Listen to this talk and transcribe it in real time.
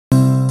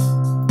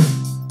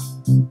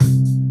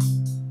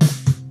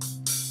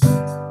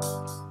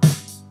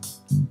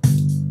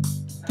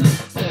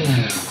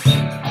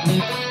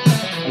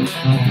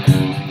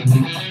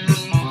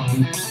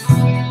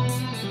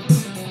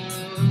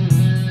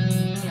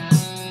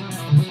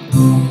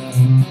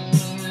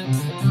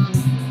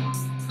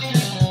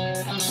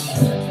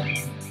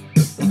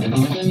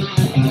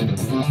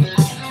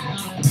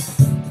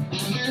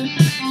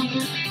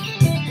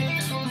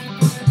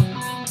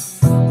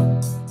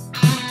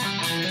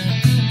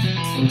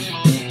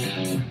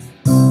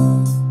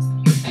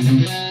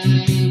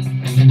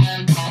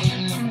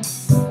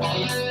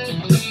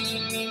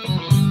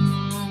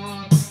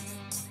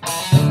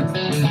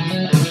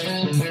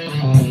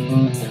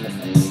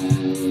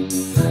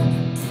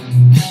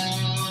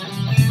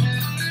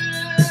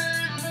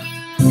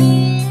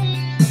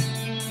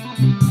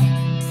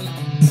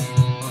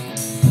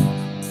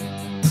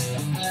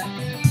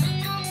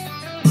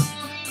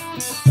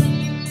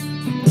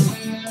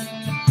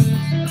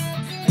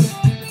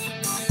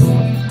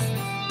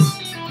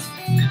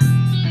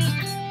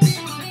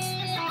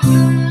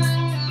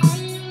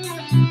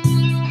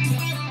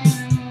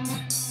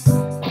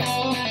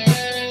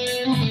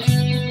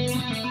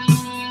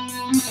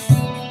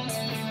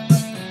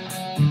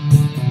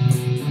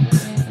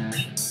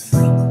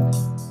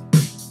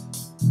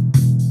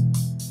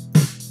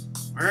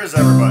Where is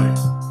everybody?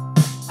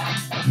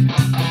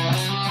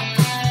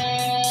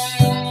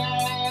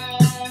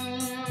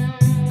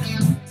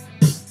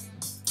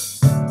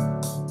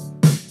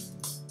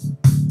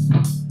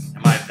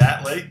 Am I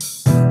that late?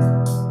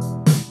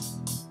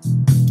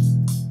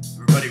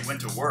 Everybody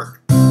went to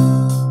work.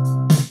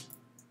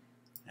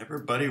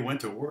 Everybody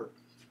went to work.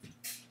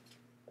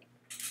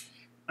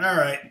 All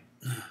right.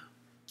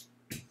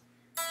 Should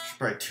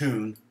probably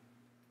tune.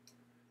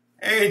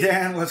 Hey,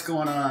 Dan, what's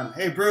going on?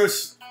 Hey,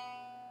 Bruce.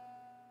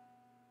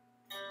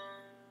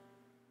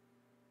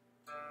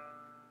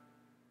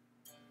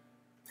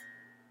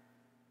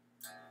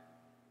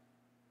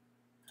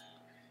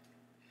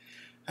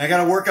 I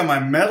got to work on my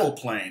metal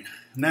playing.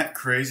 Isn't that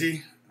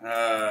crazy?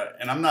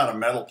 And I'm not a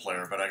metal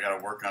player, but I got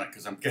to work on it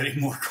because I'm getting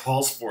more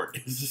calls for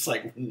it. It's just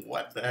like,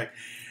 what the heck?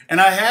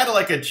 And I had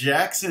like a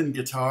Jackson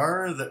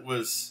guitar that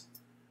was,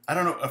 I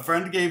don't know, a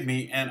friend gave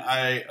me, and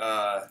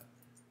I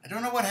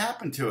don't know what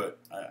happened to it.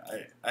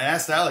 I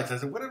asked Alex, I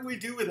said, what did we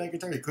do with that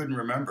guitar? He couldn't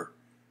remember.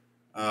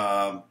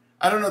 I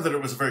don't know that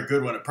it was a very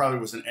good one. It probably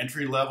was an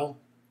entry level.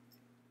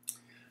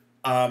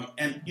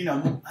 And, you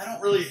know, I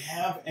don't really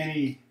have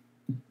any...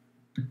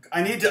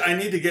 I need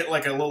to get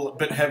like a little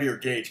bit heavier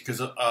gauge because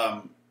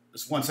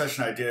this one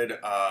session I did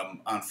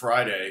on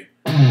Friday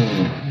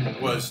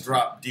was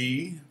drop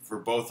D for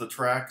both the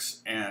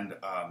tracks, and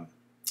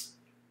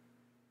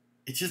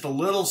it's just a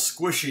little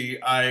squishy.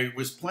 I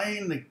was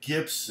playing the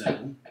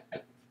Gibson,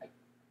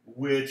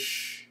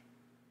 which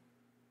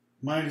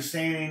my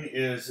understanding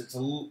is it's a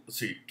little, let's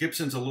see,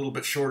 Gibson's a little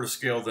bit shorter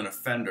scale than a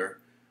Fender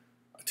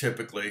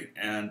typically,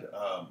 and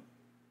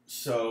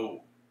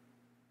so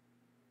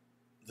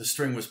the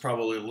string was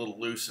probably a little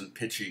loose and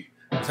pitchy.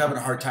 I was having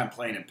a hard time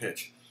playing in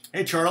pitch.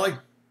 Hey, Charlie.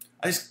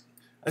 Iced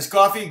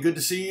coffee. Good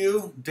to see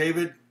you.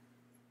 David.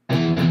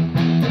 Well,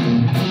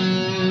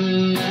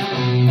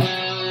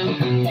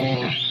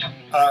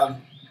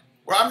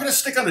 I'm going to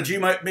stick on the G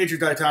major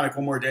diatonic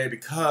one more day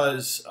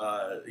because,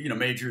 you know,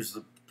 major is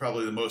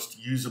probably the most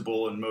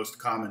usable and most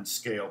common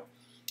scale.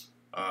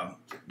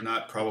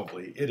 Not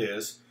probably. It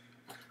is.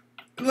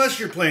 Unless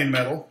you're playing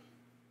metal,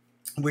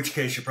 in which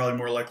case you're probably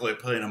more likely to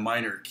play in a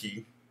minor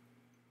key.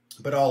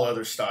 But all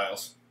other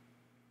styles,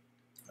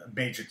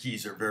 major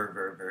keys are very,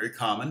 very, very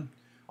common.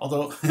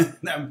 Although,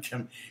 I'm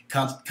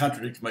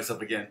contradicting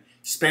myself again.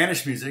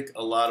 Spanish music,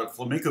 a lot of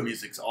flamenco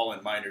music's all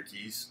in minor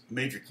keys,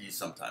 major keys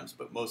sometimes,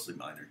 but mostly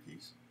minor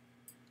keys.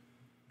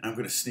 And I'm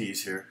going to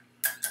sneeze here.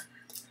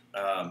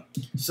 But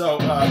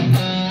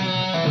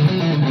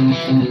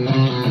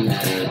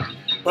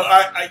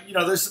you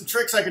know, there's some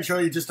tricks I can show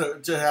you just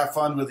to have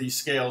fun with these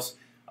scales,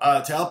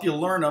 to help you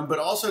learn them, but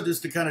also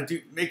just to kind of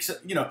make some,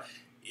 you know.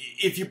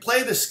 If you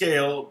play the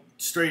scale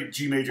straight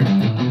G major, it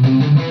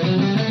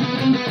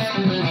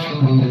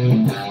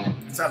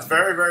sounds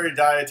very, very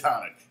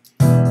diatonic,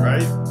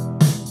 right?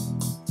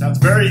 Sounds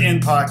very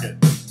in pocket.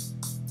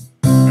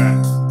 Okay.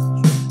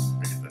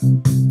 Get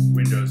the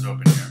windows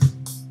open here.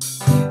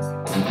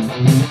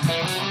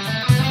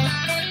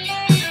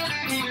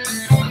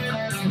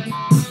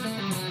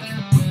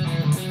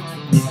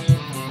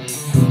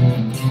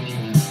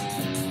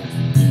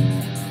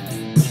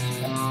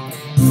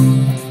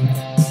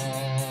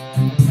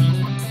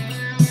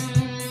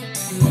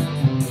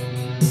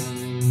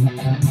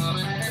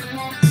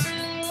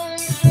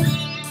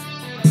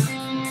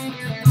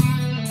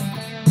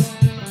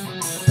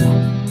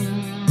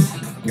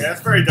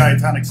 That's very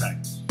diatonic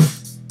sounding.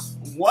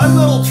 One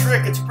little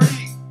trick, it's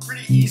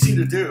pretty easy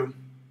to do,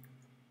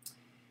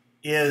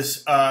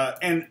 is,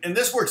 and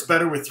this works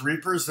better with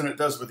reapers than it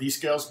does with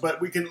E-scales, but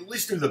we can at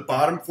least do the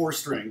bottom four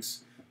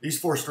strings, these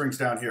four strings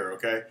down here,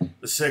 okay?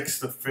 The 6th,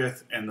 the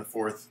 5th, and the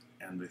 4th,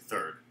 and the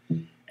 3rd.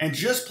 And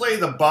just play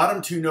the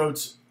bottom two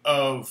notes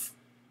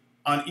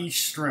on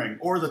each string,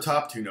 or the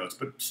top two notes,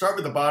 but start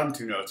with the bottom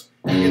two notes.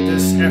 You get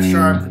this F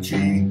sharp, the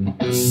G,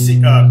 the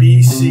C,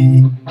 B,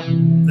 C,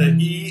 the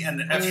E, and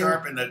the F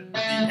sharp, and the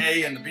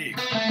A and the B.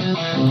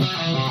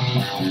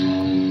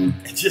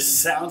 It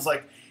just sounds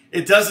like,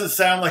 it doesn't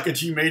sound like a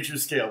G major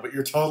scale, but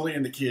you're totally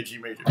in the key of G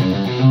major. And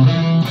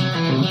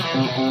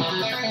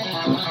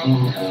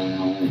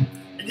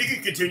you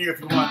can continue if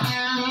you want.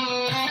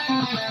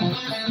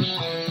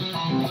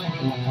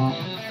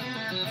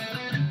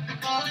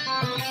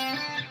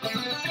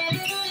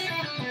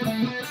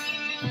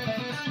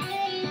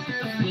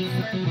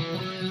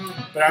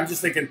 But I'm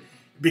just thinking,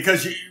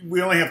 because we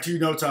only have 2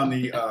 notes on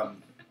the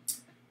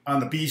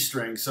B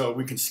string, so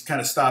we can kind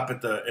of stop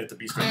at the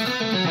B string.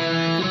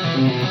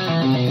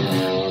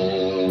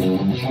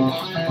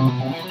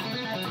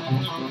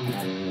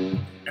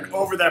 And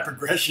over that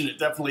progression, it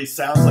definitely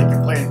sounds like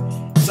you're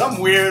playing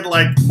some weird,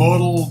 like,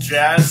 modal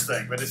jazz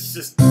thing, but it's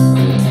just...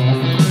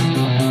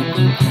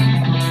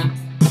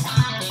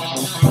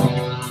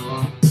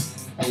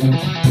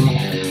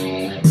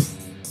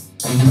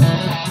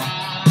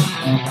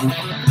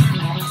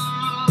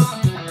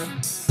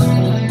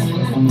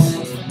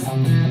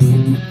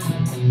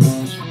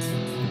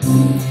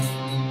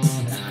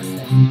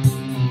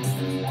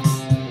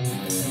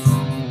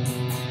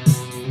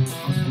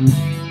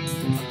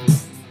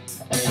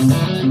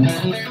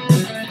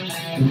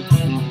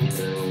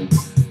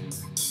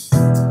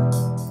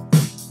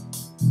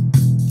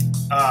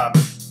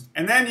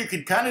 And then you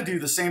could kind of do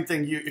the same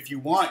thing. If you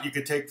want, you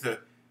could take the,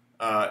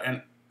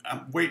 and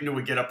I'm waiting till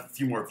we get up a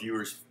few more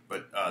viewers,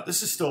 but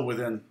this is still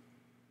within,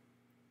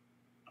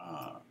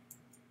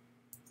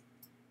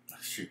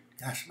 shoot,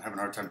 gosh, I'm having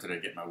a hard time today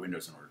getting my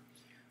windows in order.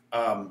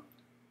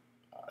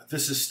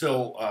 This is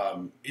still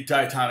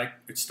diatonic.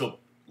 It's still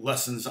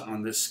lessons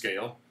on this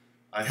scale.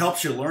 It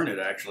helps you learn it,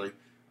 actually.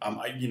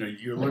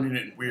 You're learning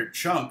it in weird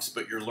chunks,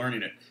 but you're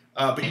learning it.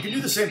 But you can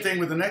do the same thing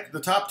with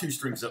the top 2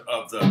 strings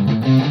of the...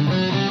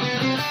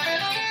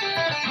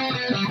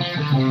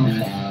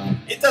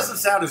 It doesn't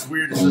sound as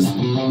weird as this.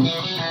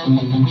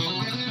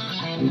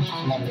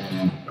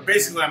 But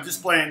basically, I'm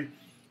just playing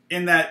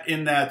in that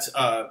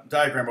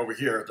diagram over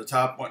here. The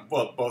top one,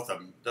 well, both of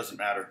them, doesn't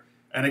matter.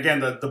 And again,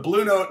 the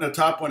blue note and the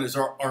top one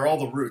are all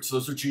the roots.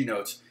 Those are G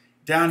notes.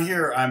 Down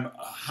here, I'm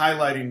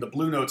highlighting the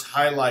blue notes.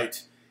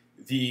 Highlight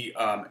the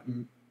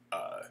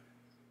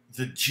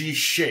G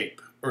shape,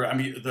 or I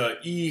mean the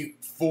E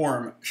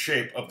form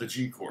shape of the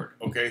G chord.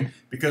 Okay,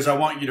 because I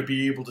want you to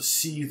be able to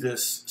see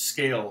this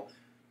scale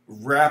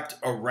wrapped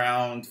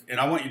around, and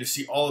I want you to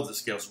see all of the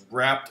scales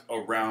wrapped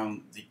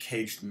around the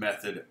caged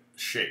method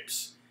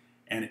shapes.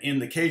 And in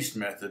the caged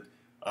method,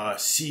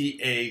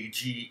 C, A,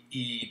 G,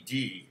 E,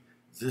 D,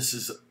 this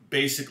is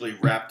basically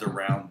wrapped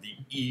around the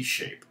E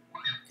shape.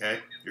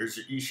 Okay, here's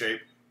your E shape,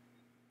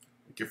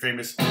 like your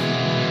famous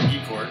E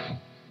chord.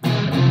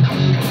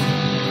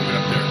 Move it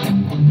up there.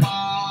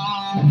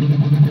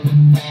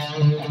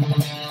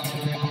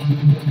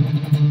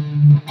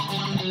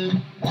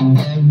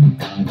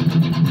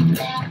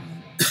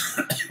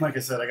 Like I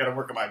said, I got to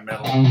work on my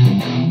metal.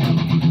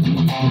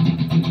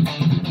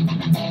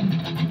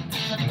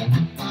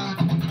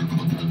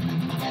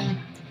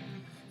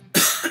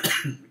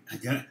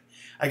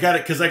 I got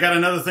it because I got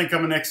another thing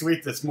coming next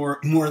week that's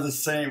more of the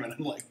same, and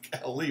I'm like,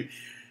 golly,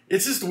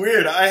 it's just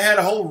weird. I had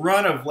a whole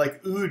run of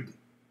like oud.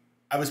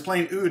 I was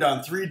playing oud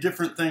on 3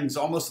 different things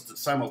almost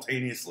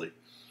simultaneously,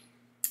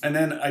 and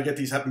then I get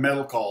these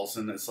metal calls,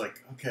 and it's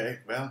like, okay,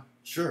 well,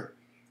 sure.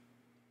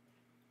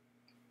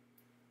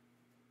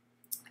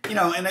 You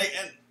know, and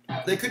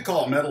they could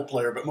call it metal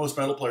player, but most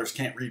metal players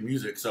can't read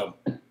music, so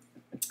it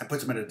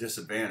puts them at a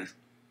disadvantage.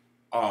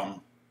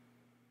 Already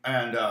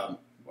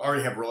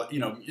have, you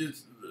know,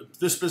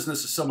 this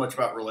business is so much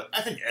about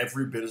I think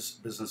every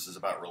business is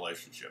about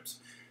relationships.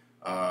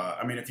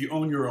 I mean, if you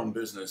own your own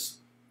business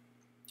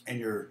and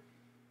you're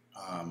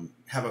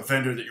have a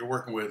vendor that you're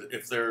working with,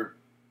 if they're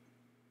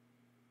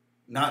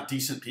not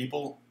decent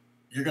people,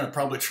 you're going to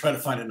probably try to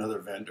find another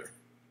vendor.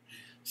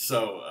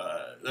 So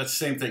that's the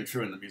same thing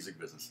true in the music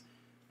business.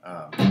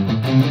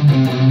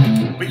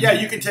 But yeah,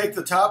 you can take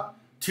the top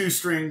 2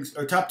 strings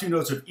or top 2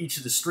 notes of each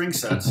of the string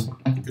sets,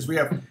 because we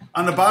have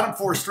on the bottom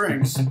 4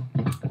 strings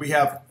we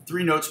have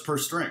 3 notes per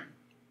string,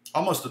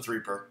 almost a 3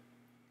 per.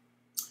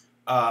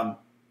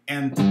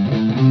 And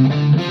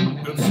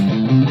oops,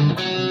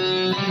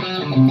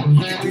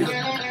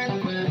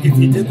 if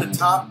you did the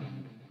top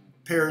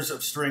pairs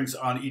of strings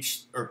on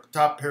each, or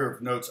top pair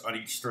of notes on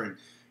each string,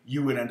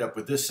 you would end up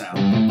with this sound,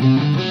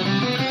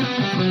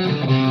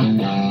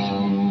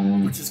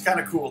 which is kind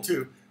of cool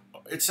too.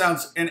 It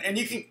sounds, and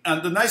you can,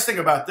 the nice thing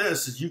about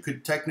this is you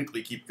could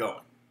technically keep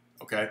going,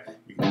 okay?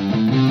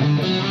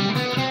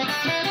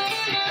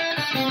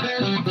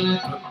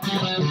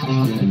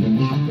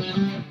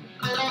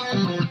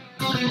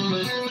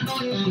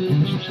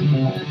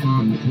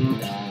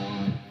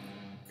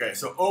 Okay,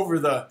 so over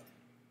the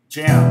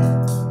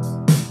jam.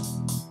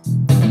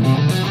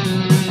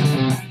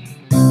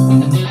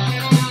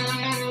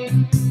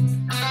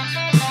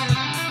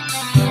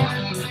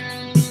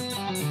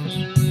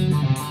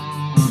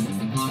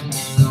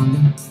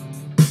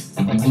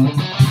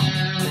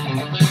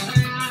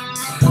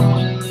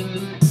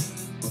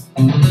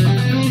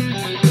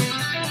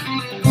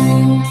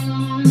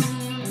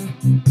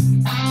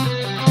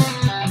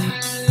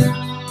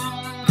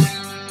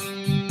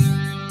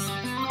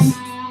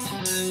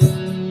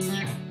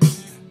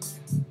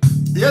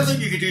 The other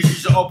thing you could do is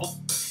use the open.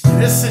 In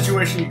this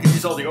situation, you could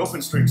use all the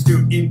open strings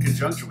too, in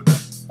conjunction with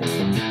that.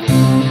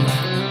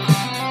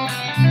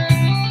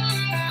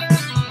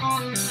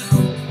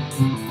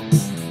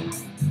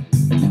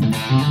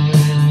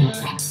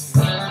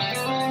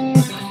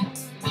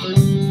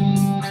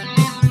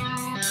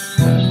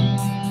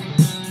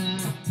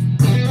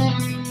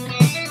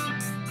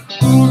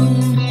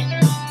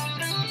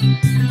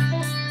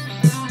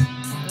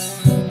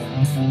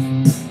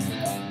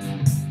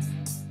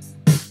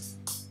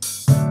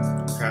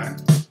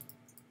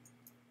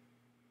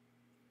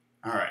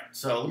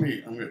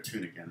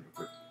 tune again real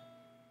quick.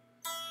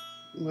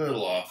 A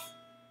little off.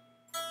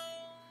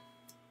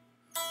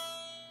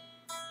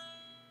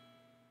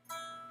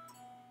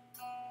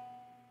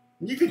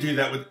 You could do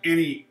that with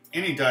any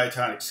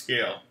diatonic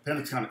scale,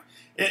 pentatonic.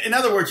 In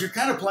other words, you're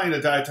kind of playing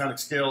a diatonic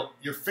scale.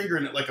 You're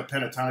fingering it like a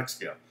pentatonic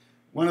scale.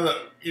 One of the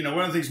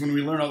things when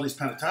we learn all these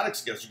pentatonic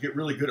scales, you get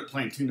really good at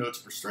playing 2 notes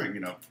per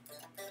string,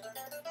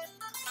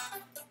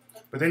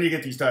 But then you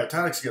get these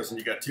diatonic scales, and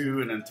you got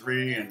 2 and then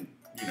 3, and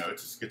it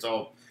just gets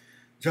all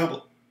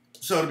jumbled.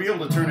 So to be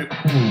able to turn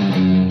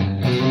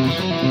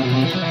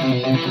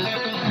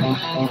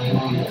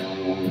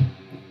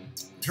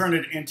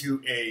it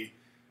into a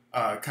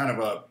kind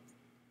of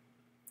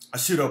a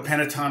pseudo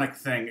pentatonic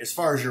thing as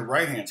far as your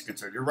right hand's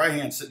concerned. Your right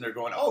hand's sitting there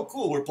going, "Oh,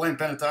 cool, we're playing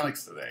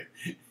pentatonics today."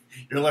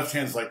 Your left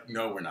hand's like,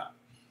 "No, we're not."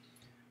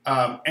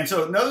 And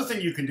so another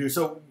thing you can do,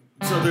 so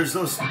there's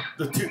the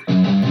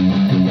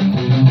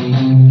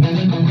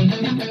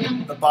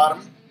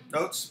bottom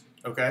notes,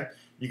 okay?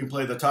 You can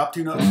play the top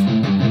 2 notes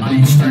on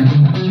each string.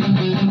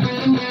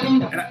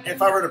 And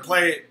if I were to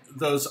play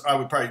those, I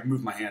would probably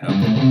move my hand up.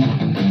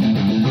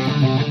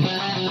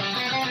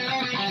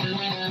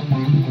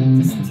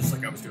 Just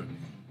like I was doing.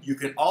 You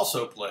can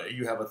also play,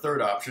 you have a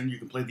third option, you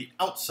can play the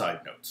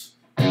outside notes.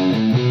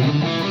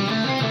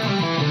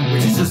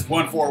 Which is just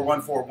 1 4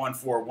 1 4 1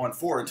 4 1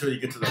 4 until you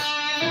get to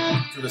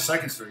the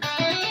second string.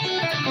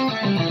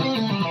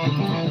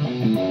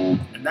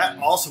 And that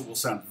also will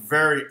sound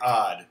very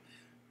odd,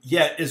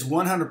 yet is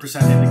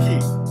 100% in the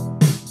key.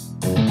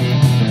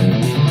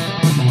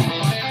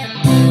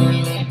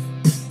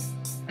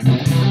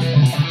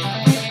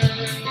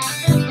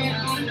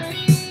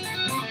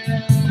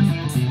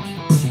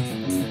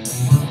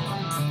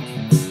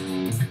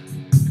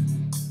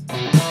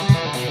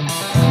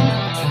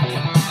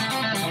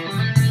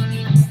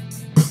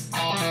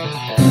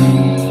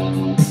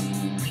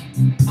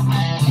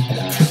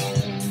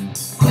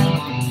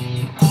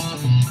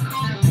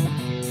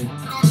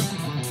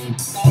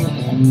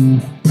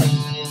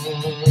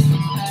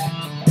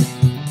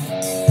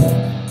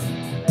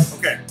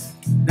 Okay,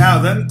 now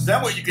then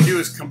what you can do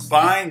is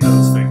combine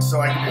those things.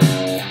 So I can do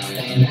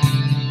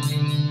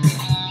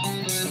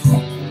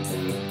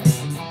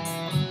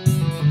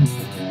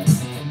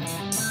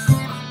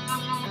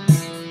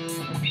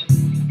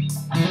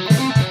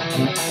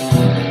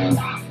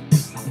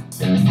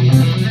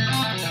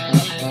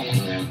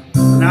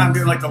now I'm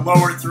doing like the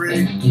lower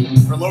 3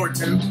 or lower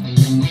 2, and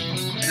then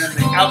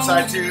the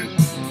outside 2.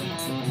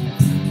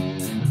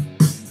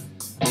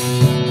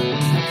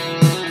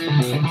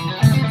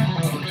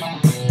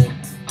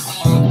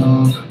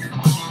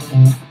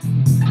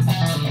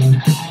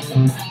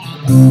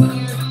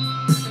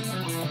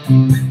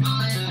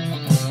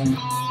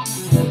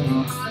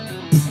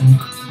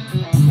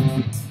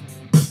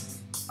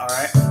 All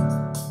right.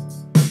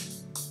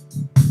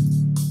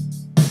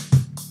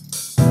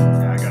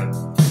 Yeah, I got it.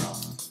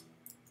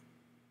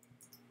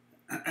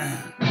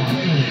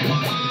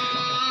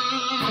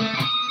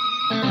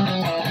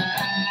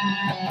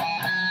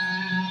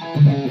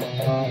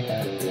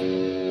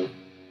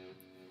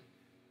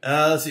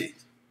 Let's see.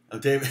 Oh,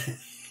 David,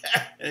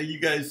 you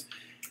guys.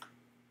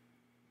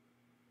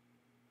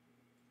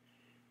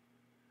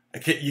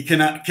 You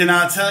cannot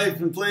tell you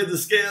can play the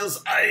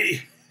scales.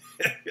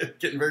 You're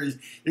getting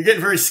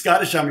very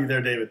Scottish on me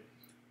there, David.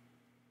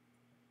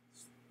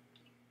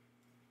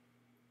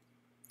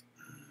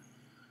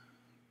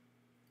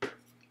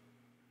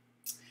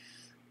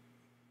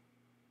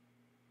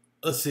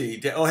 Let's see.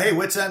 Oh, hey,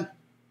 Whitson.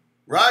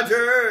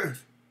 Roger.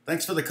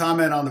 Thanks for the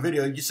comment on the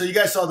video. So you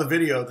guys saw the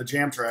video, the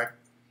jam track.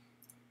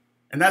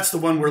 And that's the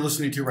one we're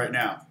listening to right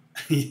now.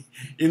 You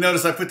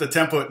notice I put the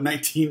tempo at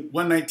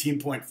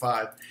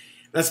 119.5.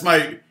 That's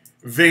my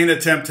vain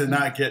attempt to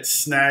not get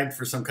snagged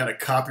for some kind of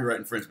copyright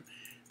infringement.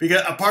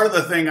 Because a part of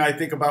the thing I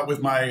think about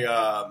with my,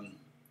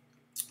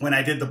 when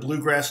I did the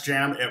bluegrass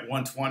jam at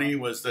 120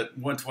 was that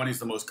 120 is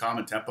the most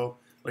common tempo.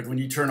 Like when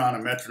you turn on a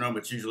metronome,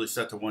 it's usually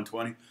set to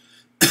 120.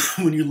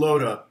 When you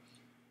load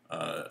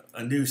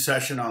a new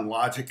session on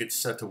Logic, it's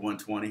set to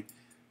 120.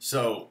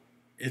 So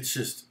it's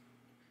just,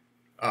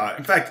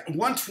 in fact,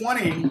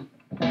 120,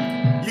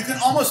 you can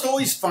almost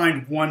always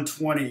find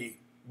 120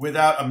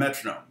 without a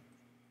metronome.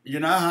 You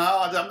know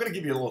how? I'm going to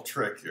give you a little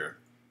trick here.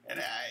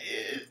 And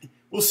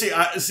we'll see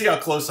how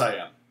close I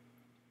am.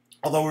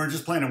 Although we're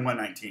just playing in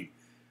 119.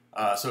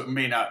 So it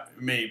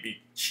may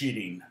be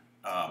cheating.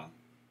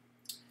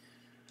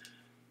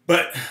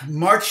 But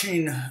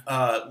marching,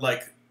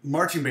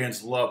 marching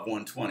bands love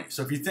 120.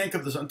 So if you think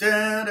of the song,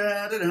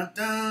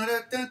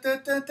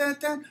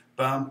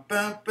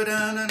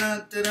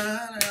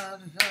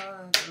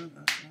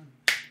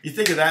 you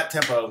think of that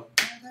tempo,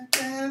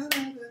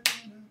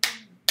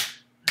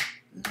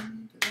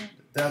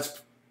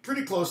 that's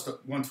pretty close to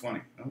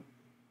 120. No?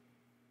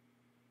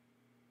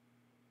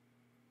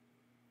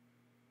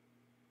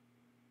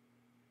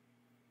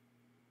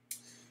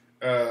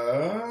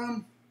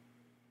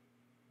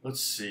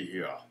 Let's see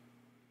here.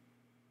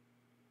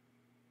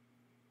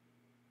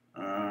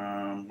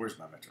 Where's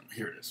my metronome?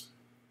 Here it is.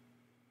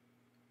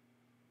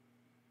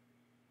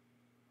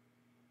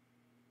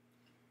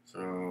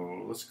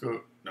 let's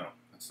go. No,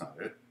 that's not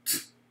it.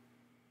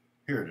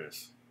 Here it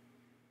is.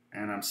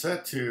 And I'm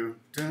set to.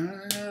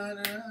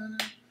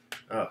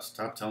 Oh,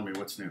 stop telling me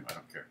what's new. I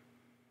don't care.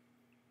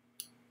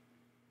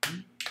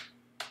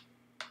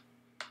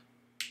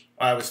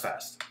 Oh, I was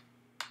fast.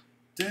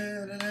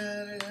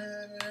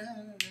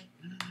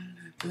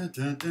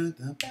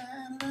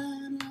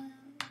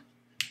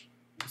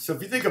 So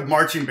if you think of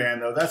marching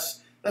band, though,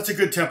 that's a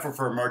good tempo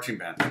for a marching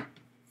band.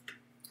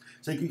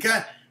 So you can kind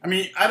of, I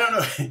mean, I don't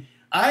know.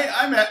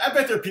 I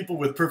bet there are people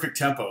with perfect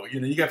tempo. You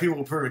know, you got people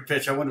with perfect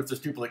pitch. I wonder if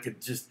there's people that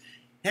could just,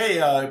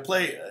 hey,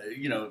 play,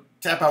 you know,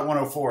 tap out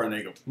 104, and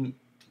they go,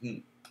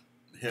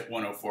 hit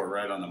 104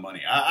 right on the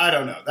money. I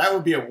don't know. That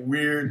would be a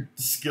weird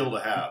skill to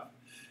have.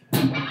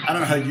 I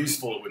don't know how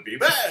useful it would be,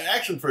 but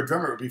actually for a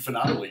drummer it would be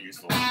phenomenally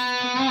useful.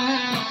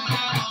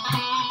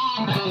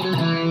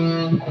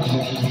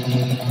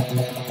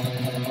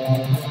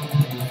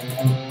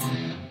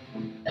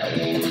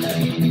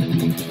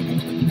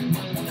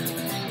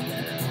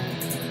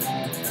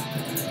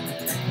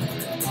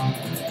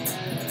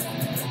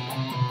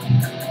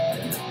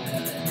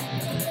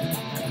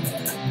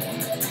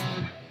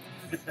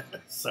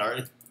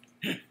 Sorry.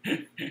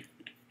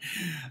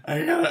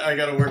 I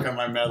gotta work on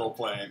my metal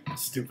playing.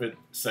 Stupid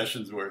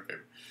sessions working.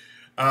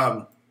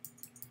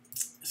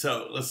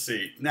 So let's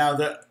see. Now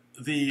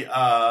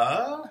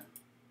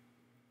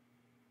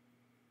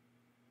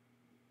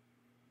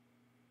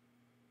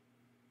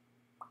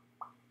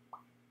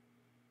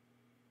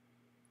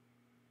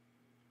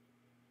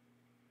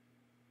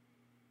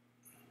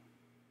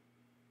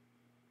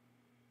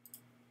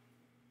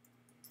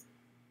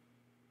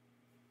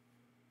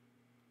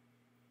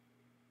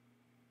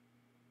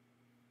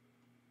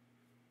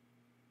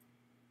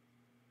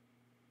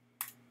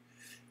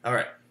all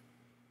right.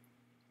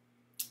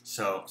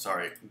 So,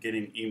 sorry, I'm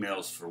getting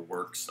emails for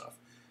work stuff.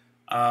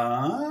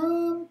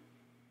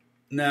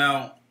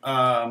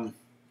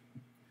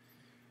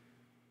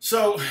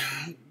 So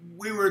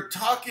we were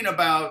talking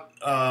about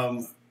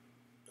some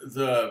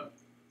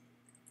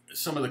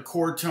of the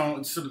chord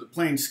tones, some of the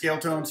playing scale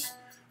tones.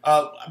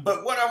 But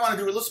what I want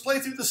to do, let's play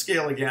through the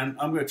scale again.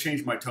 I'm going to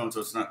change my tone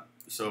so it's not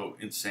so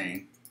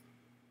insane.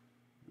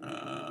 Maybe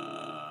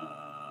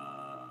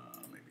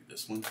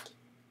this one.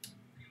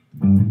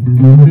 A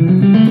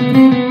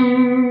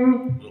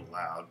little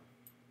loud.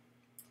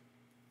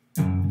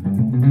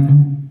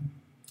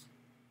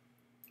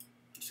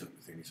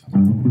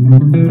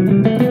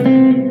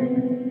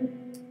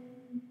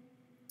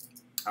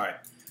 All right.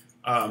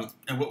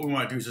 And what we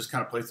want to do is just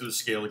kind of play through the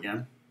scale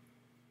again.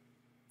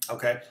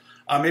 Okay.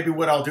 Maybe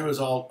what I'll do is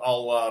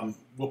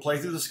we'll play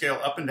through the scale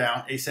up and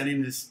down,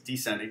 ascending and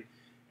descending,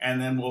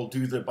 and then we'll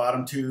do the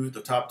bottom two,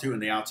 the top two,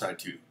 and the outside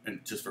two,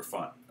 and just for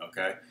fun.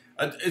 Okay.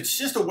 It's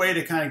just a way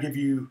to kind of give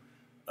you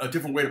a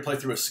different way to play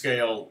through a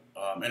scale,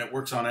 and it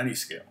works on any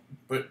scale.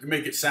 But to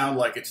make it sound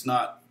like it's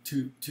not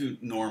too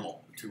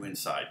normal, too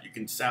inside. You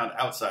can sound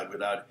outside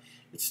without it.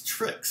 It's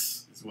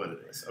tricks, is what it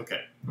is.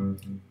 Okay.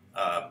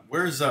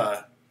 Where's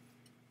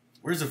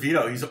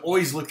Vito? He's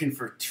always looking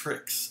for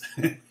tricks.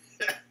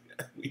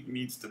 He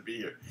needs to be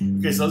here.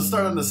 Okay, so let's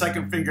start on the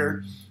second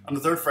finger on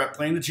the 3rd fret,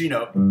 playing the G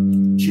note.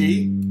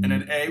 G, and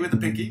then A with the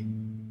pinky.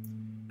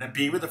 Then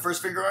B with the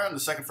 1st finger on the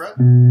 2nd fret.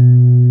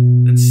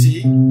 Then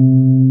C,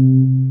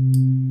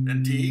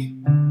 then D,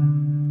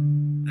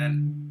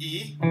 then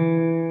E,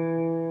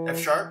 F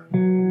sharp,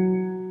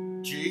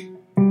 G,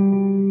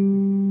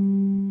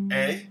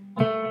 A,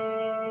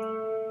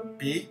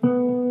 B,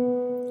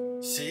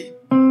 C,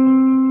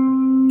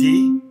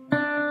 D,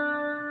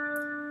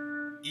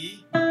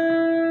 E,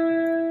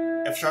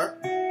 F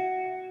sharp,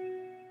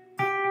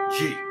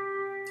 G,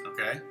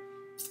 okay,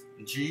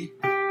 G,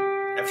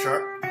 F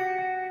sharp,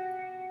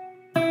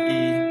 E,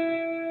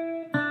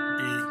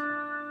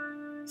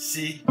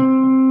 C, B,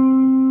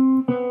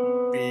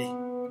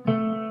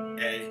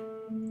 A,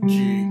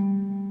 G,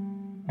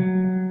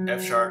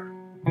 F sharp,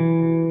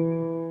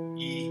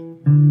 E,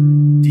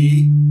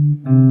 D,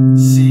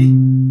 C,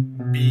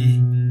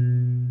 B,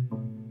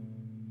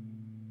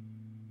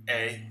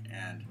 A,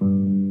 and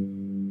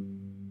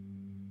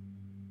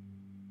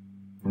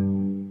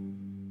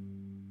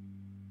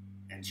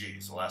G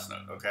is the last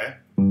note, okay?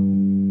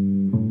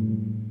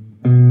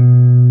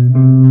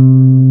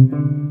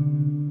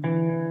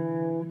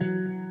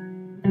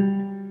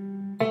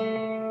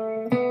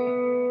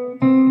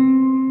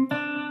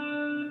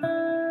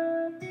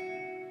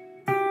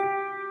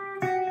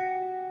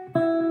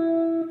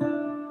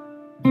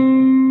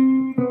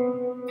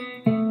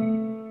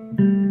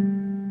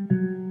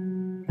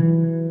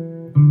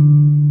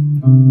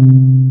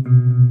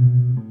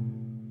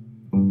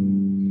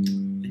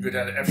 You go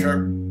down to F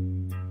sharp.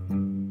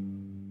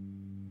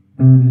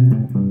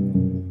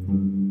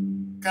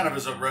 Kind of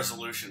as a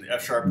resolution, the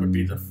F sharp would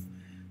be the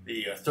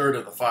 3rd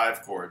of the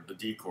 5 chord, the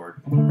D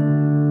chord. So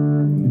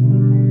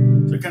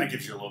it kind of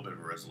gives you a little bit of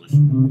a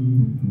resolution.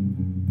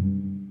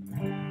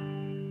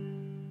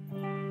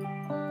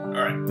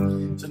 All right.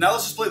 So now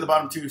let's just play the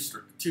bottom two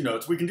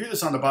notes. We can do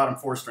this on the bottom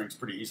 4 strings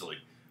pretty easily.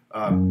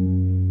 We're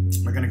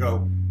going to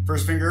go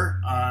First finger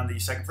on the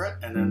second fret,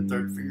 and then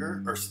third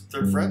finger, or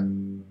third fret,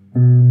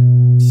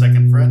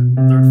 second fret,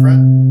 third fret,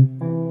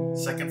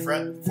 second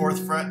fret, fourth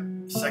fret,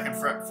 second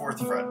fret, fourth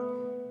fret.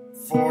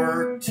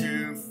 4,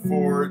 2,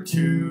 4,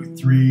 2,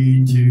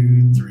 3,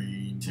 2,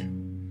 3, 2.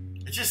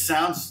 It just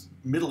sounds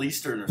Middle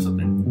Eastern or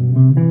something.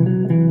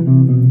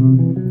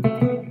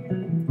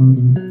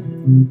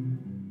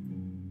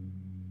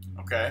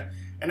 Okay,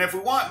 and if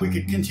we want, we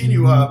could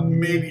continue up,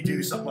 maybe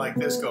do something like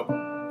this. Go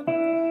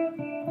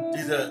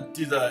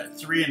do the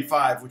 3 and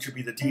 5, which would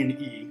be the D and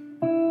E,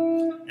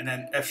 and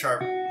then F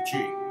sharp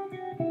G.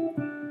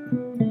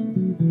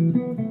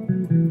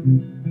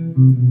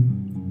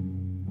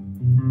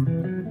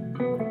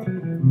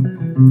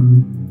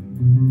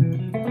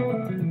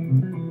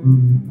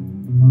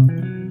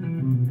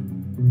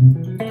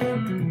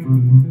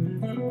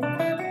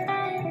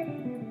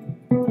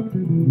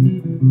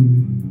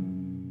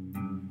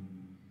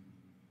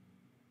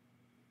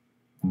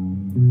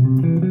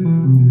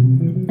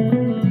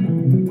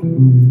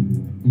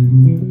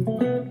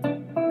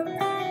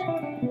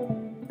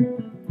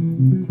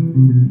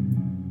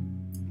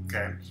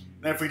 Okay,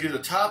 then if we do the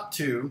top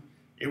two,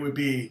 it would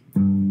be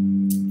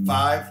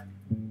 5,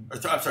 or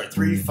I'm sorry,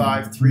 3,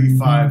 5, 3,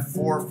 5,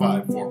 4,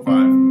 5, 4,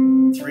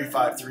 5, 3,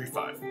 5, 3,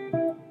 5.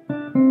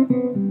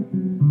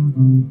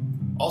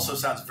 Also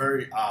sounds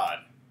very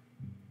odd.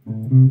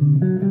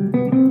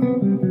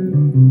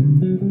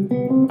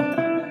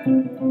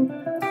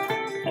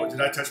 Oh, did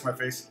I touch my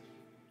face?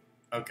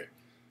 Okay.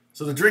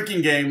 So the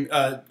drinking game,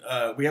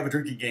 we have a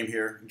drinking game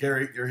here.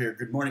 Gary, you're here.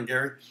 Good morning,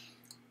 Gary.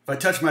 If I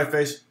touch my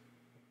face,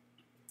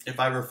 if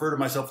I refer to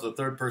myself as a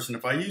third person,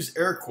 if I use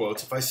air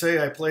quotes, if I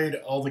say I played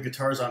all the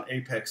guitars on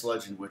Apex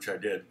Legend, which I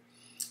did,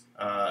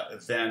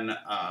 then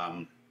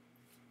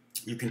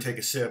you can take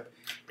a sip.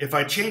 If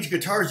I change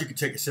guitars, you can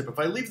take a sip. If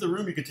I leave the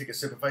room, you can take a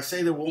sip. If I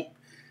say there won't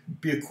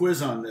be a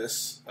quiz on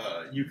this,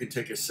 you can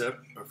take a sip.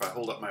 Or if I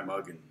hold up my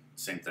mug, and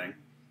same thing.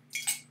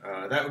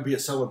 That would be a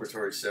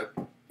celebratory sip.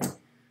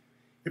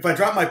 If I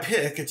drop my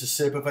pick, it's a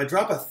sip. If I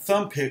drop a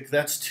thumb pick,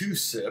 that's 2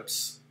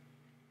 sips.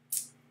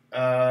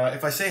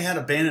 If I say I had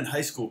a band in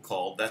high school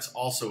called, that's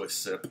also a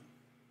sip.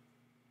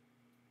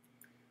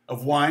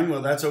 Of wine,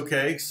 well, that's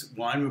okay.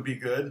 Wine would be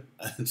good.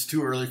 It's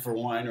too early for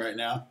wine right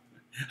now.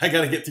 I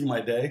got to get through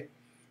my day.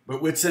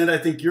 But Wits End, I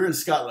think you're in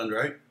Scotland,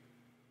 right?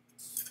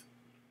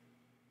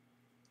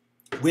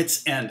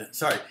 Wits End.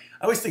 Sorry.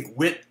 I always think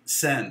Wit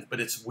Send, but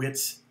it's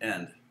Wits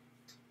End.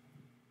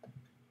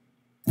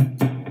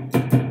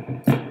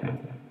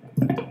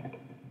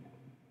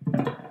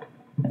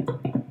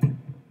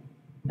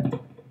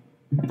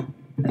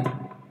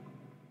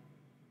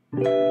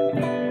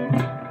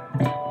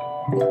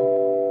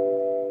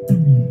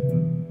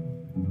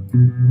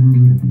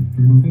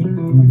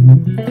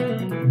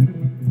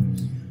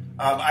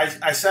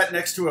 I sat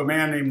next to a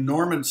man named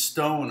Norman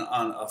Stone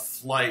on a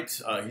flight.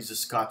 He's a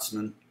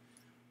Scotsman.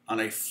 On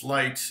a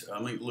flight,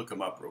 let me look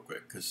him up real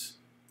quick, because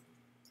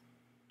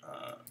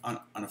on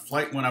a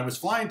flight, when I was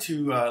flying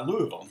to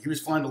Louisville, he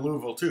was flying to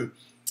Louisville too,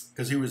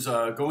 because he was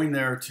going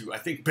there to, I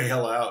think,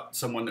 bail out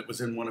someone that was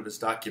in one of his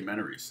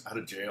documentaries out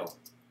of jail,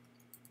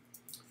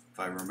 if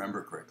I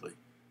remember correctly.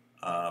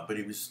 But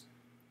he was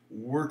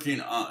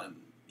working on,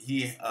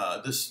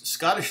 this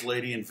Scottish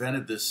lady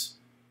invented this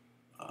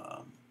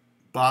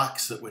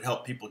box that would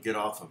help people get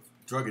off of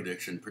drug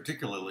addiction,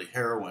 particularly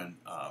heroin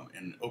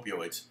and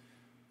opioids.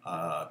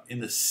 In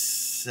the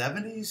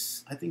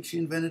 70s, I think she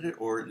invented it,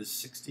 or in the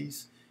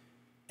 60s.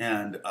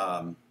 And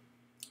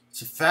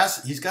it's a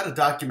he's got a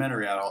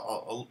documentary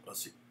out.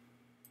 Let's see.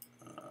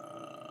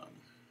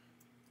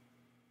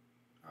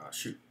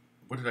 Shoot.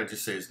 What did I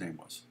just say his name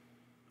was?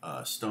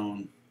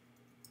 Stone.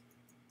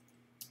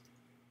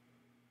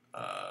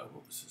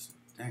 What was his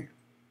name? Dang it.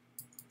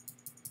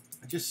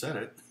 I just said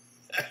it.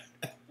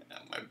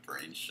 My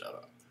brain shut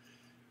off.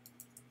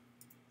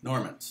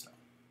 Norman Stone.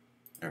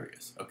 There he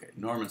is. Okay,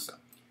 Norman Stone.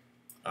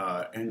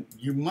 And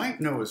you might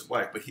know his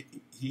wife, but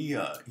he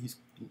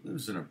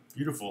lives in a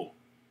beautiful,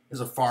 there's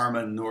a farm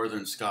in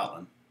northern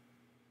Scotland.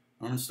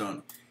 Norman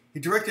Stone. He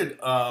directed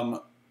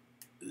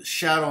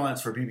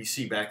Shadowlands for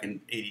BBC back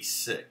in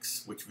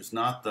 '86, which was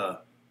not the,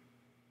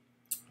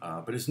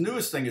 but his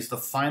newest thing is The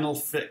Final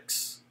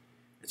Fix.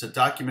 It's a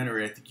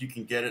documentary. I think you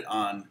can get it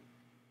on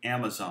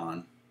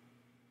Amazon.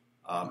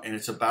 And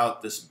it's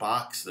about this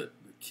box that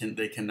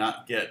they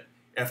cannot get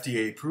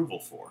FDA approval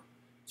for.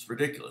 It's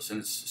ridiculous,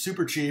 and it's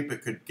super cheap.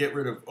 It could get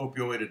rid of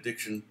opioid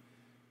addiction,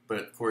 but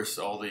of course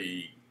all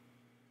the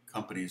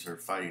companies are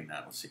fighting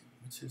that. Let's see,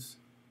 what's his?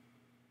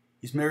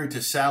 He's married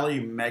to Sally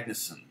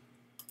Magnuson.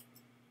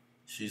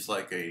 She's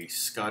like a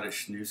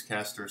Scottish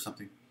newscaster or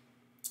something.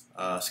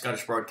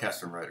 Scottish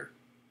broadcaster and writer.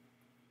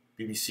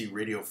 BBC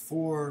Radio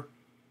 4,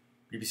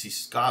 BBC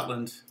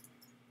Scotland.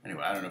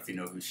 Anyway, I don't know if you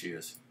know who she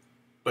is.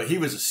 But he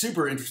was a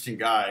super interesting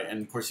guy,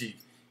 and of course he's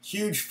a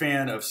huge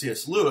fan of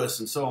C.S.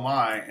 Lewis, and so am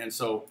I, and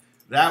so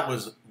that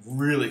was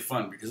really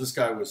fun, because this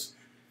guy was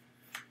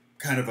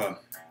kind of an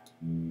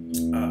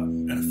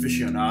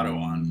aficionado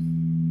on,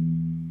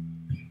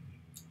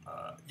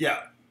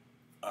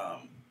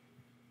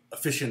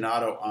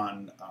 aficionado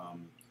on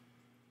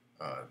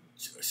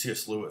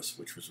C.S. Lewis,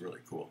 which was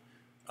really cool.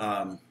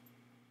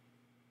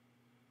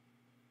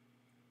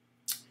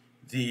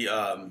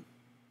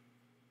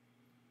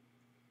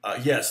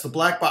 Yes, the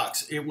black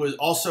box. It was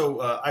also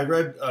I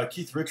read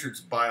Keith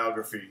Richards'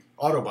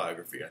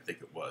 autobiography. I think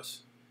it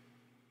was.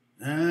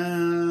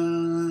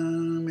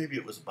 Maybe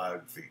it was a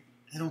biography.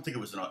 I don't think it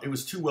was it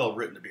was too well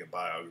written to be a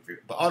biography.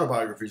 But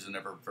autobiographies are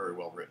never very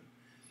well written.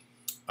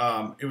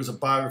 It was a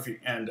biography,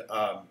 and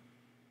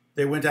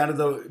they went down to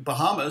the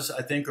Bahamas,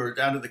 I think, or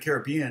down to the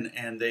Caribbean,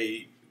 and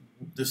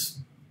this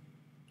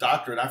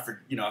doctor, and I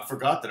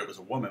forgot that it was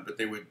a woman, but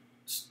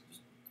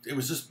it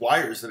was just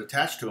wires that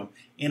attached to them,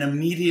 and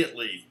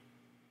immediately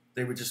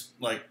they would just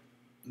like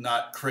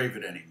not crave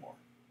it anymore.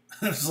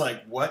 It was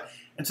like, what?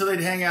 And so they'd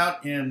hang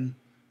out in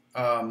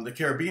the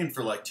Caribbean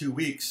for like 2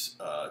 weeks,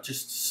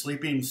 just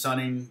sleeping,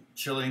 sunning,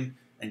 chilling,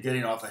 and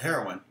getting off of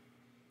heroin.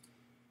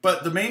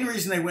 But the main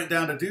reason they went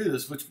down to do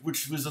this,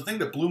 which was the thing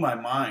that blew my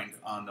mind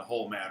on the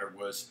whole matter,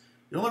 was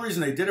the only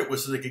reason they did it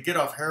was so they could get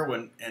off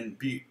heroin and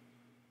be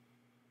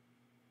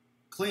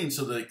clean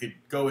so that they could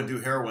go and do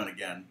heroin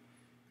again.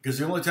 Because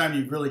the only time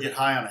you really get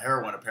high on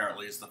heroin,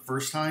 apparently, is the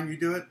first time you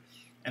do it.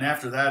 And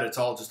after that, it's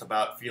all just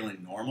about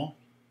feeling normal.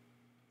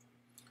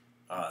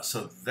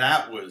 So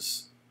that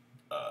was...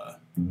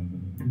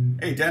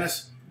 hey,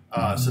 Dennis.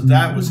 So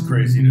that was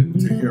crazy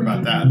to hear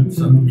about that.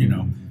 So,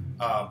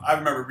 I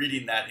remember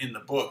reading that in the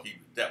book.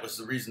 That was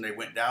the reason they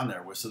went down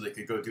there, was so they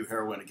could go do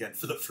heroin again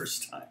for the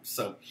first time.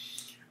 So,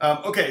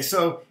 okay,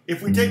 so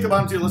if we take the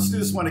bottom two, let's do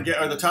this one again,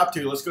 or the top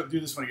two, let's go do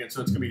this one again.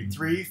 So it's going to be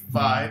 3,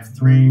 5,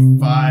 3,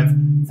 5,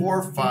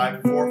 4,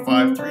 5, 4,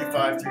 5, 3,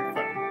 5, 3, 5.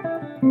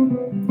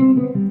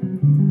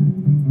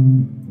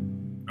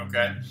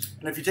 Okay,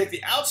 and if you take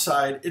the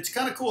outside, it's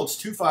kind of cool. It's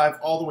 2, 5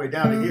 all the way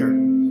down to here.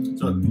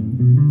 So,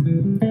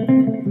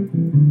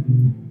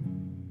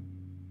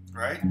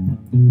 right?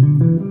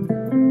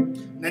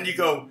 And then you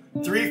go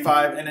 3,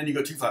 5, and then you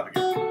go 2, 5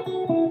 again.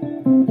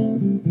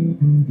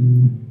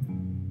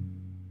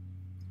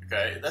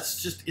 Okay,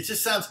 that's just, it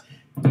just sounds...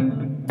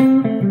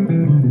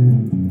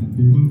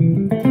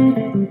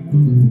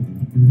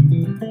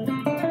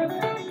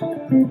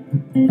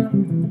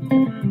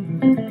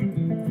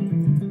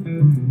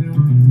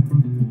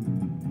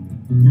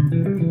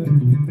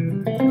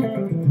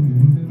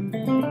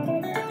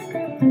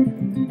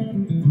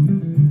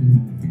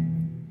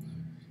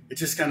 It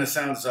just kind of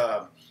sounds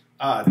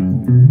odd.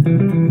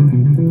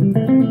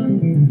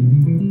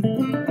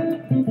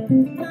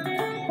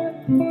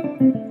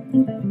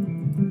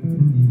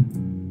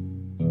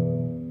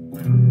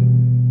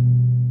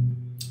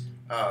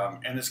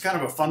 And it's kind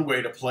of a fun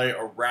way to play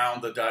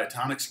around the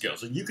diatonic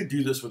scales. And you could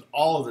do this with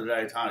all of the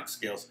diatonic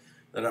scales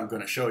that I'm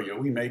going to show you.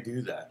 We may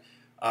do that.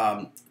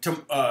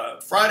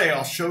 Friday,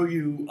 I'll show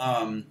you...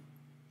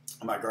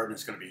 my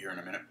gardener's going to be here in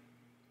a minute.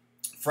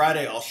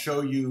 Friday, I'll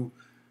show you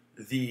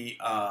the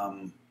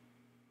A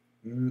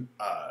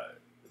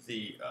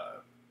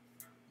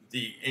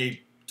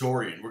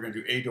Dorian. We're going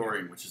to do A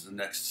Dorian, which is the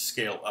next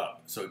scale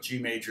up. So G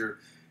major,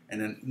 and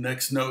then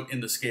next note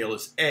in the scale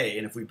is A.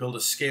 And if we build a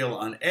scale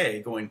on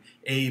A, going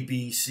A,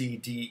 B, C,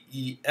 D,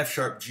 E, F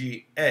sharp,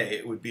 G, A,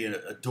 it would be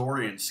a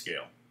Dorian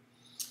scale.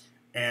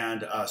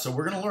 And so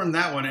we're going to learn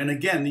that one. And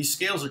again, these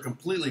scales are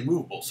completely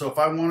movable. So if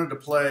I wanted to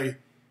play,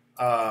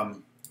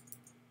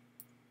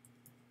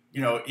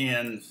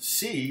 in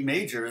C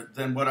major,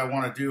 then what I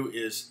want to do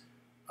is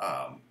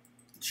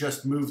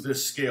just move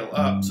this scale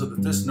up so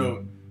that this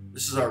note,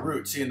 this is our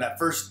root. See, in that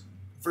first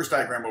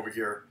diagram over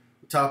here,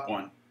 the top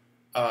one,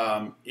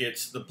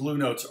 it's the blue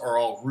notes are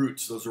all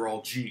roots. Those are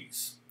all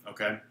G's,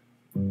 okay?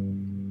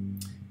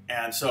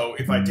 And so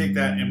if I take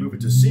that and move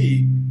it to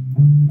C,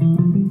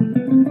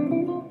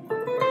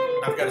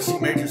 I've got a C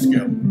major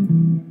scale.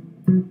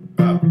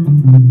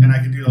 And I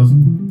can do those.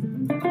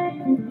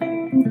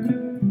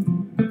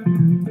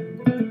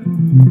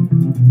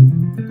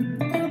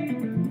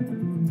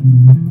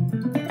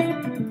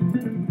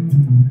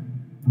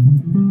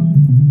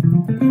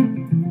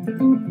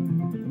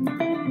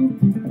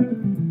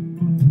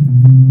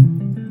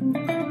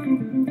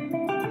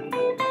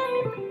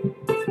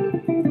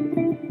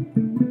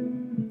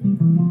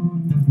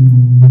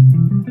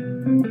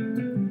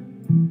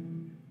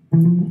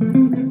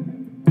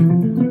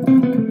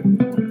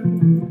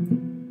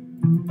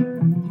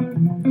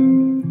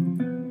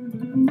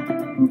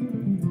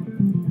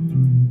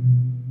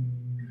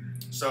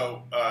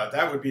 So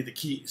that would be the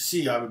key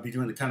C. I would be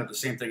doing kind of the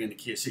same thing in the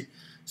key of C.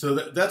 So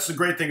that's the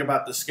great thing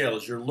about the scale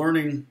is you're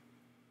learning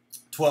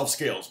 12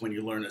 scales when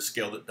you learn a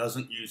scale that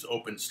doesn't use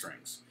open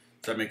strings.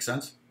 Does that make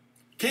sense?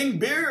 King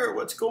Beer,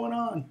 what's going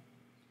on?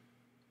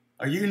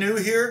 Are you new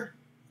here?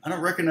 I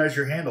don't recognize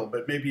your handle,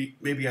 but maybe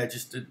I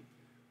just did.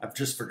 I've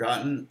just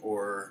forgotten,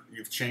 or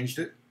you've changed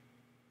it.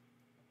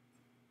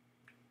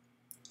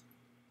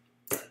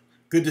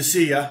 Good to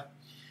see ya.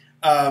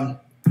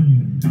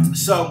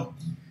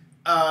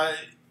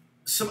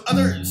 Some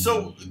other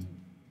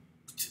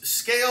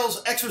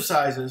scales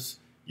exercises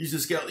using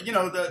scale. You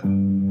know the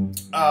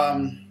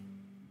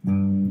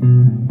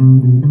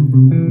That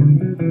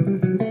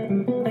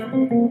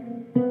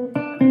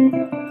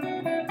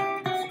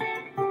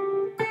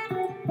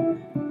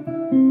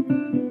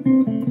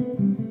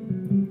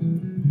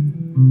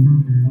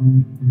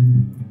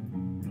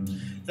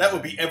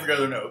would be every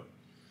other note.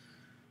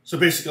 So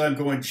basically I'm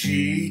going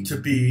G to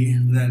B,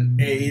 and then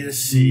A to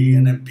C,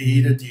 and then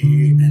B to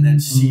D, and then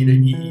C to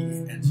E.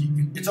 And so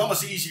it's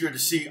almost easier to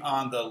see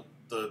on the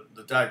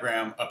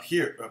diagram up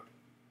here,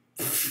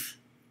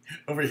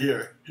 over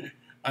here.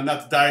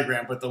 Not the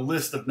diagram, but the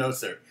list of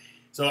notes there.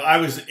 So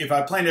if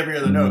I played every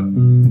other note,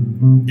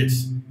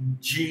 it's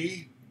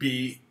G,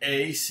 B,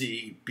 A,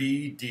 C,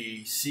 B,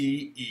 D,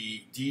 C,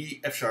 E,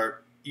 D, F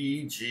sharp,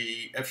 E,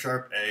 G, F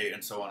sharp, A,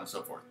 and so on and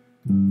so forth.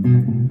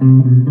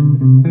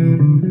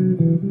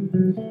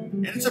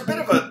 And it's a bit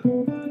of a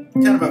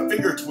kind of a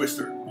finger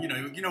twister. You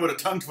know what a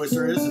tongue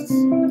twister is? It's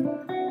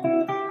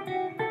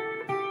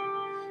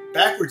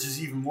backwards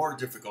is even more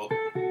difficult.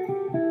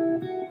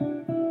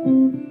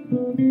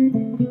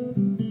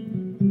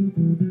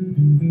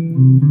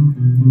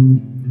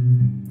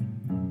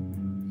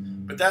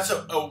 But that's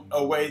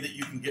a way that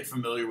you can get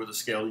familiar with a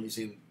scale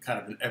using kind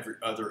of every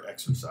other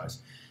exercise.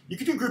 You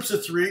can do groups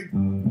of 3.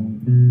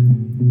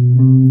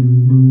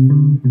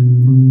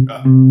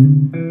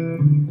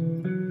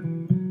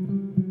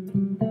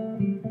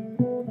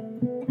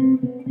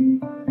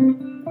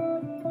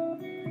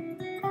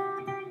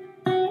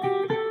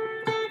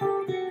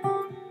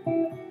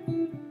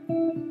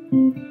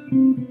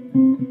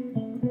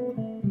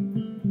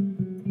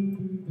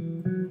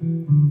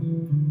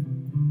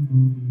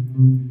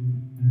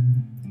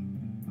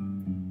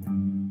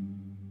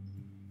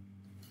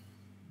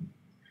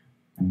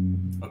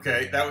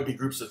 Okay, that would be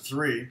groups of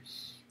 3.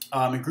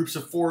 And groups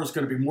of 4 is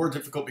going to be more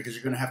difficult because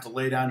you're going to have to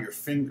lay down your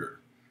finger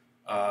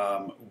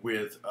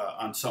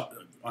on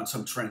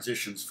some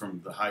transitions from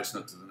the highest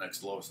note to the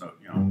next lowest note.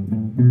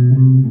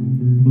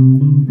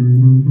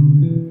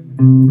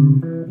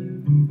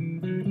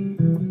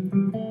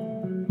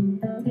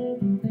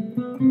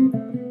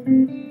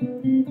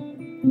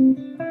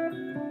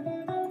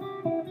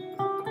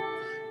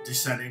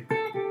 Descending.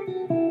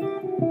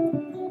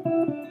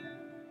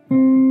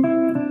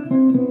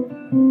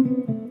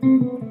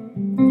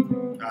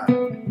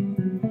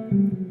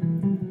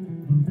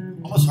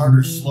 Almost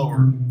harder,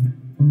 slower.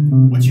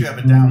 Once you have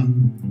it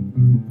down,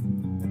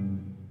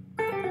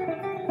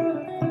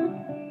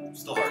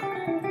 still hard.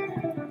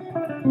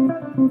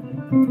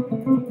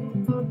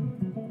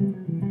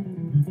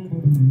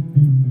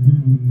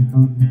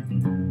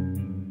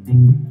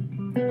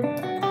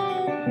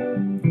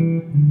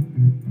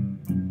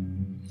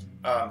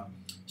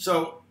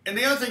 And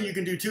the other thing you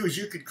can do too is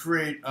you could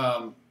create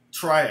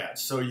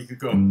triads. So you could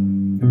go, so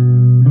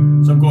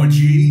I'm going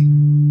G,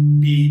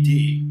 B,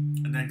 D,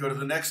 and then go to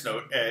the next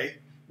note, A.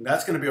 And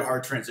that's going to be a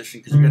hard transition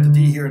because you got the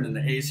D here and then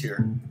the A's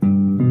here.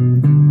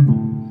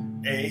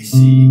 A,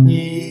 C,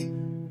 E,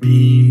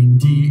 B,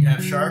 D,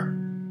 F sharp,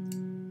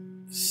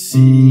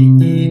 C,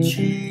 E,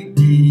 G,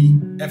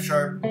 D, F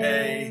sharp,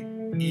 A,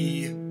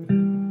 E,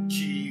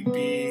 G,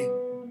 B,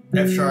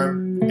 F sharp,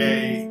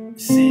 A,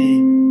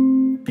 C,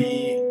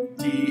 B,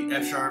 D,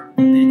 F sharp,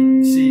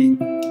 B, C.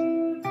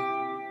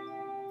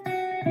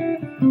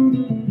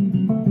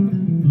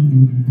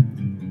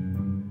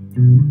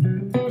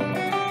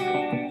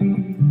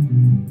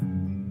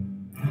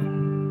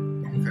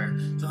 Okay,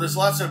 so there's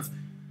lots of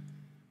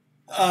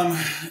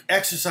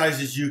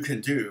exercises you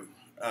can do.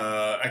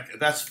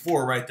 That's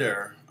 4 right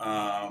there.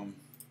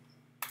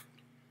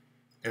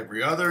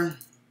 Every other,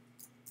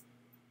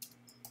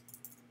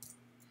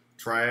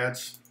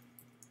 triads,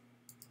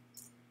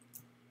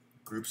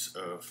 groups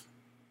of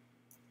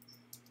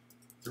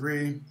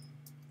 3,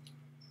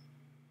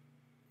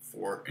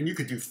 4, and you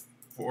could do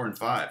 4 and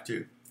 5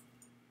 too.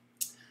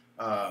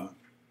 5,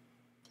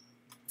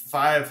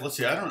 let's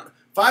see, 5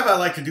 I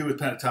like to do with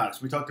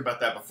pentatonics. We talked about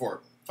that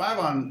before. 5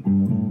 on...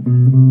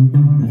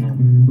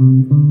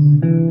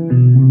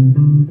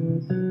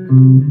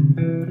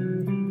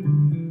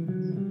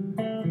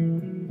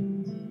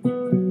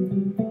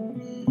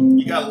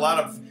 You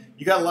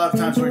got a lot of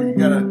times where you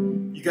gotta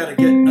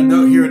get a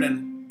note here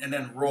and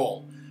then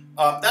roll.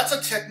 That's a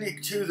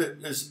technique too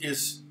that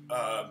is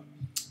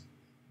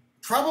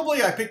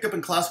probably I picked up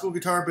in classical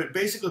guitar, but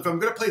basically if I'm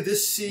going to play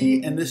this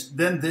C and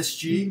then this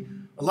G,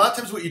 a lot of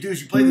times what you do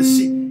is you play the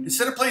C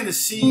instead of playing the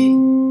C,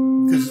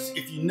 because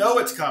if you know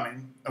it's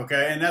coming,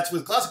 okay, and that's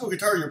with classical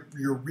guitar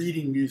you're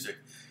reading music,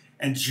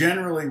 and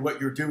generally what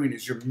you're doing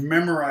is you're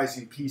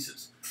memorizing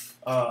pieces.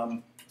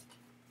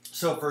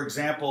 So for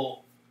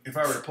example, if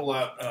I were to pull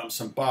out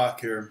some Bach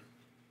here,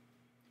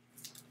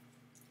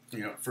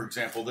 for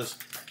example, this,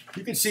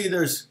 you can see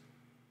there's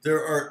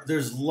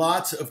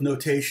lots of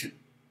notation.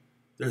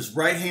 There's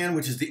right hand,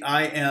 which is the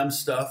I am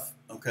stuff,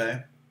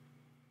 okay?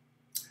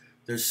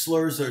 There's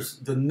slurs, there's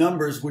the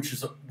numbers, which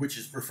is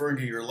referring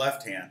to your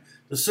left hand.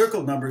 The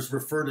circled numbers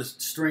refer to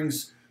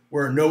strings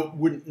where a note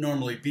wouldn't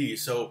normally be.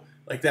 So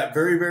like that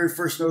very, very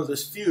first note of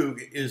this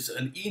fugue is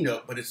an E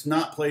note, but it's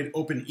not played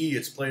open E,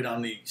 it's played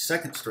on the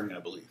 2nd string, I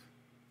believe.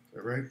 Is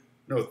that right?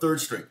 No, 3rd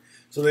string.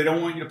 So they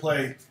don't want you to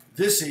play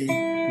this E,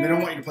 and they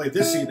don't want you to play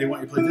this E, they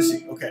want you to play this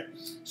E. Okay,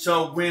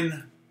 so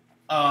when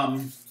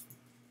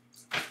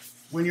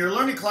you're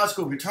learning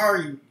classical guitar,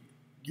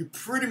 you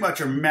pretty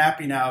much are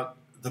mapping out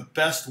the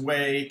best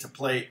way to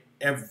play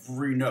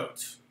every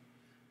note,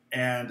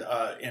 and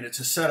it's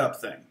a setup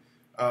thing.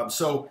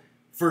 So,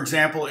 for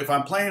example, if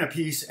I'm playing a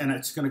piece and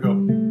it's going to go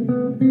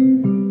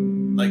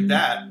like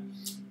that,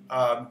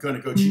 I'm going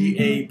to go G,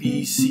 A,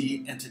 B,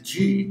 C, and to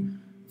G,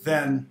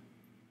 then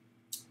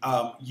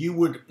you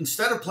would,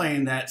 instead of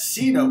playing that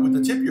C note with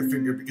the tip of your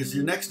finger, because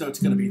your next note's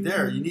going to be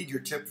there, you need your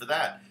tip for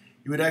that,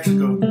 you would actually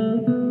go,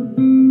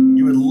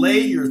 you would lay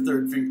your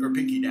third finger or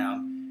pinky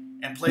down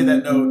and play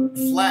that note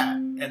flat,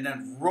 and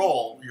then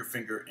roll your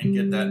finger and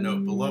get that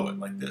note below it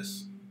like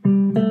this.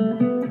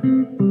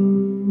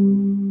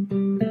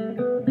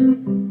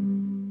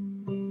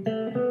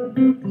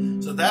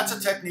 So that's a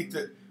technique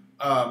that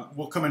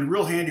will come in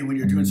real handy when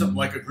you're doing something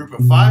like a group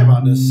of 5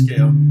 on this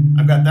scale.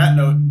 I've got that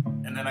note,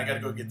 and then I got to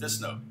go get this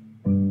note.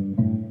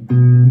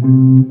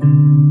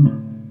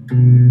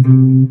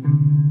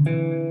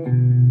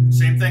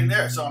 Same thing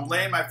there. So I'm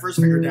laying my first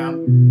finger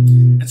down,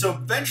 and so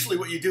eventually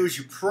what you do is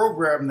you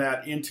program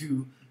that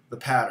into the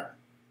pattern.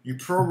 You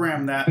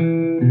program that.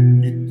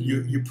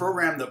 You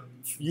program the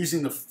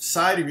using the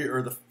side of your,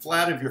 or the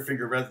flat of your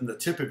finger rather than the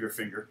tip of your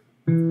finger,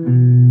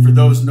 for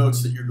those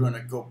notes that you're going to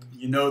go,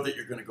 you know that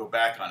you're going to go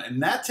back on,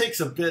 and that takes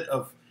a bit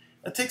of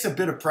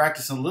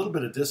practice and a little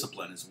bit of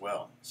discipline as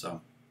well. So,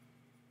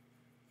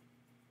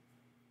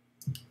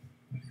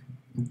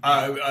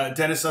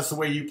 Dennis, that's the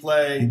way you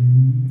play. I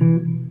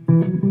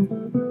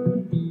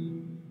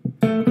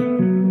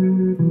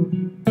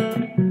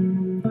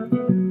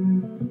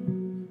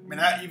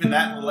mean, even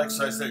that little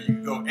exercise there, you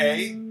can go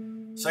A,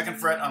 2nd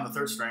fret on the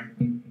 3rd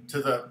string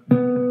to the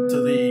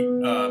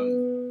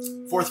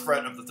 4th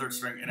fret of the 3rd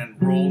string, and then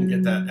roll and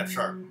get that F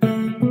sharp.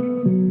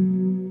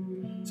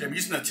 See, I'm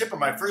using the tip of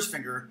my 1st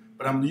finger,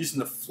 but I'm using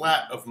the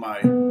flat of my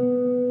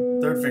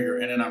 3rd finger,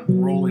 and then I'm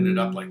rolling it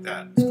up like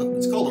that.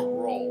 It's called a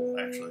roll,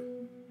 actually.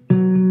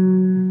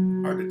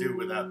 Hard to do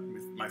with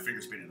my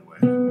fingers being in the way.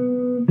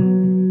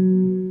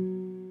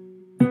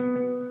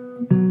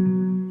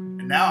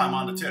 And now I'm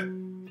on the tip.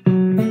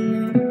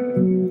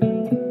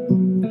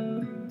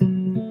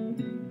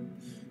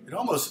 It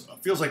almost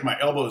feels like my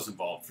elbow's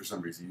involved for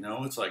some reason, you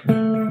know? It's like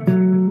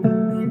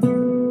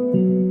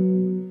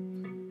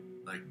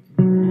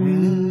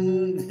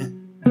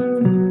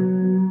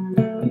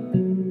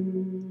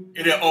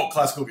oh,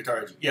 classical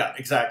guitar. Yeah,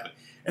 exactly.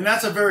 And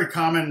that's a very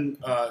common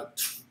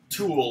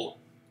tool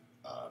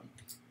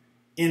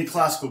in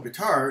classical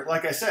guitar.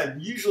 Like I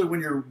said, usually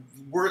when you're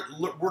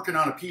working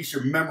on a piece,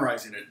 you're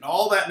memorizing it. And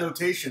all that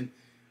notation,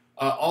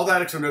 all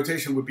that extra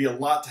notation would be a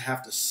lot to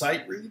have to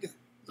sight read.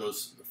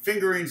 Those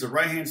fingerings, the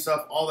right-hand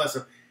stuff, all that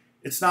stuff.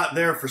 It's not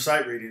there for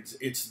sight reading.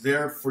 It's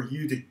there for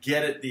you to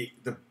get it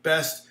the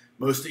best,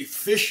 most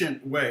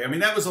efficient way. I mean,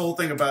 that was the whole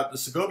thing about the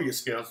Segovia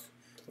scales.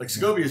 Like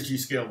Segovia's G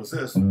scale was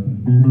this.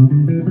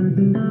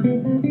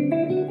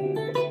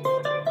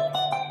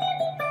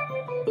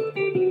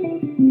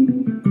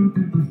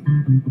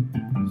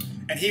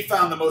 And he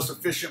found the most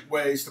efficient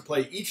ways to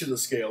play each of the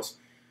scales,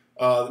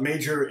 the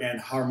major and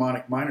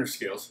harmonic minor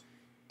scales,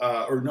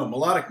 or no,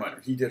 melodic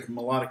minor. He did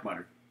melodic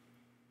minor.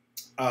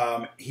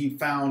 He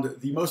found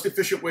the most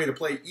efficient way to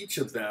play each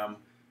of them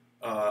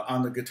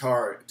on the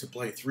guitar to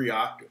play 3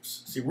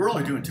 octaves. See, we're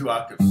only doing 2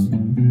 octaves.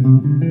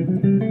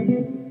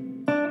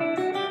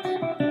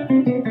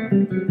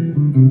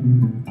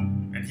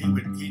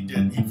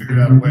 And he figured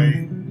out a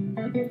way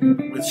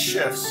with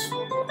shifts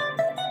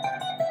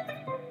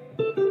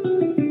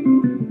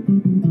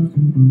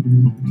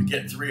to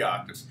get 3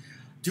 octaves.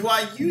 Do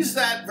I use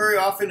that very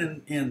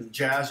often in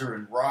jazz or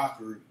in rock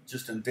or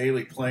just in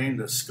daily playing,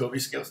 the Segovia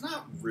scales?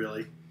 Not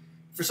really.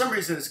 For some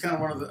reason, it's kind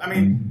of one of the, I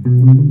mean,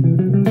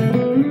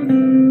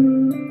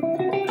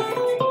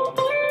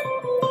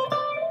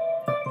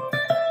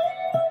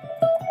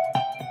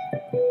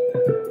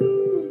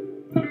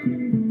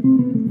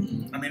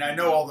 I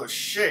know all those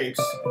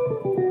shapes,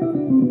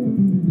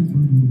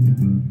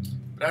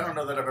 but I don't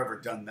know that I've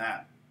ever done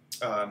that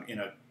in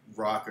a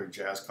rock or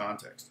jazz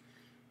context.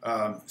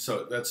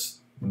 So that's,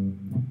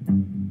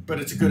 but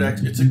it's a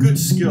good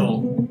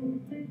skill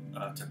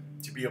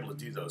to be able to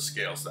do those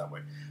scales that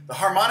way. The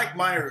harmonic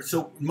minor,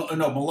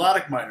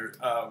 melodic minor.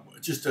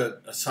 Just a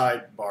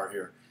sidebar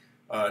here.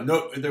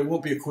 No, there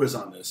won't be a quiz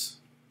on this.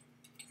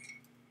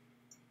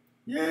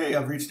 Yay!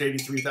 I've reached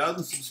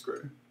 83,000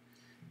 subscribers.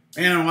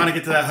 Man, I want to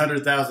get to that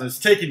 100,000. It's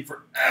taking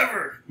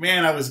forever.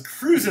 Man, I was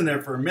cruising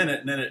there for a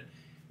minute, and then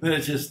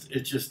it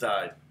just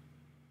died.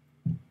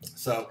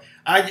 So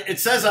it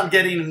says I'm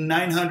getting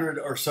 900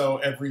 or so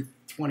every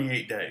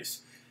 28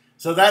 days.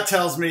 So that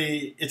tells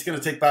me it's going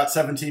to take about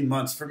 17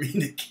 months for me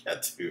to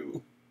get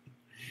to.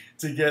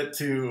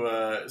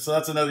 So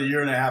that's another year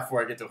and a half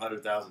before I get to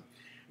 100,000.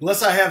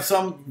 Unless I have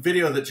some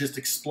video that just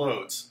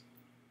explodes.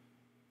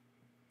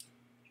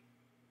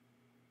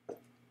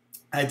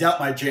 I doubt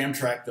my jam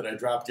track that I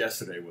dropped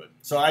yesterday would.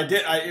 So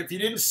if you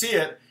didn't see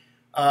it,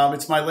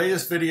 It's my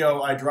latest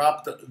video. I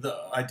dropped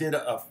I did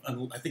I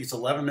think it's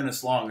 11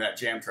 minutes long, that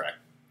jam track.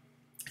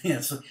 Yeah,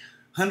 it's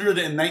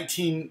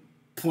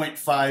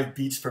 119.5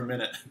 beats per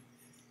minute.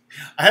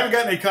 I haven't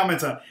gotten any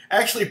comments on it. I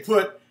actually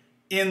put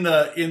in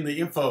the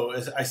info,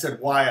 as I said,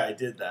 why I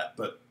did that,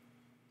 but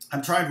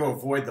I'm trying to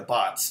avoid the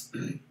bots.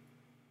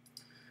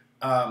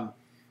 The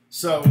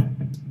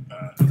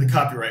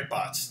copyright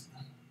bots.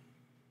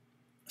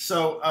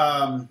 So,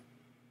 what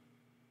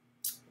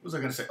was I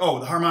going to say? Oh,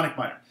 the harmonic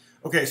minor.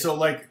 Okay, so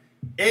like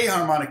a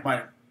harmonic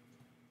minor.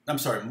 I'm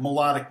sorry,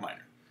 melodic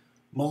minor.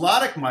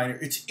 Melodic minor,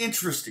 it's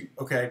interesting,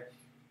 okay?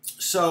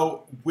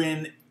 So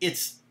when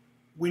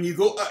you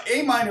go,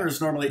 A minor is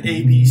normally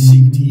A, B,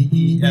 C, D,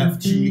 E, F,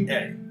 G,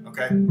 A,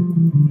 okay?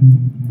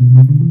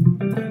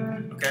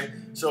 Okay,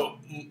 so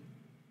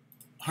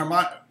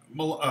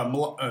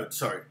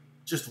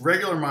just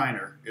regular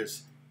minor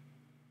is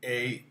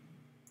A,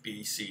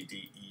 B, C,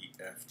 D, E,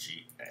 F,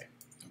 G, A,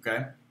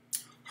 okay?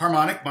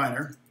 Harmonic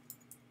minor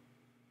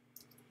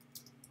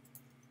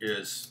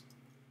is,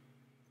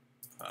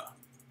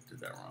 did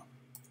that wrong,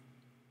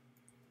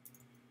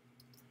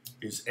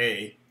 is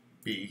A,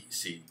 B,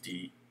 C,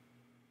 D,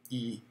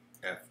 E,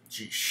 F,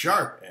 G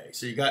sharp A.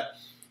 So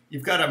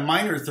you've got a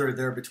minor third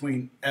there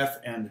between F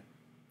and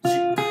G.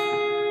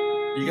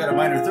 You got a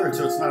minor third,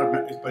 so it's not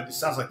a, but it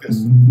sounds like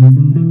this.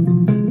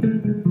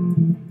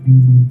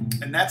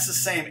 And that's the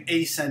same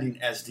ascending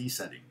as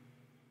descending.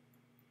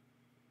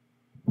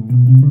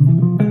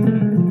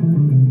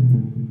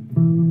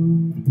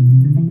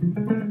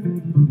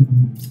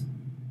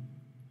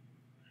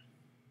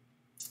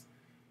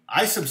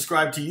 I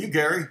subscribe to you,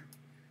 Gary.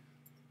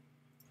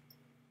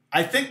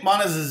 I think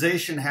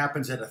monetization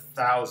happens at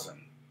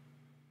 1,000.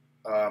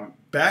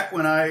 Back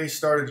when I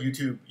started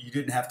YouTube, you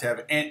didn't have to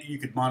have, and you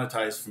could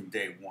monetize from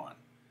day one.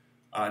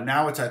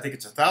 Now I think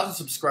it's 1,000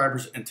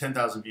 subscribers and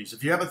 10,000 views.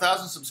 If you have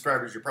 1,000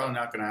 subscribers, you're probably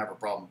not going to have a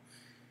problem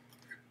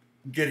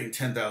getting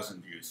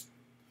 10,000 views.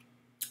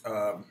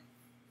 Or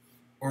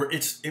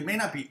it may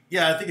not be.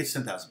 Yeah, I think it's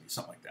 10,000 views,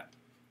 something like that.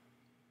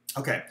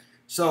 Okay,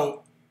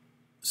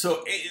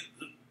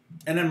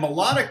 and then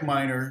melodic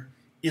minor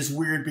is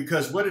weird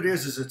because what it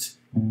is it's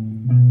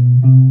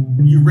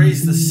you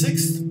raise the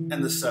 6th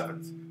and the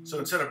 7th. So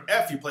instead of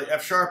F, you play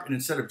F sharp, and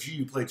instead of G,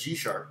 you play G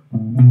sharp.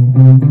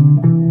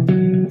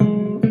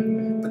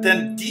 But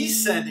then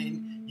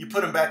descending, you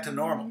put them back to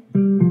normal.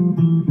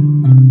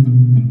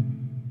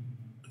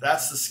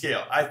 That's the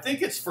scale. I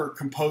think it's for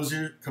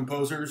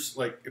composers,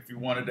 like if you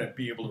wanted to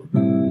be able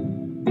to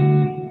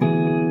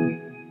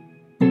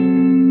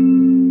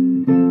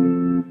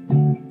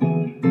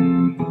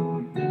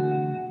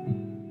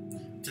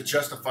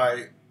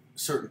justify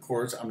certain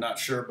chords. I'm not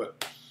sure,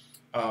 but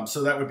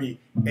so that would be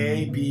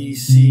A, B,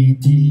 C,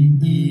 D,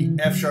 E,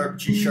 F sharp,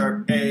 G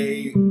sharp,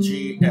 A,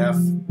 G, F,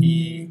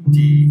 E,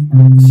 D,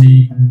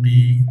 C,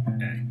 B,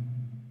 A.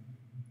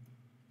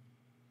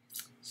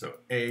 So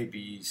A,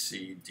 B,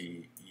 C,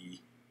 D,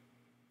 E,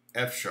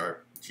 F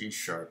sharp, G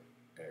sharp,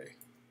 A,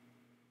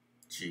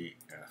 G,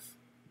 F,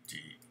 D,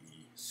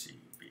 E,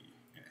 C, B,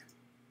 A.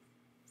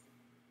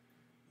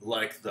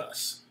 Like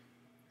thus.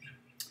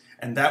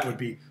 And that would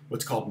be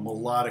what's called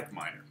melodic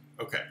minor.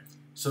 Okay,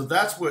 so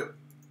that's what.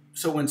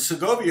 So when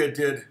Segovia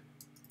did,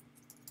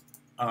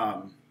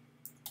 the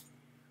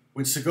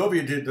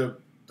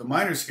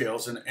minor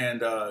scales, and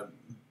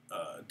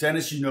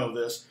Dennis, you know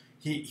this,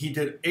 he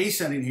did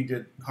ascending, he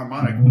did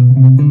harmonic.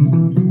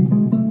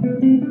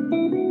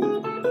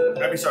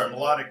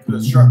 Melodic,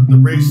 the sharp, the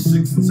raised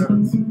 6th and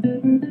 7th.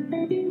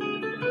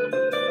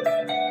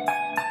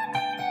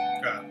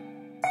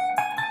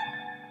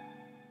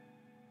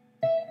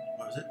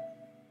 What was it?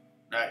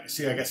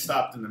 See, I got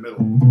stopped in the middle.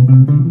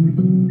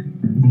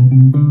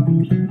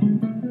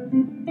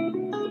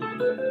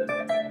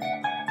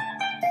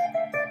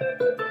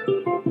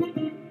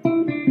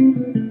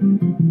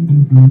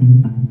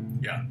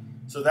 Yeah,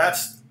 so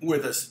that's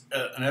with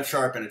an F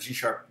sharp and a G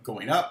sharp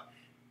going up,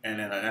 and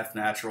then an F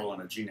natural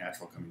and a G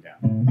natural coming down.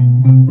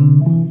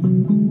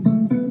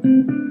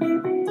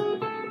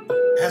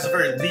 It has a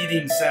very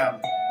leading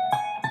sound.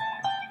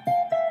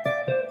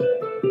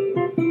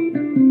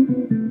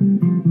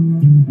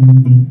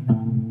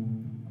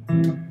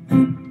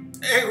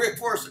 Hey, Rick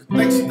Forrester.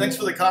 Thanks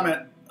for the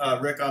comment,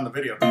 Rick, on the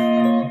video.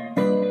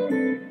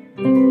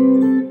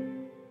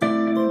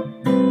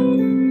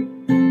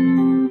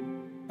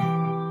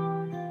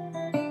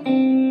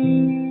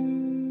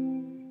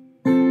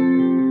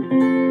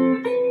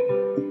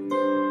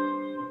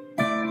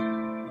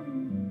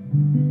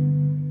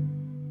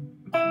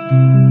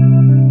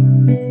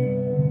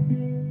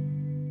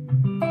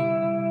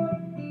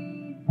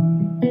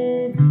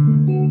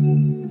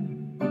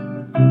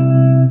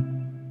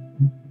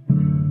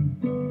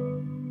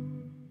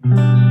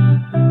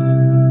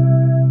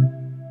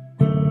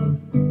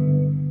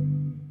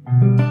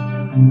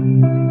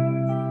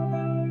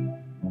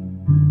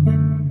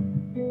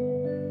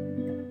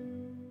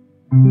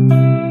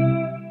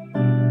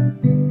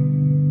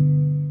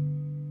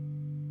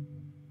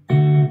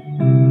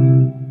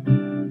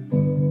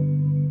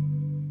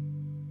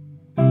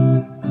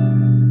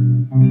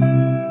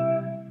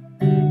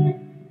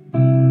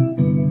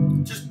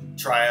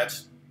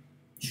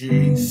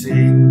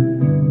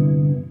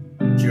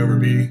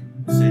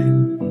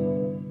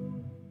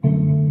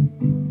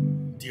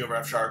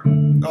 F sharp.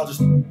 In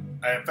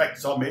fact,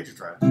 it's all major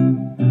triads.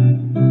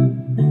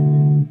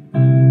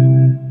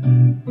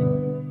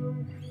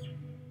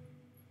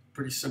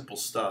 Pretty simple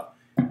stuff.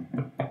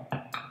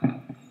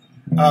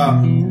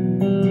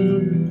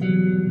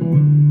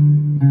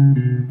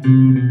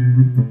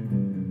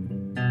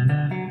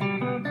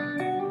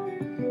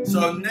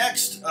 So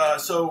next,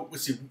 so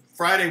let's see.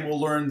 Friday we'll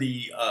learn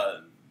the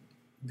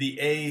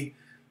A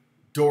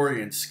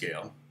Dorian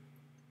scale,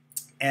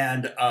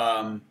 and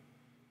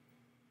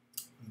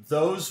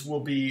those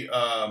will be,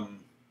 and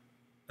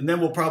then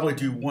we'll probably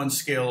do one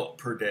scale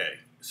per day.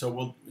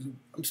 So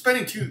I'm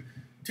spending two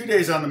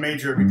days on the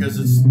major because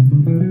it's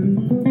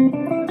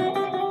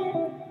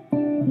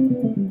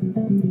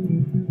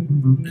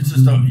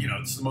just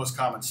it's the most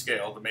common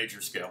scale, the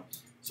major scale.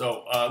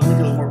 So let me do a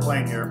little more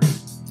playing here.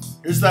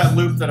 Here's that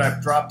loop that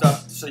I've dropped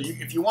up. So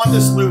if you want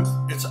this loop,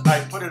 I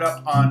put it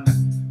up on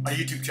my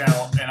YouTube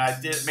channel, and I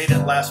made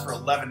it last for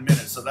 11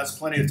 minutes. So that's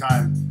plenty of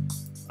time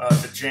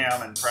to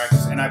jam and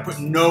practice. And I put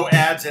no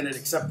ads in it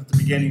except at the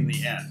beginning and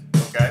the end.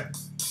 Okay.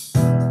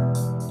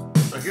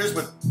 So here's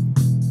what.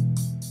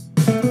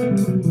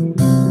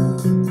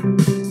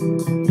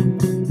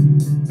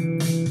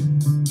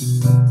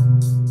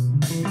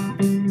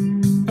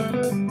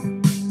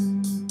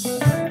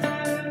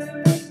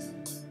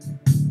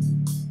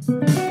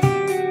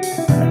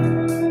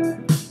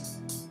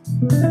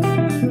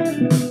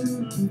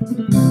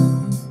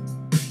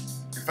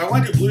 If I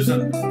want to do blues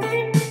on.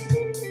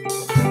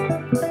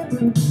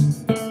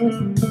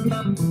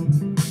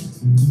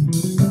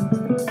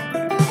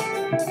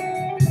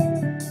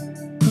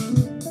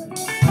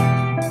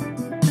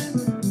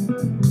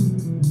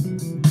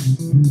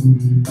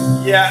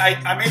 Yeah,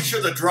 I made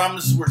sure the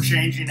drums were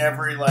changing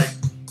every like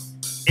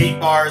 8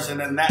 bars, and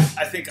then that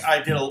I think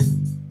the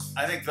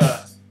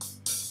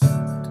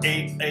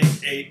 8,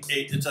 8, 8,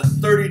 8. It's a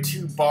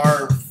 32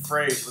 bar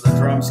phrase where the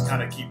drums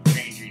kind of keep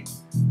changing.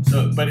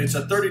 So, but it's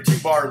a 32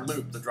 bar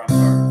loop. The drums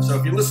are. So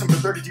if you listen for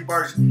 32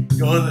 bars,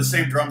 you'll hear the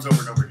same drums over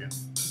and over again.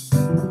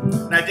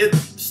 And I did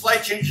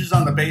slight changes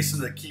on the bass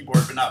and the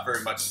keyboard, but not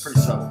very much. It's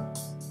pretty subtle.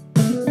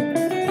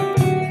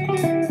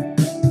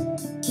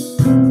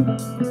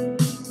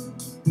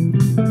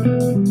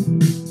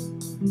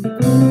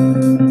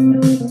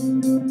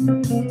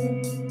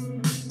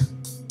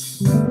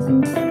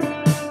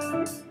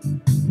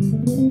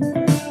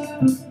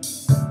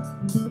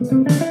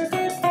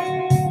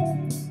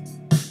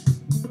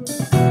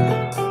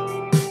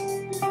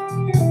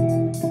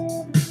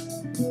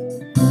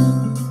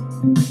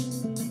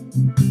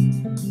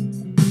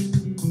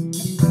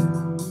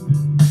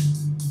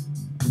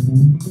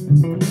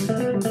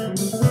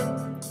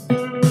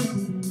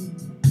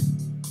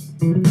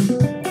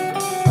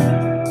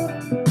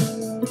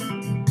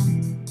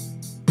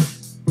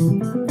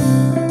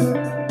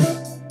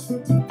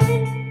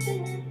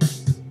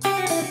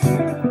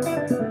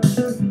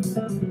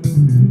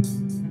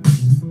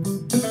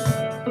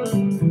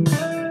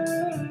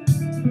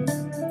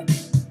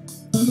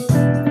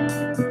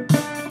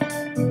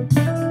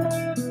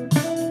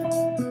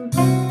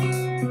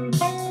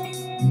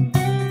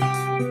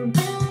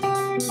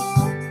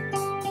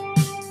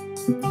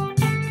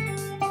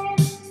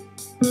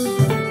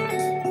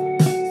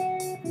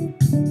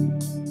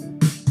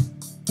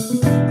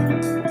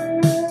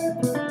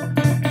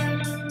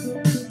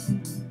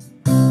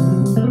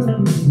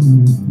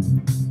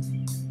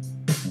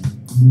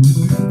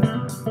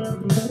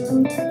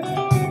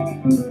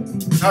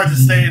 It's hard to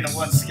stay in the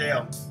one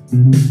scale.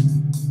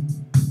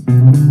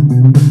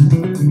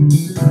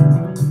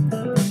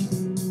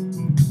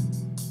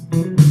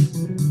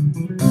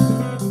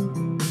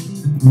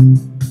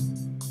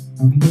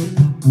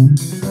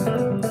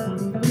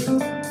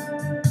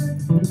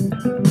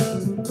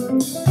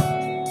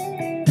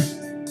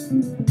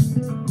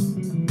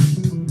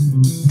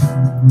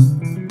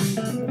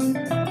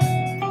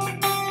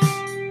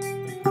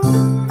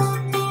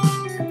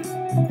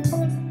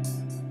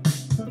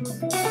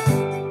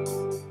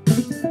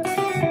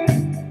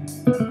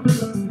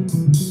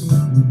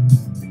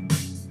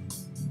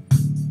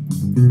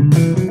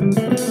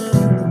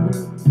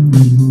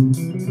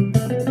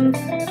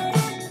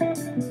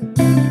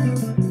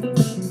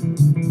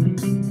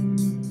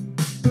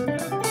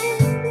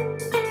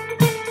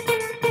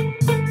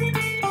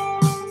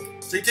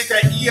 So you take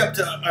that E up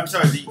to,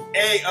 the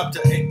A up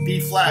to B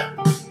flat.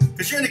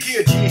 Because you're in the key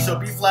of G, so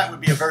B flat would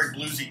be a very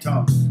bluesy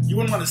tone. You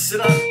wouldn't want to sit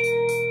on it.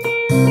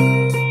 You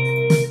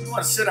wouldn't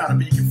want to sit on it,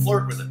 but you can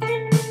flirt with it.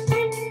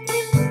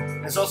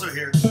 And it's also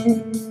here.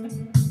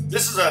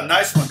 This is a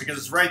nice one because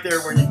it's right there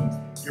where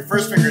your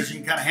first finger is. You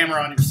can kind of hammer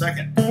on your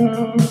second.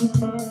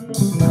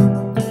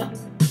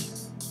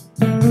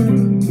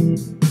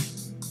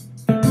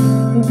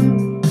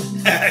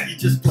 You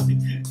just play.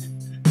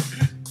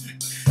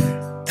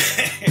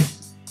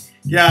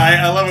 Yeah,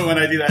 I love it when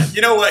I do that.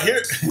 You know what?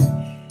 Here,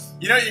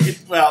 you could,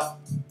 well,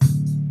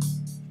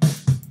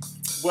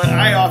 what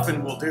I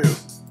often will do,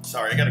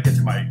 sorry, I got to get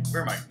to my,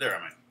 where am I? There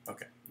am I.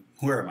 Okay.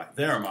 Where am I?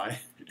 There am I.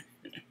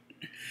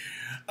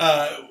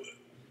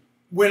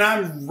 When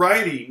I'm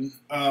writing,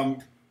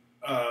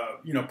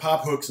 you know,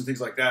 pop hooks and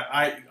things like that,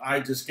 I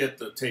just get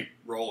the tape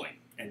rolling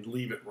and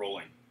leave it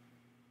rolling.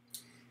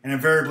 And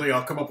invariably,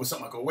 I'll come up with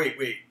something. I'll go, wait,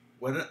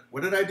 what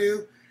did I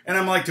do? And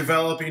I'm like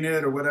developing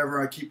it or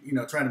whatever. I keep, you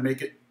know, trying to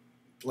make it,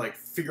 like,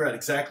 figure out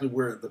exactly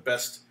where the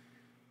best,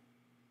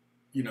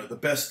 you know, the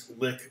best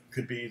lick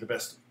could be, the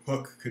best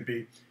hook could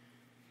be.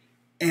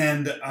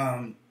 And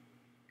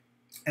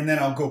then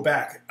I'll go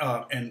back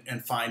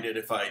and find it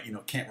if I, you know,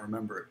 can't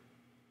remember it.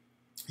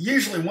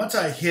 Usually, once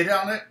I hit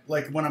on it,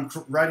 like when I'm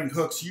writing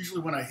hooks,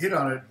 usually when I hit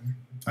on it,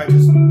 I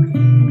just,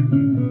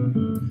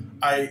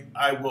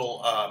 I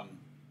will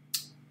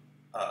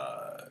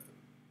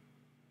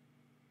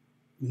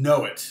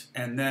know it,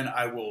 and then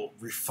I will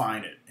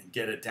refine it and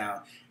get it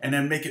down, and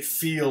then make it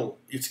feel,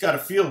 it's got to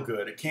feel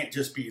good. It can't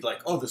just be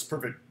like, oh, this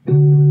perfect.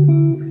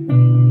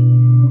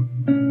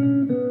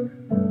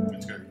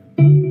 That's good.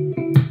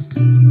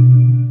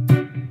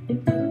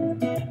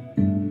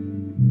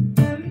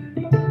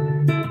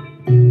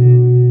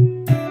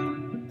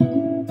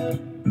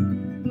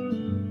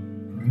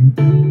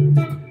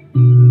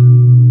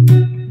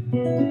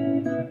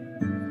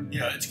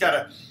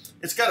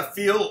 It's got to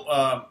feel,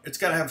 it's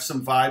got to have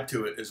some vibe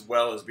to it as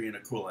well as being a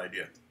cool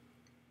idea.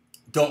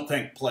 Don't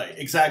think, play.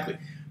 Exactly.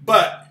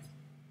 But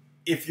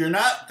if you're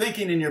not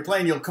thinking and you're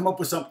playing, you'll come up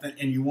with something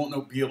and you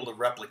won't be able to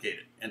replicate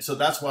it. And so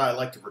that's why I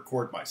like to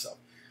record myself.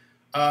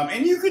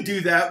 And you could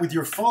do that with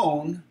your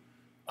phone.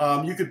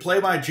 You could play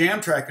my jam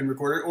track and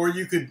record it, or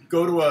you could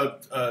go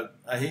to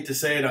I hate to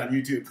say it on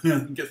YouTube,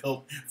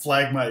 they'll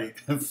flag my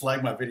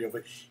video,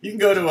 but you can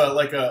go to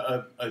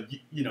a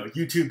you know,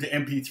 YouTube to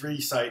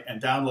MP3 site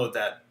and download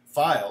that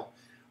file.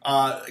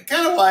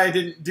 Kind of why I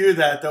didn't do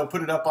that, though,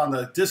 put it up on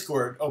the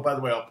Discord. Oh, by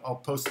the way, I'll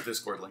post the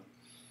Discord link.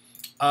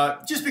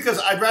 Just because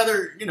I'd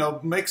rather, you know,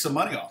 make some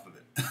money off of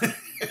it.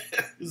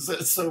 Is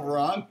that so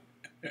wrong?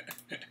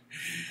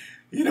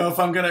 You know, if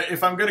I'm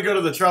gonna go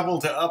to the trouble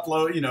to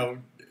upload, you know,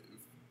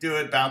 do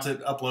it, bounce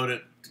it, upload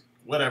it,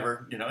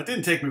 whatever. You know, it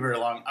didn't take me very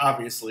long.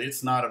 Obviously,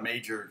 it's not a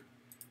major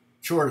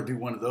chore to do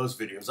one of those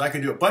videos. I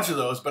could do a bunch of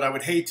those, but I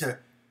would hate to.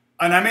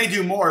 And I may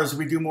do more as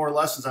we do more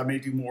lessons. I may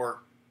do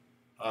more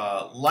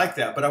like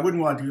that, but I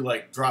wouldn't want to do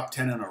like drop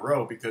 10 in a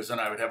row, because then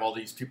I would have all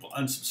these people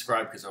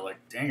unsubscribe because they're like,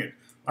 dang it,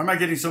 why am I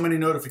getting so many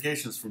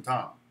notifications from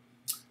Tom?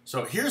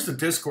 So here's the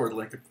Discord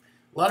link. A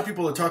lot of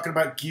people are talking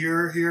about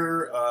gear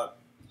here,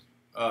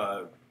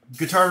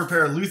 guitar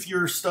repair,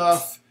 luthier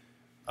stuff.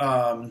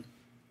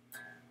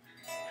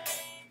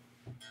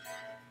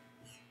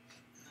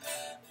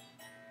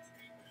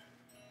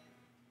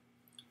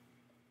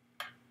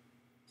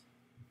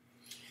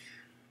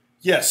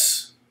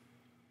 Yes,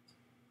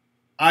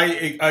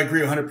 I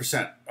agree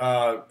 100%.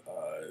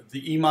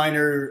 The E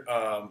minor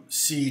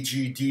C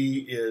G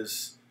D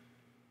is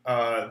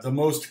the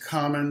most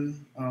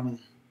common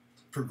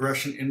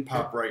progression in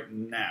pop right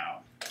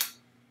now.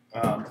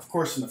 Of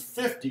course, in the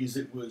 50s,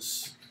 it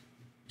was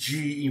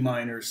G, E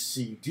minor,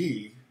 C,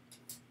 D.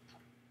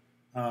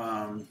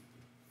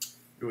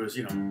 It was,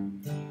 you know,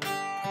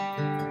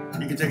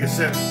 you can take a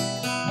sip.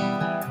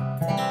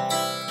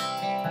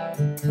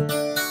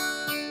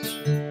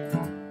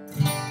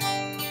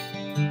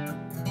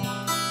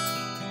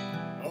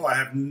 Oh, I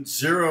have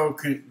 0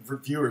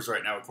 viewers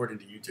right now, according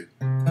to YouTube.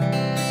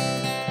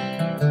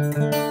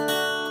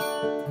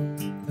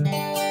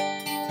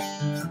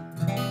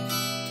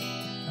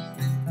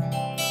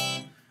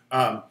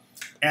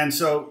 And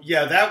so,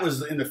 yeah, that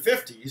was in the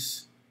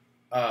 50s.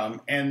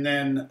 And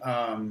then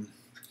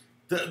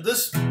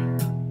this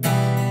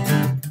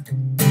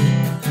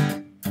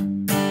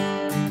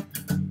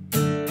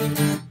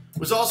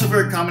was also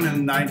very common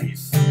in the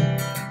 90s.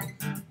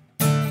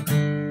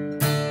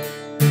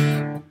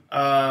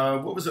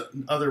 What was it?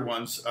 Other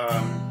ones?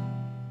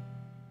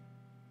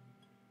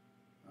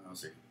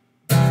 Let's see.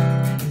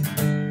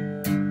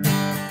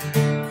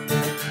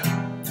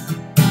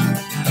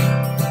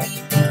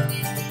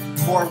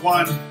 4,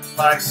 1,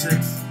 5,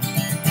 6.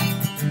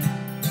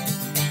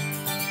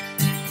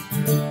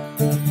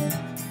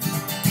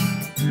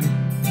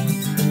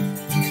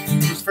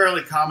 It was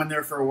fairly common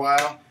there for a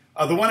while.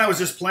 The one I was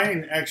just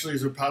playing actually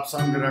is a pop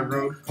song that I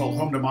wrote called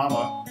 "Home to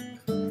Mama,"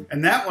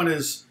 and that one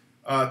is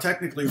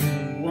technically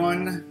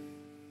 1,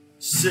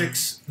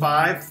 6,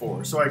 5,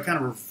 4. So I kind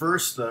of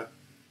reversed the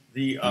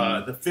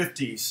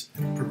 50s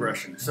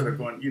progression instead of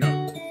going, you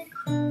know.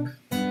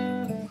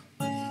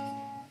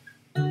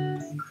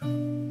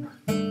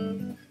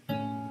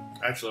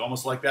 Actually,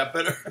 almost like that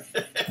better.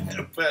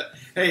 But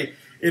hey,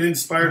 it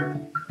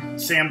inspired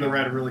Sam to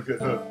write a really good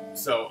hook.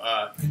 So,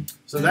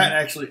 so that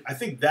actually, I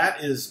think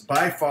that is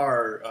by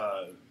far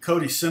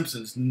Cody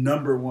Simpson's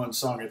 #1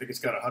 song. I think it's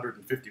got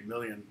 150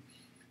 million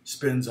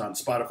spins on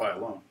Spotify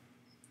alone.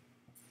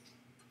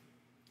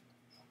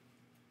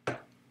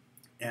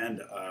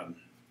 And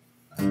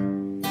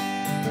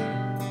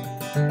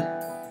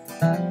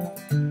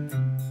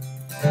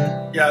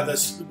yeah,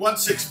 this 1,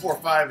 6, 4,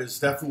 5 is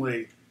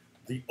definitely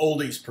the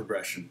oldies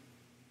progression.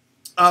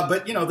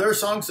 But, you know, there are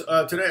songs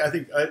today, I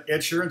think Ed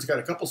Sheeran's got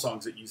a couple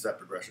songs that use that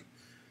progression.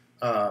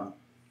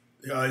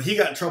 He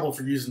got in trouble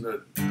for using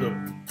the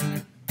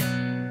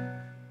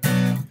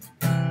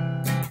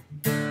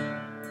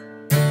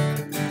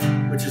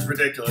which is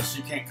ridiculous.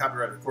 You can't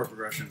copyright a chord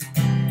progression.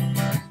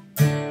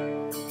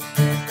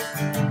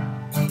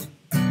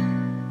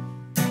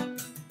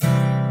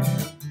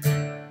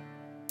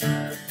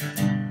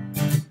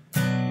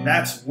 And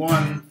that's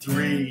 1,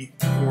 3,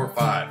 4,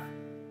 5.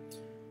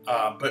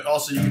 But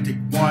also you can take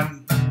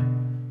 1,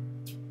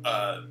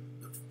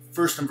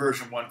 first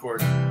inversion 1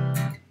 chord,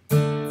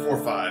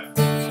 4, 5.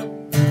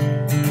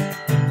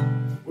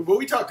 But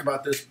we talked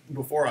about this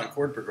before on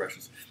chord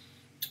progressions.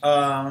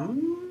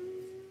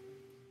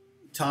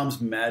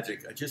 Tom's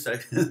Magic. I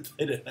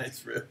played a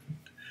nice riff.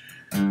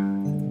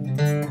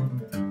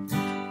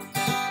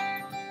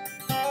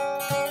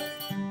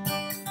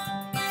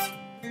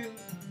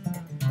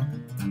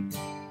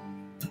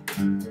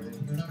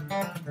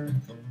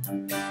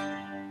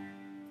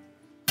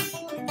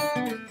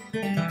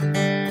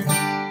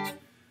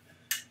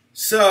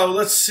 So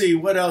let's see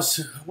what else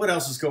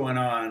is going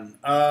on.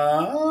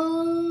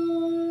 Oh,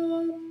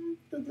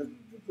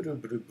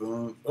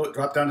 it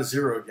dropped down to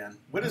 0 again.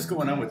 What is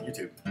going on with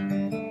YouTube?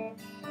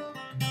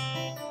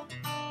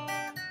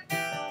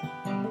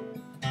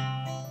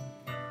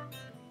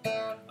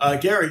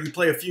 Gary, you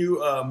play a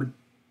few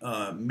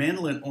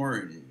Mandolin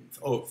Orange.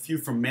 Oh, a few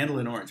from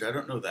Mandolin Orange. I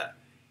don't know that.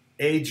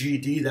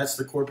 AGD, that's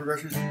the chord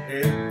progression.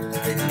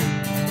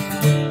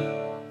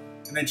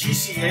 And then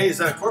GCA, is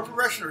that a chord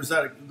progression or is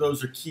that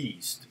those are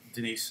keys,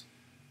 Denise?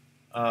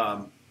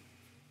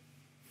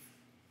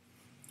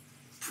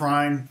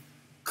 Prime,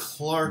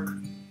 Clark,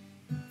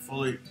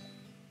 Fully,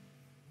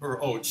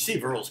 or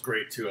Steve Earle's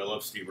great too. I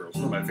love Steve Earle.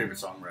 One of my favorite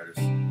songwriters.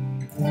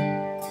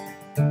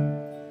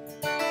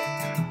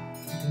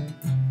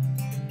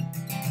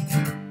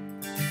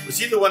 Was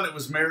he the one that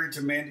was married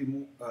to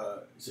Mandy?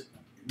 Is it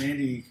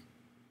Mandy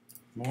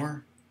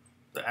Moore,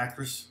 the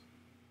actress?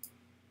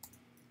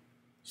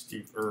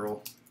 Steve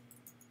Earle.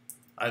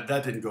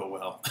 That didn't go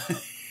well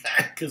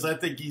because I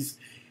think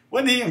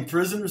wasn't he in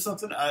prison or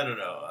something? I don't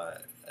know.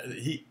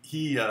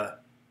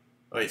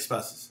 Wait,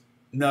 spouses.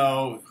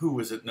 No, who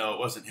was it? No, it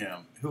wasn't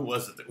him. Who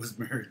was it that was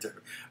married to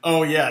her?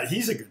 Oh yeah,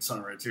 he's a good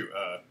songwriter too.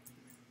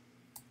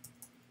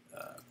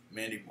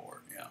 Mandy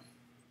Moore. Yeah,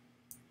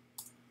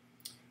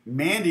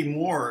 Mandy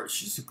Moore.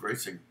 She's a great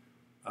singer.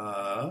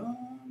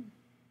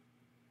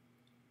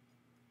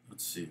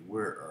 Let's see.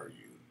 Where are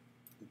you?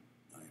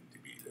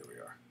 IMDb. There we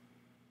are.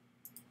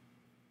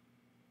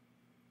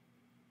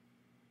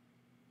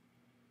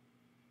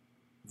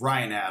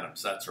 Ryan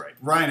Adams. That's right.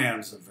 Ryan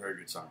Adams is a very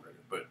good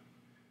songwriter, but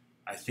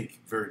I think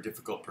very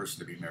difficult person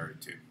to be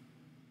married to.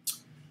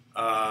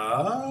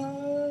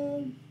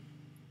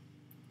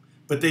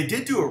 But they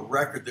did do a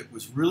record that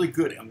was really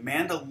good.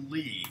 Amanda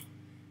Lee,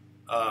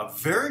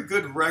 very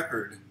good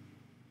record.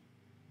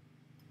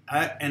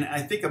 And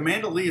I think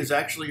Amanda Lee is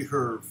actually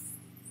her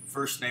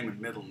first name and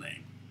middle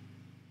name.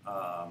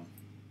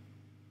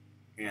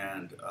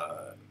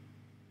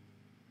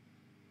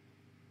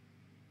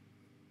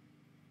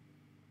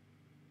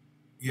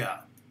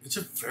 Yeah, it's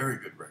a very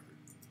good record.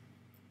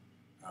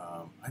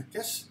 I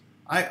guess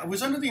I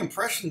was under the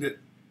impression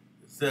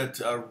that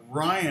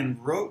Ryan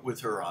wrote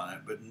with her on it,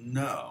 but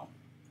no.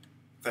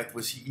 In fact,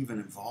 was he even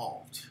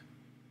involved?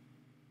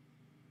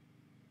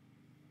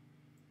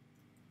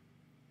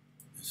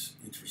 It's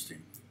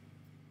interesting.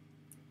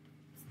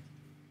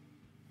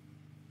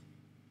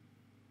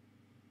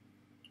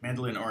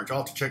 Mandolin Orange. I'll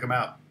have to check them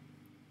out.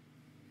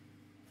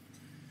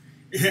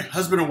 Yeah,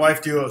 husband and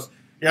wife duos.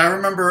 Yeah, I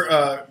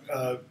remember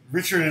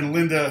Richard and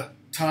Linda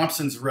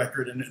Thompson's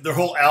record, and their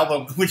whole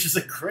album, which is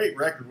a great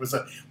record, was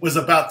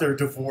about their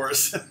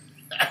divorce.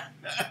 Yeah.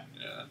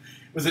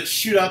 Was it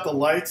 "Shoot Out the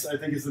Lights"? I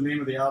think is the name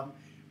of the album.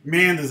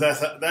 Man, does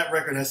that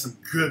record has some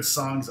good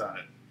songs on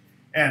it,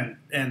 and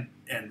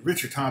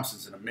Richard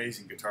Thompson's an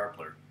amazing guitar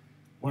player.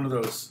 One of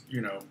those,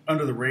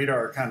 under the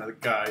radar kind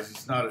of guys.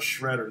 He's not a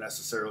shredder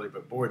necessarily,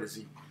 but boy, does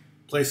he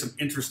play some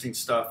interesting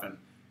stuff and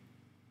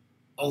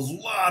a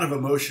lot of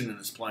emotion in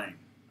his playing.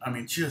 I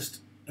mean,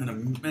 just an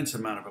immense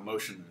amount of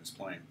emotion in his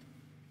playing.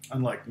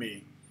 Unlike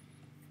me,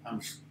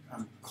 I'm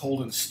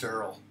cold and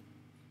sterile.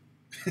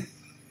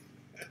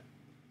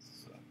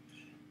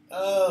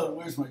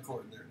 Where's my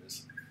chord? There it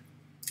is.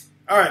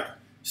 All right,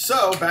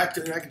 so back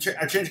to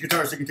I changed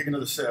guitars so I can take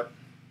another sip.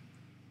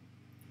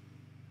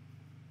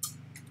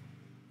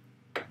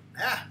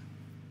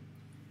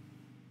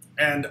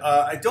 And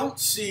I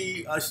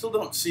still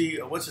don't see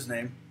what's his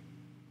name,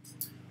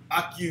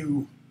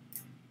 Occutones,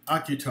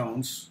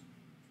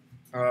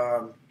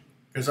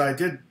 because I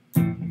did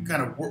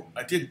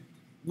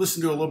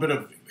listen to a little bit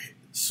of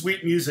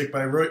Sweet Music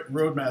by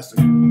Roadmaster.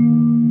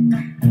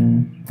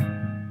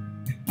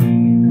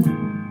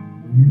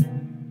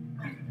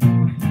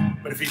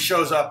 But if he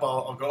shows up,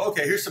 I'll go,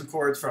 okay, here's some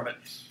chords from it.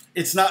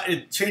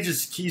 It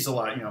changes keys a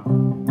lot,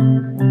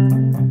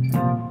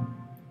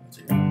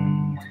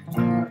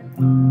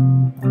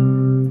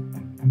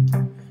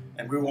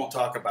 And we won't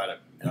talk about it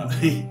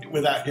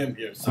without him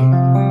here. So.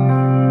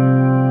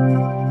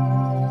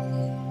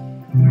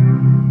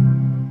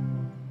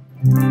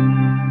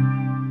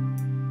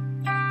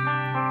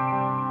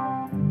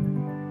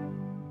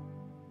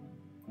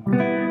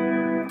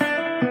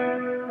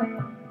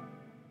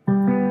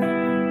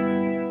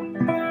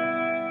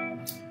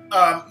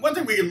 One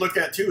thing we can look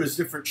at too is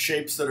different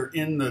shapes that are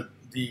in the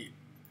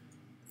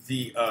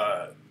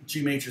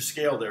G major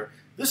scale there.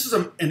 This is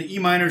an E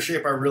minor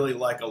shape I really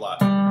like a lot.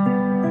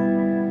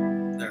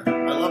 There,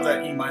 I love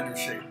that E minor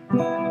shape.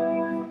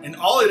 And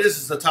all it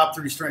is the top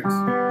 3 strings,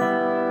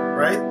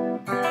 right?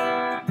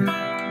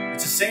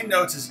 It's the same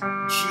notes as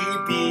G,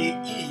 B,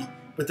 E,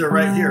 but they're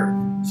right here.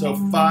 So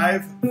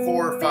 5,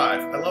 4,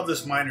 5. I love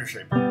this minor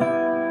shape.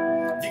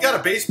 If you got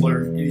a bass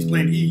player and he's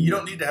playing E, you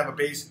don't need to have a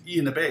bass E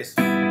in the bass.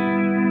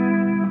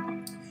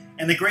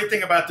 And the great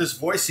thing about this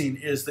voicing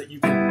is that you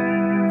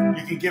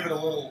can give it a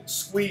little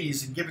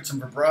squeeze and give it some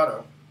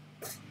vibrato.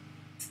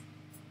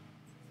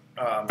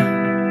 See,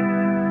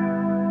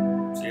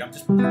 I'm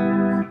just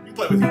you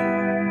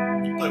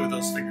play with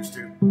those fingers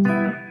too. You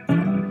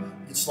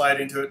can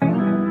slide into it.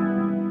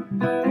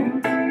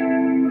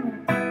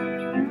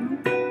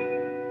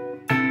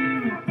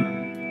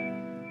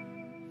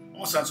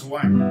 Almost sounds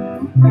Hawaiian.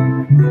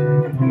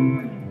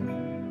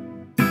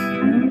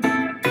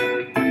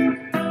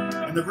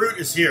 And the root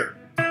is here.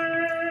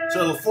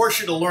 So it'll force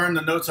you to learn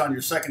the notes on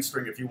your 2nd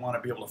string if you want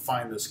to be able to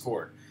find this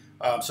chord.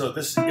 So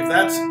this, if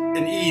that's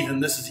an E, then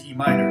this is E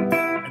minor.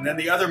 And then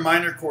the other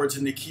minor chords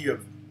in the key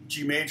of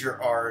G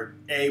major are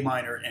A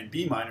minor and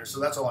B minor. So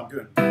that's all I'm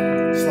doing.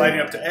 Sliding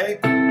up to A,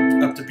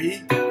 up to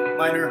B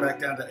minor, back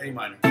down to A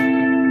minor.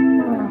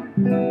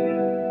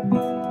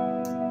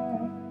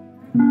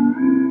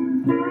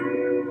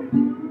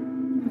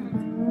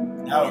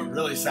 Now it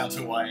really sounds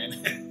Hawaiian.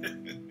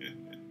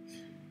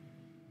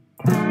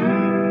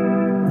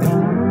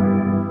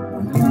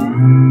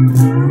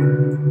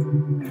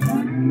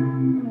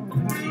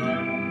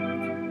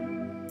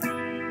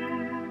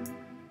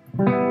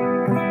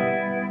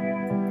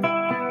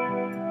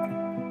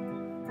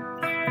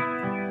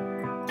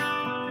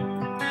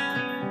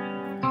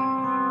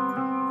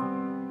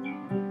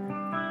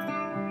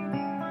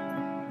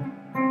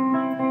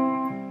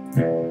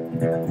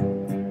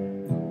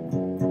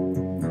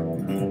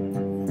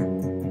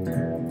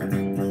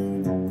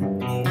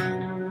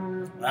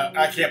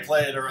 I can't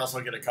play it or else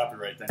I'll get a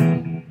copyright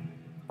thing.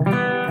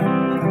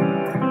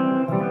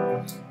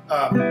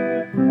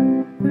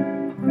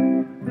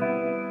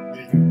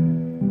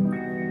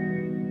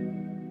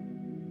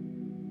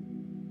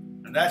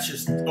 And that's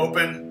just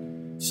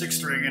open 6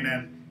 string and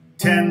then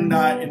 10,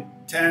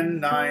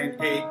 9,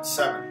 8,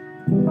 7.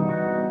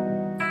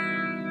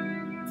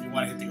 If you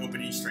want to hit the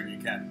open E string, you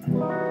can.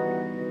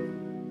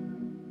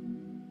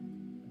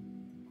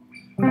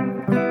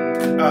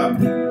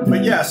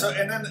 But yeah, so,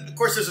 and then of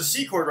course there's a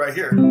C chord right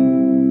here,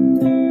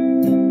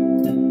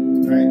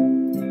 right?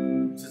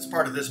 So it's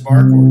part of this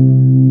bar chord.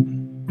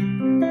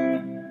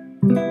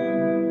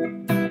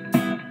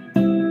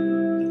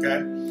 Okay,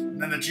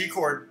 and then the G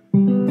chord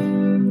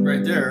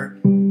right there,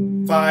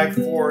 5,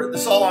 4,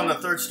 this is all on the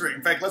 3rd string.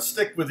 In fact, let's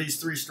stick with these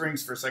 3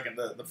 strings for a second.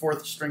 The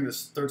 4th string,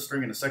 this 3rd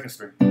string, and the 2nd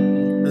string.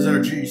 This is our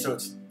G, so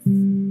it's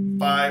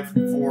 5,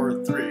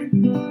 4, 3.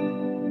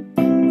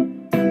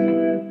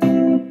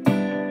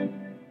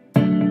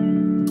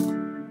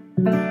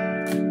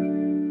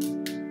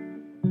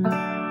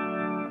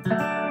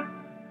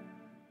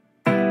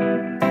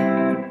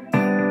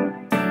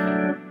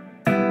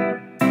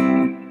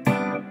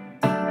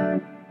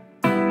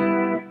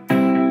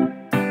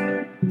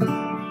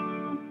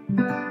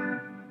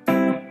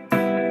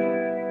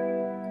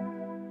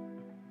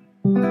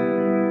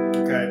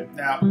 Okay,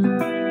 now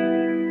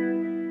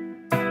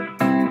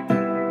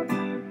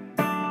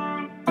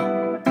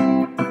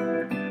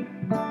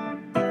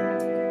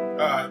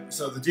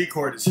so the D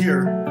chord is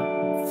here,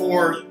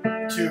 4,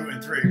 2,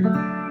 and 3.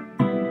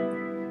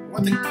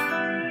 One thing, you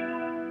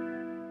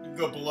can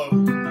go below.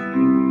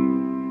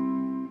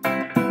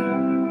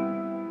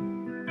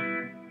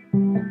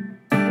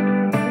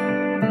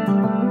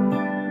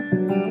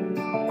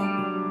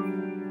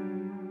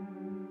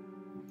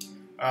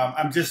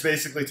 I'm just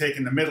basically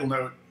taking the middle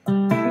note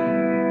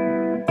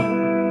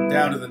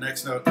down to the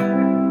next note.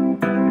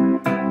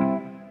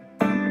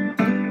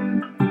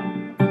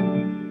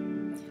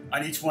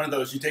 On each one of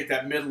those, you take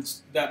that middle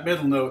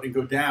note and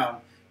go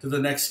down to the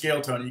next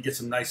scale tone, and you get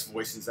some nice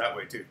voicings that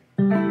way too.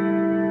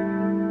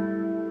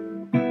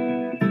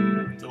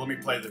 So let me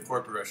play the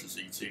chord progression so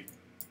you can see.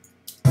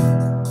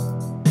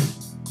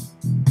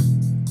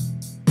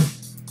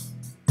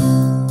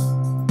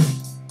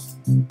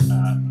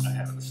 I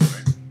have it this way.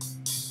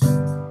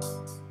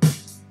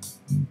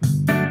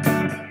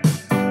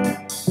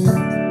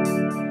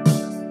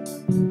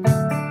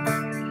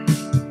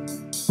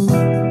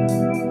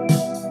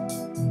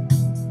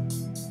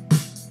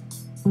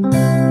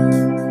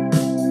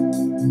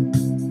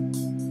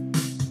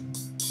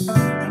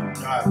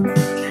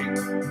 G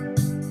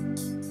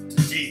to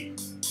D.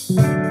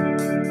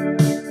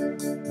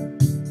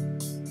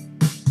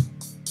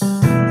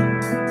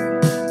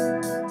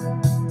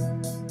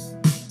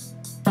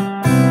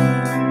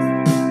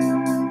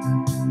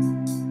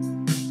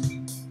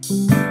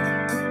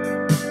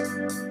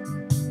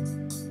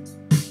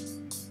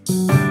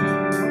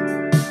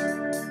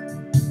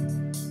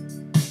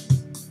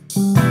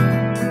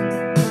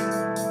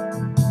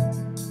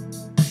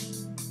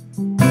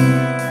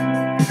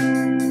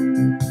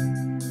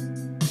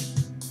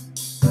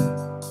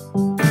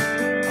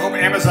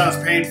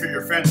 pain for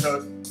your fence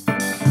note.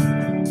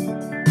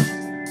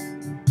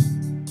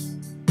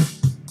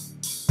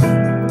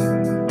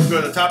 Go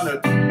to the top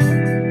note.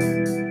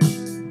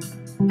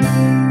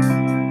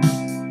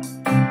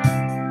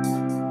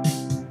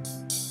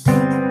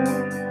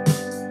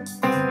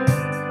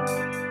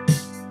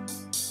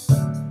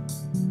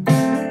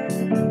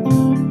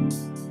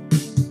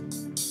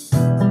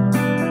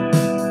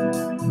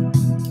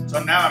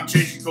 So now I'm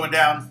changing, going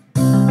down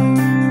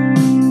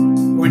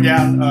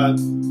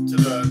to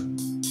the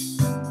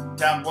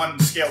down one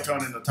scale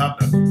tone in the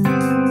top note.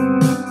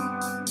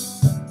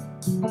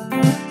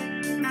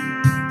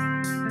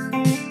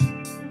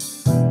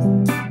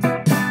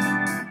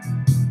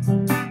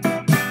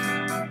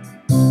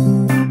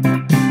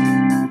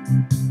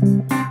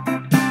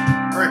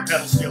 Very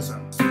pedal scale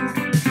sound.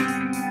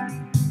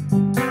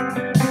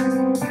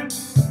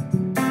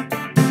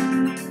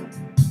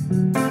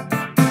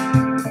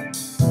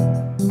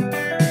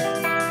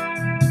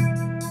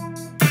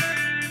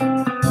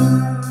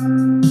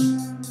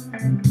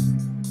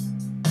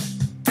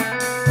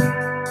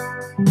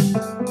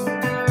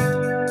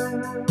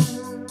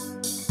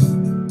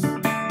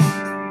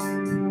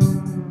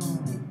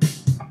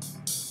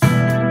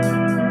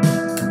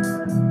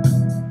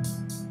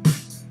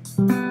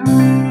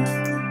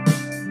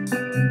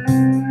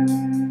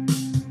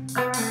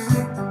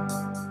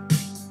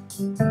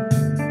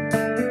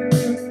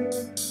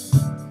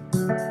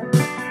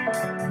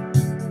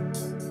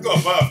 Go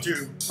above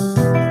too.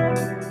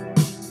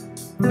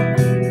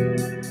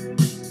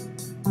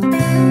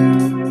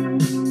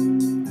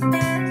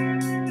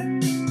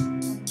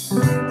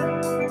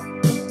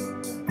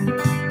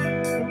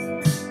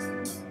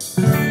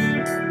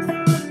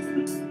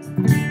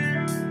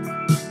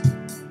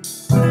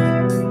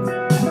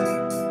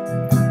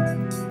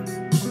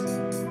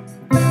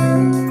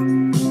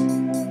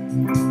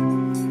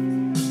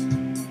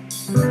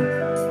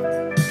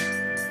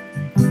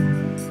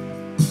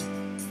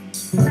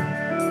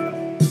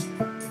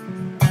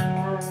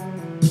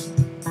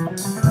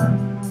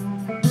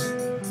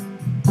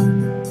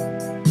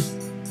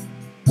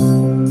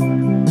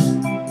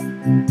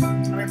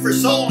 For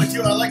soloing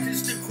too, I like to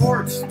just do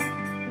chords.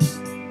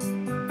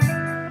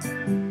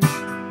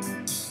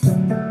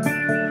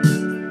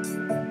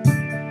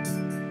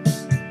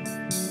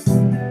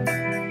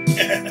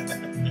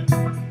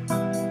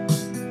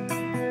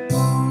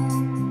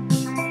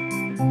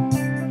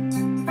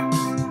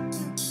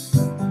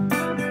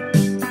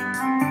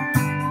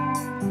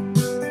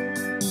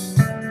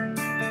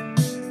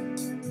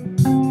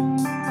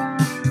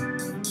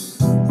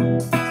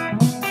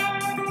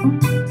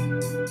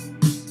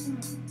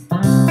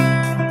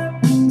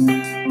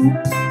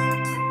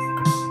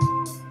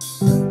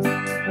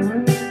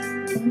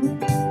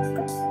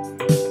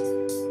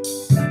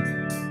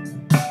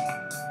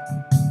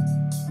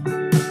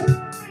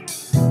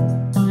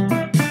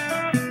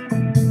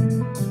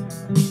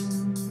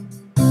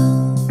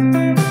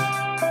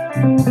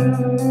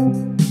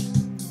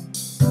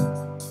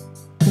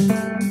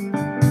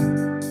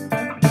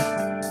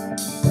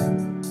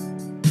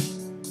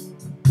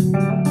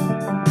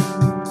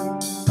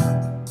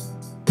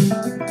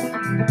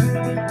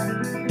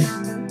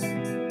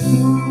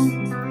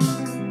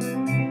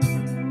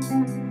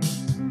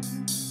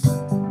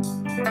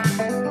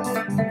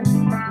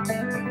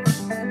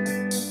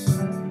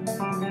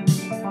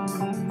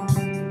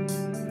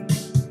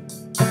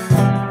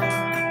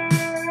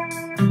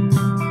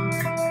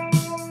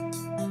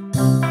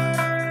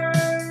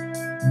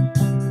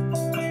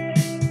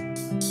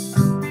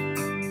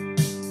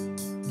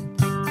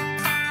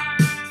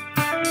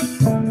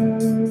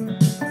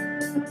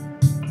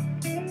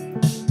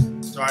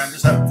 Sorry, I'm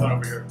just having fun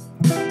over here.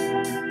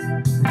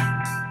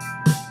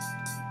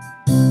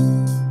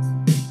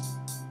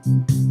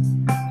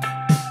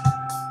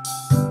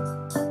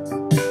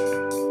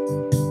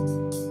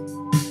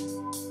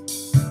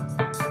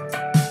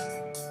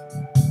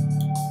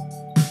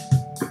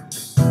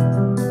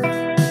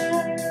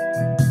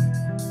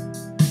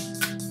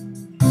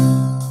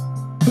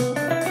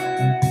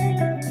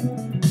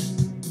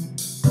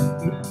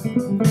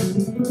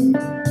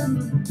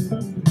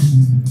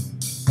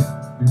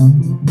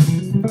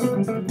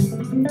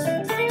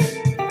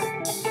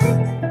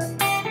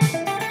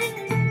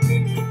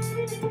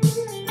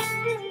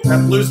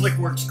 That blues lick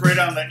works great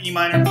on the E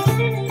minor.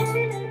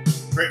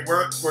 Great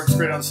works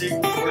great on C.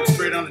 Works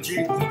great on the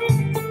G.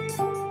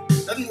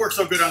 Doesn't work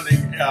so good on the D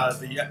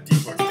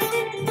chord.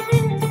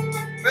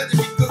 But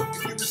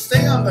if you just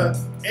stay on the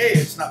A,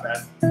 it's not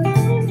bad.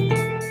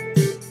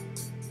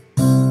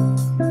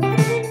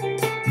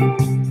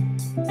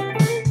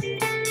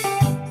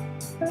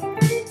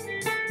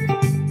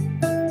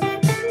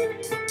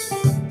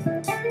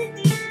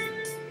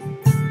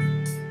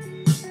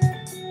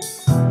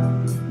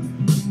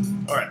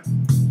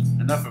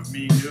 Enough of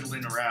me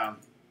noodling around.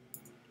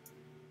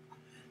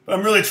 But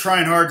I'm really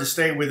trying hard to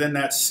stay within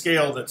that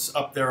scale that's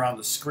up there on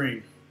the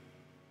screen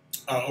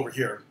over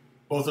here.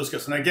 Both those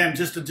scales. And again,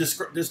 just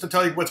to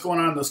tell you what's going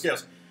on in those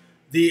scales.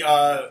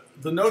 The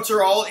notes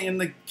are all in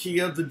the key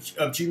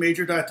of G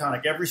major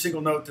diatonic. Every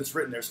single note that's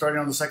written there, starting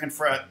on the second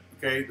fret.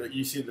 Okay,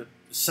 you see the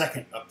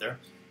second up there.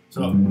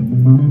 So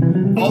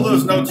all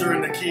those notes are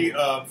in the key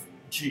of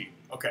G.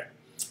 Okay,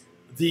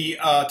 the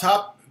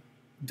top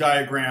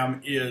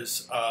diagram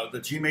is the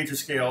G major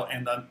scale,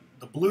 and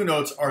the blue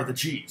notes are the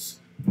Gs.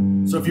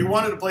 So if you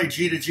wanted to play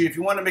G to G, if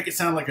you want to make it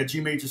sound like a G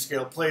major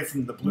scale, play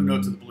from the blue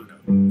note to the blue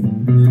note,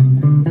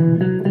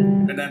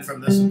 and then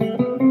from this.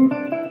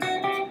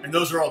 And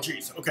those are all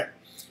Gs. Okay.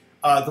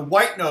 The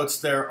white notes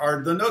there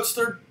are the notes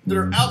that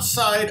are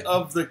outside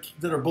of that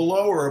are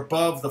below or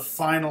above the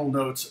final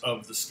notes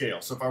of the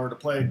scale. So if I were to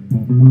play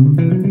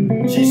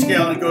G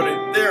scale and go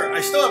to there, I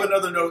still have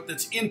another note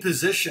that's in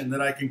position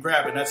that I can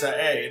grab, and that's an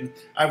A. And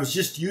I was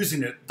just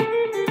using it.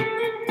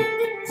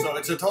 So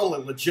it's a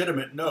totally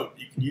legitimate note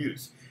you can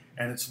use.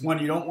 And it's one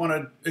you don't want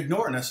to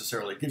ignore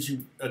necessarily. It gives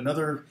you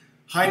another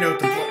high note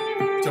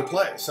to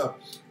play. So,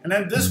 and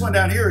then this one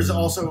down here is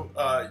also,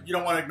 you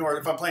don't want to ignore it.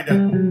 If I'm playing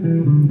down,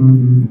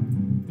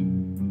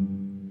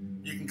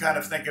 you can kind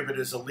of think of it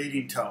as a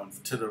leading tone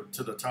to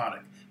the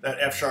tonic. That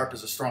F sharp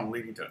is a strong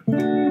leading tone.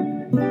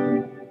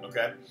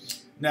 Okay.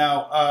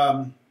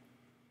 Now,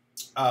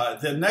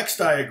 the next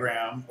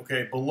diagram,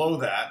 okay, below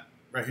that,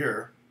 right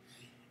here,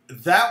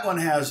 that one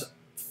has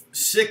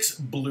 6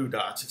 blue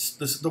dots.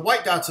 The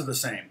white dots are the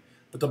same,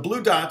 but the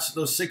blue dots,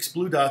 those 6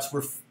 blue dots,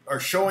 are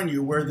showing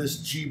you where this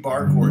G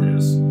bar chord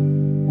is,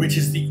 which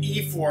is the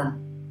E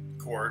form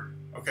chord,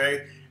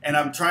 okay? And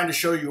I'm trying to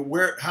show you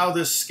how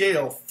this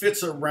scale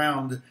fits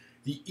around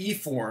the E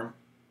form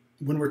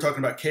when we're talking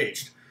about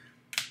caged.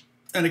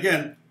 And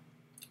again,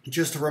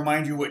 just to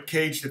remind you what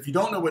caged, if you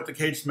don't know what the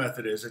caged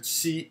method is, it's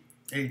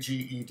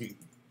C-A-G-E-D,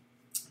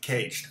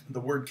 caged, the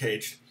word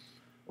caged,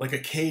 like a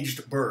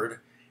caged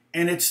bird.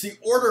 And it's the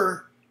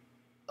order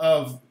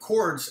of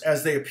chords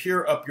as they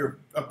appear up your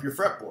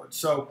fretboard.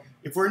 So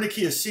if we're in the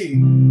key of C,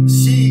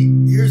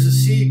 here's a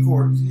C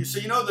chord. So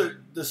you know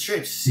the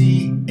shapes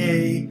C,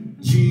 A,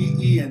 G,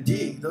 E, and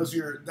D.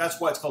 That's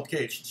why it's called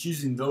caged. It's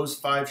using those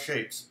 5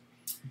 shapes.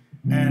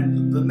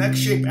 And the next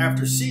shape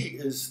after C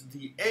is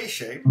the A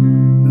shape. The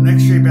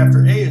next shape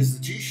after A is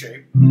the G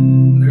shape.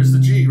 And there's the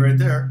G right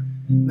there.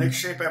 Next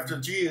shape after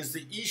G is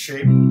the E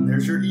shape.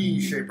 There's your E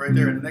shape right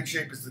there. And the next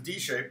shape is the D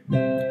shape.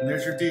 And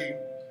there's your D.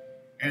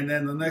 And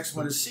then the next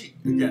one is C.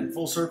 Again,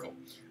 full circle.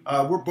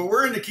 But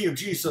we're in the key of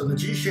G, so the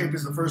G shape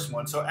is the first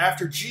one. So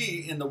after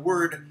G in the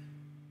word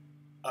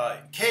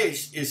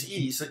caged is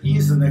E. So E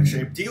is the next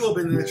shape. D will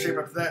be the next shape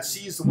after that.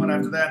 C is the one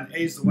after that. And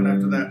A is the one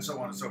after that, and so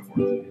on and so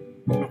forth.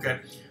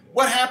 Okay.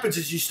 What happens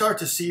is you start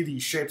to see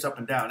these shapes up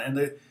and down.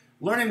 And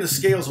learning the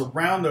scales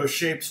around those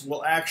shapes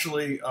will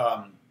actually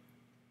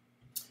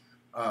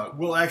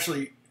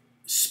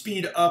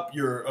speed up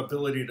your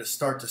ability to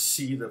start to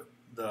see the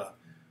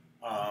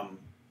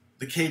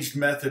caged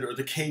method or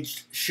the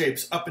caged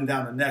shapes up and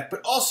down the neck.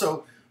 But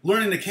also,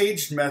 learning the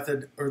caged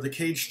method or the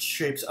caged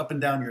shapes up and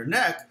down your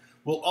neck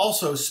will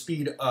also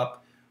speed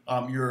up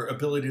your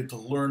ability to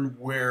learn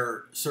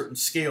where certain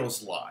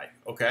scales lie.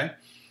 Okay,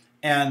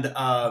 and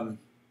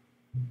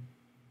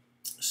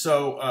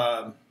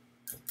so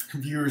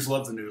viewers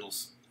love the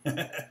noodles.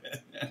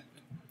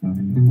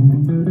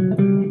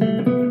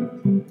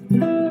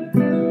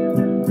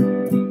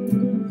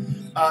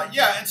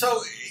 Yeah, and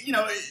so, you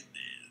know,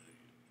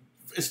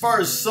 as far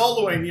as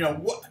soloing, you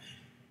know,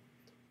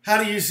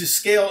 how to use the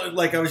scale,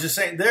 like I was just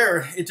saying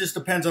there, it just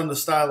depends on the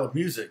style of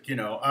music. You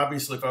know,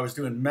 obviously, if I was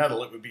doing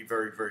metal, it would be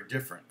very, very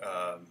different.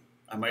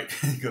 I might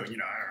go, you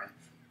know,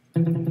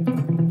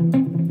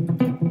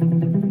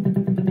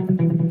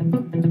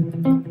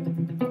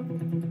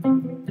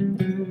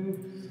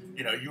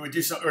 you would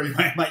do something, or you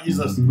might use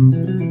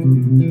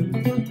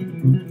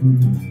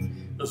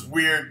those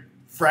weird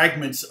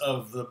fragments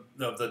of the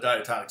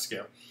diatonic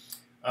scale.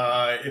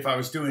 If I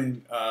was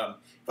doing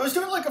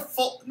like a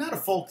folk, not a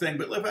folk thing,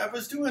 but if I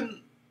was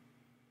doing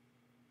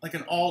like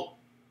an alt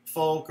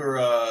folk or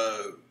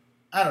I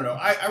don't know.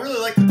 I really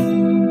like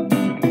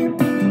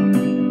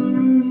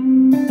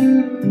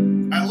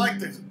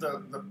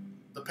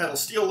the pedal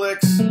steel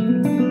licks,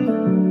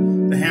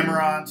 the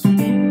hammer-ons.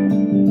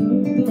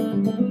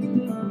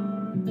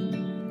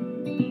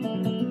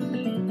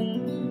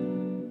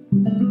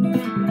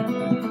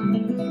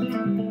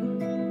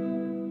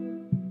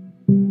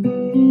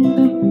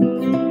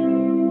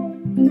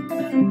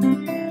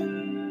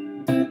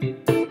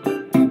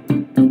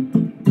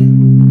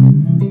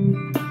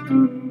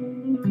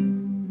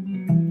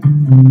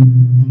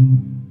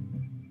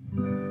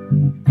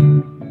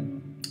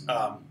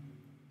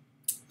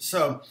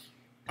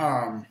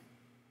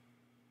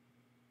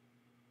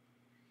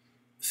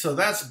 So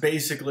that's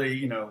basically,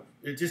 you know,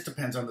 it just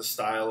depends on the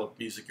style of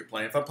music you're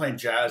playing. If I'm playing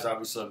jazz,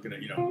 obviously I'm gonna,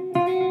 you know,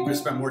 I'm gonna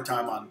spend more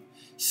time on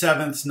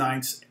sevenths,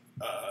 ninths,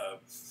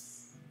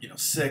 you know,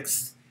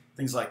 sixths,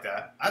 things like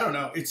that. I don't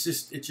know. It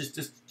just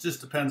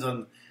depends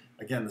on,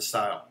 again, the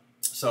style.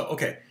 So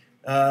okay.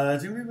 Oh,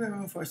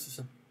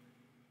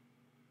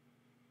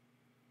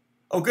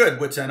 good,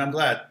 Wits End. I'm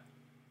glad.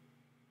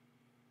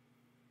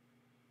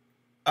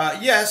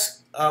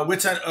 Yes,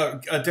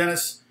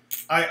 Dennis,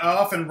 I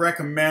often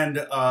recommend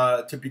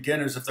to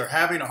beginners if they're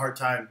having a hard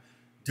time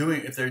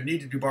if they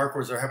need to do bar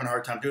chords or having a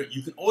hard time doing it,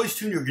 you can always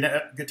tune your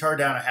guitar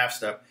down a half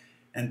step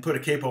and put a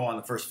capo on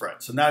the first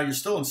fret. So now you're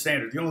still in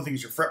standard. The only thing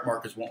is your fret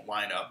markers won't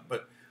line up.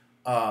 But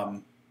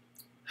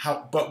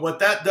what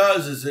that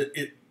does is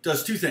it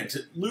does two things.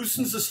 It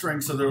loosens the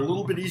strings so they're a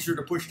little bit easier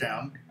to push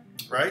down,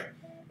 right?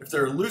 If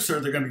they're looser,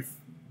 they're going to be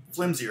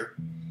flimsier.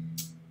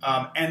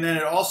 And then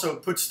it also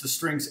puts the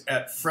strings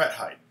at fret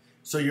height.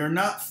 So you're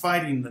not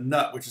fighting the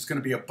nut, which is going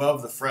to be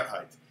above the fret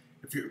height.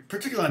 If you're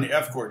particularly on the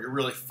F chord, you're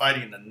really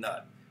fighting the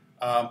nut.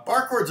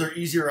 Bar chords are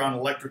easier on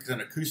electric than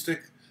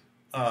acoustic,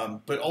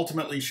 but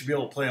ultimately you should be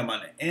able to play them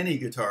on any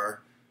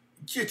guitar.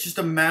 It's just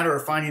a matter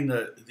of finding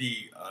the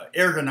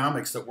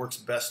ergonomics that works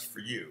best for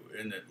you.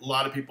 And a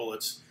lot of people,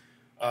 it's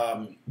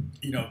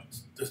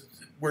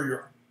where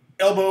your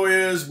elbow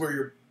is, where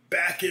your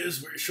back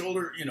is, where your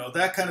shoulder,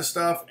 that kind of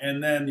stuff.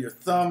 And then your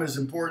thumb is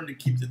important to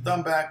keep the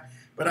thumb back.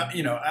 But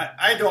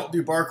I don't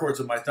do bar chords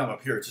with my thumb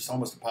up here. It's just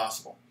almost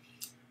impossible.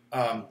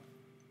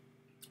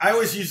 I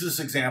always use this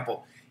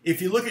example.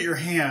 If you look at your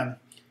hand,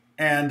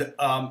 and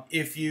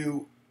if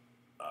you,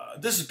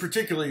 this is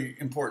particularly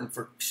important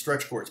for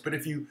stretch chords, but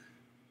if you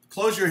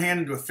close your hand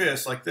into a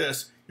fist like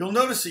this, you'll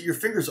notice that your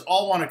fingers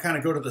all want to kind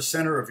of go to the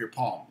center of your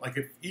palm. Like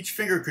if each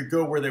finger could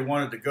go where they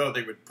wanted to go,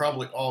 they would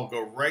probably all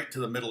go right to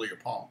the middle of your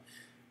palm.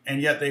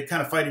 And yet they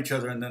kind of fight each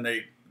other, and then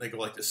they go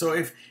like this. So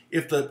if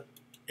the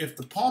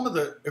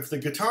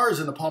guitar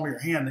is in the palm of your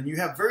hand, then you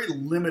have very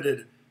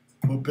limited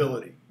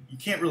mobility. You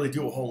can't really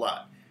do a whole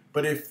lot.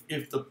 But if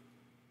the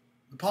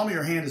palm of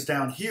your hand is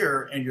down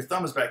here and your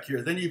thumb is back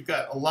here, then you've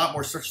got a lot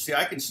more stretch. See,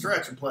 I can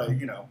stretch and play,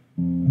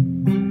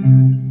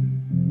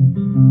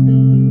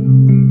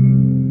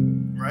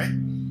 right?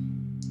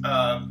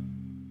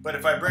 But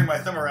if I bring my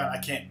thumb around, I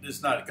can't.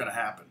 It's not going to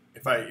happen.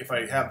 If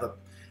I have the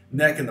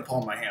neck in the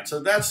palm of my hand. So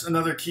that's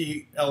another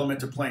key element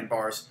to playing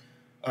bars.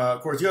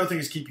 Of course, the other thing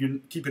is keep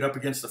it up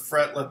against the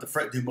fret. Let the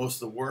fret do most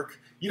of the work.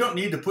 You don't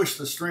need to push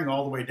the string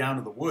all the way down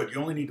to the wood.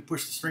 You only need to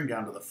push the string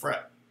down to the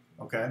fret.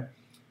 Okay,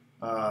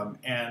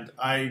 and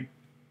I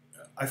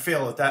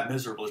fail at that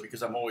miserably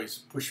because I'm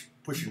always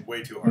pushing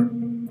way too hard.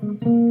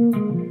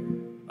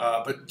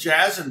 But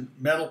jazz and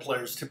metal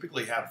players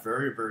typically have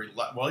very, very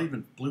light. Well,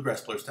 even bluegrass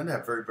players tend to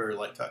have very, very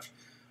light touch.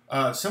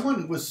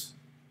 Someone was,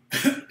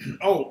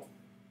 oh,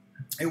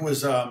 it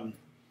was. I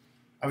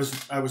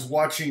was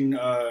watching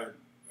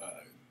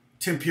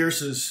Tim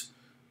Pierce's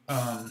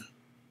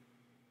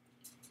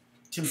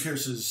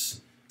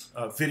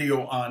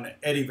video on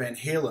Eddie Van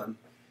Halen,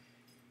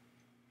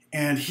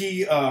 and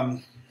he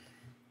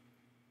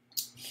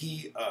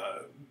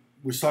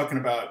was talking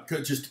about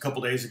just a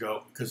couple days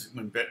ago, because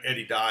when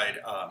Eddie died,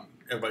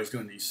 everybody's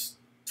doing these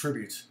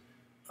tributes.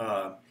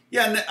 Yeah,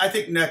 and I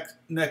think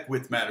neck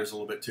width matters a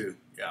little bit too.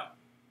 Yeah,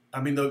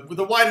 I mean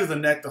the wider the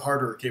neck, the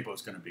harder a capo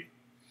is going to be.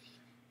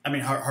 I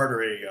mean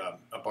harder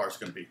a bar is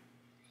going to be.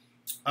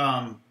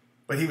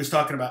 But he was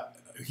talking about,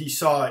 he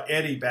saw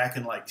Eddie back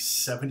in like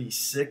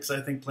 '76,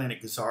 I think, playing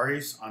at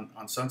Gazzari's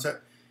on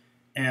Sunset,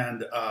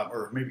 and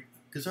or maybe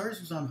Gazzari's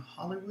was on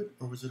Hollywood,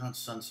 or was it on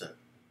Sunset?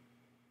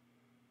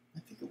 I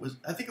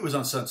think it was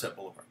on Sunset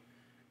Boulevard.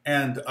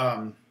 And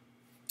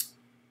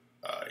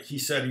he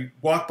said he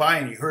walked by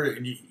and he heard it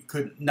and he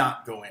could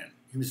not go in.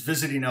 He was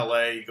visiting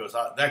LA. He goes,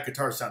 that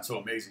guitar sounds so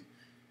amazing.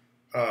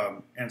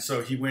 And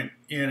so he went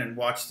in and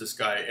watched this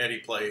guy Eddie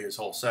play his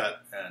whole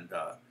set, and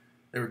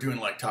they were doing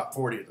like top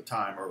 40 at the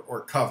time,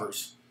 or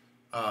covers.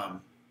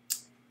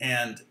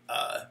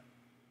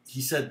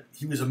 He said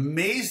he was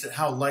amazed at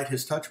how light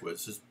his touch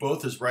was.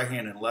 Both his right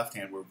hand and left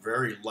hand were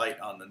very light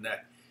on the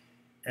neck.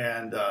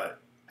 And,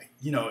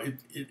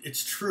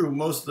 it's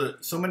true.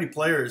 So many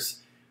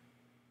players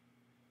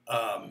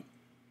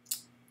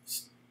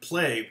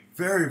play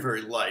very,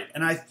 very light.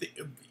 And I think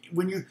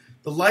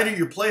the lighter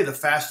you play, the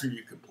faster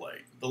you can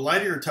play. The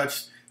lighter your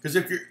touch, because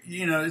if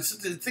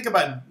think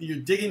about you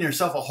digging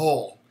yourself a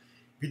hole.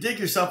 If you dig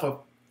yourself a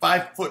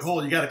 5-foot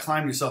hole, you got to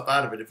climb yourself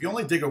out of it. If you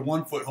only dig a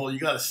 1-foot hole, you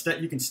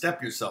can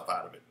step yourself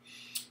out of it.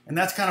 And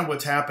that's kind of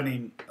what's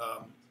happening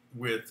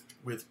with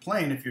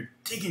playing. If you're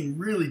digging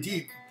really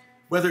deep,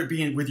 whether it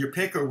be with your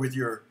pick or with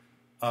your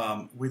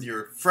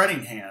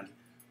fretting hand,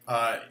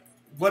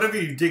 whatever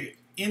you dig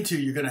into,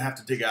 you're going to have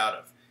to dig out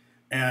of.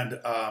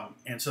 And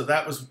so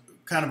that was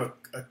kind of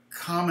a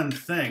common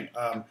thing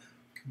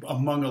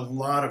among a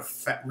lot of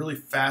really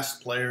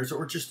fast players,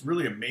 or just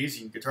really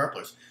amazing guitar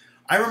players.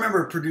 I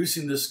remember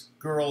producing this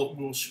girl.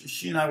 Well,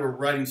 she and I were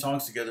writing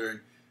songs together,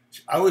 and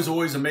I was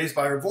always amazed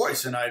by her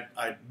voice. And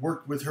I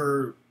worked with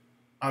her.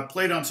 I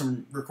played on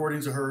some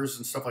recordings of hers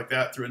and stuff like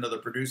that through another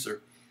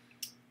producer.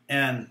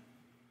 And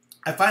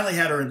I finally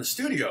had her in the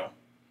studio,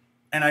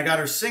 and I got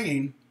her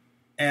singing,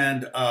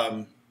 and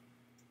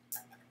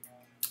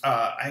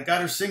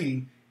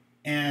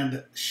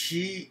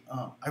she,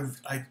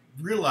 I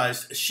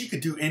realized she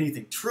could do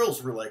anything.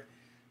 Trills were like,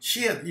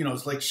 she had,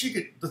 it's like she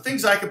could, the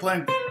things I could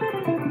play,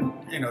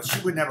 she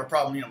wouldn't have a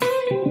problem, I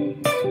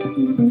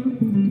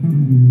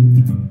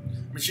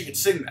mean, she could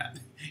sing that.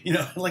 you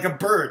know, like a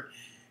bird.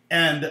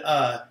 And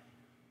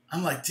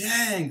I'm like,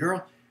 dang,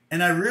 girl.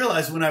 And I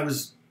realized when I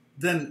was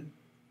then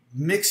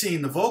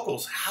mixing the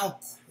vocals how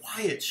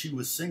quiet she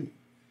was singing.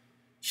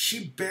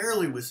 She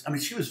barely was, I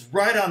mean, she was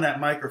right on that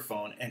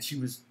microphone, and she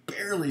was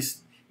barely, it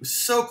was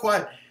so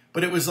quiet,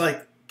 but it was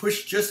like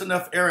pushed just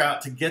enough air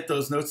out to get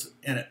those notes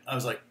in it. I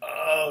was like,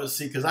 oh,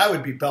 see, because I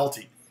would be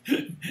belting.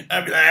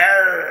 I'd be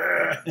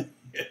like,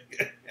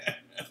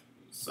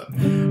 so,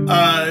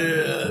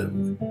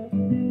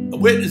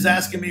 Whit is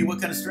asking me what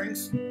kind of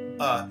strings.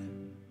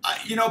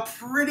 You know,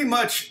 pretty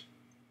much.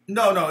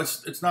 No,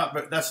 it's not.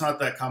 But that's not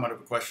that common of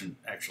a question,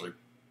 actually.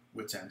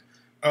 Whit's end.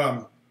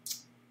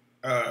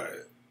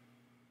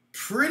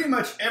 Pretty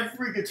much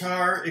every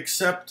guitar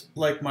except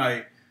like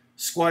my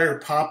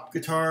Squier Pop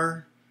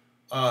guitar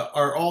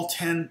are all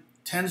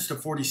 10s to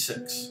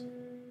 46.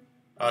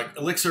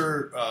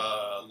 Elixir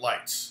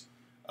lights,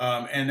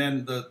 and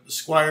then the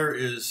Squier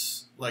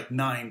is like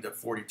 9 to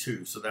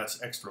 42, so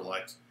that's extra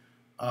lights.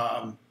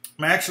 I'm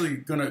actually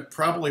gonna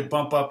probably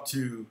bump up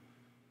to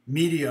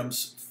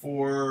mediums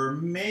for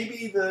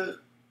maybe the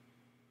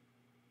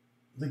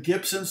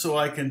Gibson, so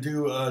I can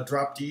do a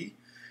drop D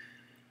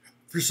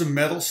for some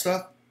metal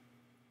stuff.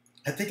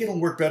 I think it'll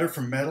work better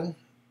for metal.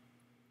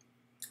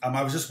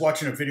 I was just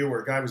watching a video where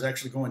a guy was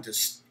actually going to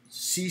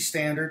C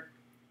standard,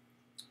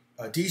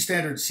 D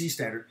standard, C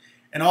standard,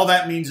 and all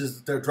that means is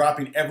that they're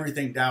dropping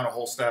everything down a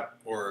whole step,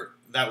 or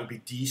that would be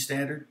D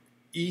standard.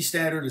 E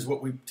standard is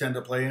what we tend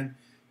to play in.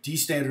 D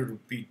standard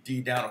would be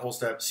D down a whole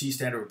step. C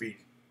standard would be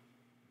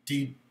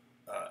D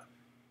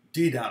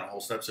down a whole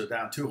step, so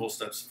down 2 whole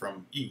steps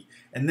from E.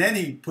 And then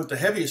he put the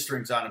heaviest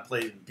strings on and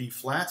played in B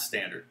flat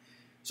standard.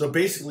 So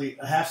basically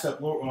a half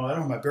step lower, well, I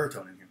don't have my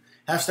baritone in here,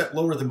 half step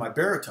lower than my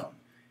baritone.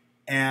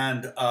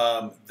 And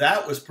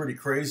that was pretty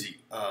crazy.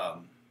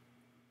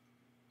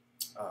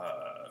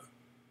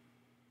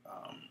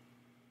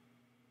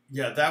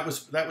 Yeah, that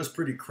was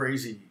pretty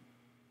crazy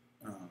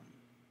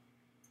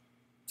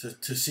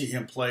to see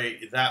him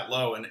play that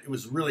low, and it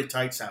was really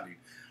tight sounding.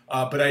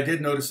 But I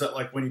did notice that,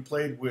 like, when he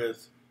played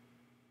with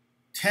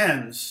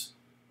 10s,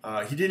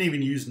 he didn't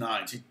even use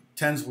 9s.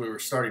 10s were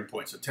starting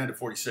points, so 10 to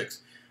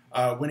 46.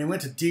 When he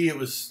went to D, it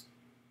was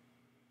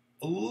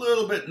a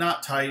little bit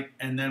not tight,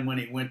 and then when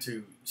he went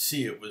to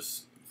C, it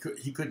was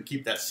he couldn't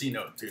keep that C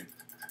note in tune.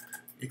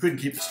 He couldn't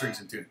keep the strings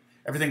in tune.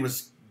 Everything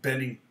was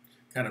bending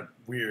kind of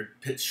weird,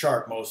 pitch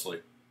sharp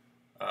mostly.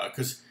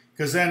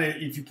 Because then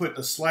if you put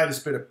the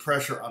slightest bit of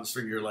pressure on the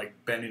string, you're like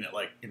bending it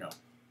like, you know,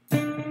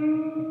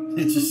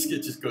 it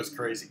just goes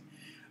crazy.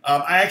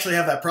 I actually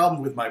have that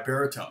problem with my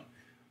baritone.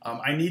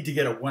 I need to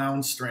get a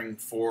wound string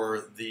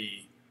for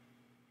the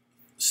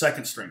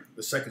second string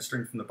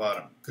from the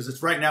bottom, because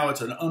it's right now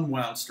it's an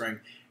unwound string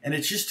and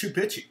it's just too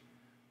pitchy.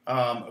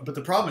 But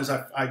the problem is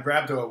I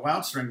grabbed a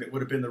wound string that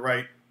would have been the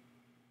right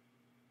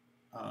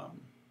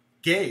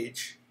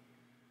gauge,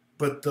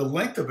 but the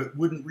length of it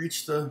wouldn't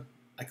reach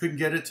I couldn't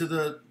get it to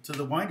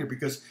the winder,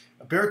 because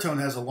a baritone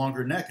has a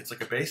longer neck. It's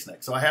like a bass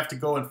neck. So I have to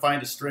go and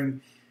find a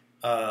string,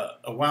 a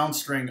wound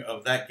string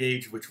of that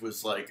gauge, which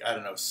was like, I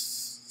don't know,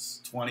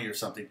 20 or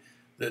something,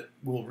 that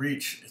will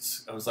reach.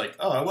 I was like,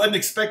 oh, I wasn't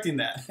expecting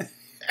that.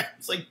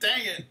 It's like,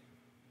 dang it.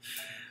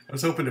 I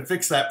was hoping to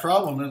fix that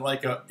problem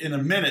in a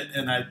minute,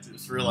 and I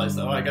just realized,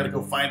 oh, I got to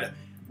go find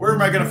where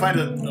am I going to find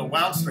a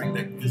wound string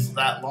that is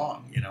that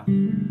long, you know?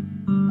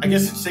 I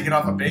guess it's taken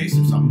off a bass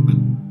or something, but...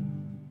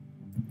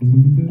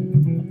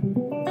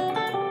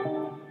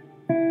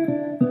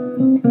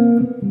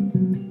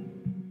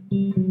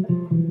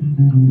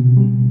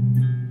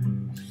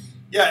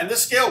 Yeah, and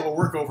this scale will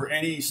work over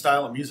any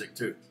style of music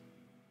too.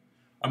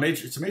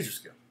 It's a major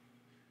scale.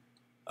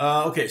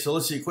 Okay, so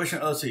let's see.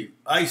 Let's see.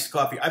 Iced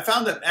coffee. I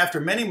found that after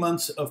many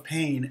months of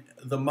pain,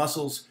 the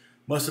muscles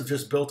must have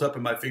just built up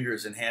in my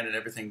fingers and hand, and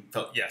everything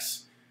felt.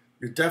 Yes,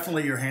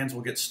 your hands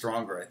will get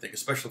stronger, I think,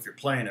 especially if you're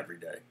playing every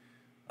day.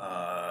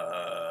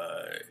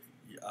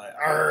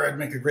 I'd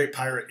make a great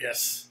pirate.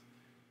 Yes.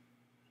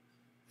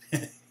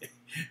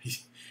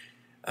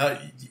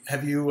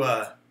 Have you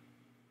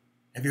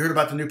heard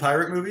about the new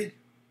pirate movie?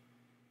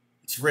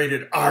 It's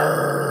rated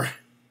R.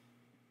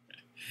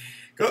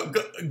 Go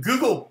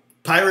Google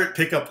pirate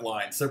pickup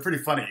lines. They're pretty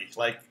funny.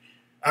 Like,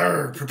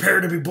 R,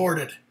 prepare to be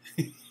boarded.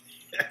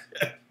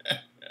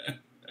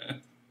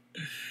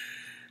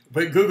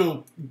 But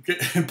Google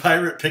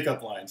pirate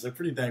pickup lines. They're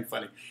pretty dang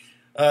funny.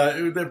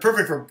 They're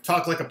perfect for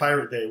Talk Like a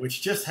Pirate Day,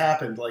 which just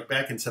happened like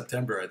back in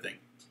September, I think.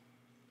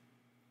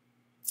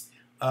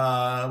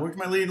 Worked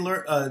my lead.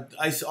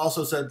 I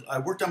also said I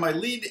worked on my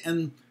lead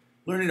and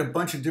learning a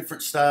bunch of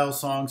different style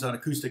songs on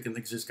acoustic, and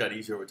things just got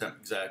easier over time.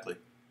 Exactly.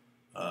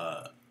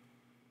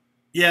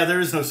 Yeah, there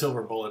is no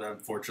silver bullet,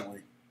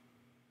 unfortunately.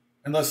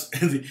 Unless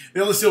the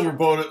only silver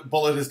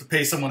bullet is to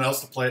pay someone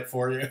else to play it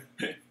for you.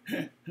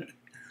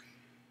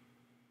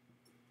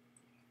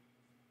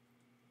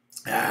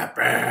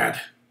 Bad.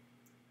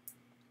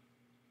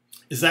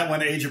 Is that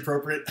one age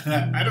appropriate?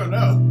 I don't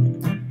know.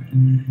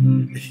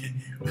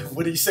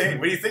 What are you saying?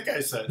 What do you think I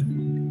said?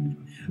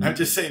 I'm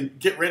just saying,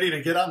 get ready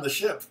to get on the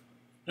ship.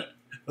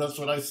 That's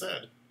what I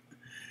said.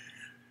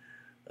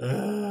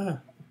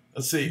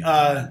 Let's see.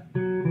 Oh,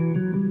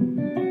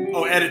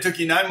 Ed, it took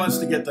you 9 months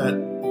to get that.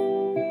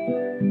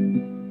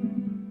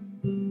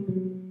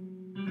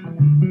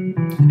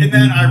 Isn't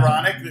that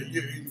ironic that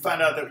you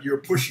find out that you're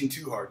pushing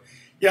too hard?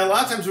 Yeah, a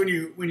lot of times when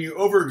you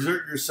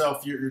overexert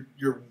yourself, you're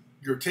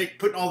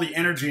putting all the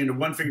energy into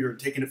one finger and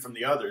taking it from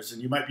the others,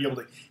 and you might be able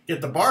to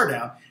get the bar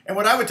down. And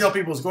what I would tell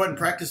people is go ahead and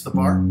practice the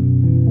bar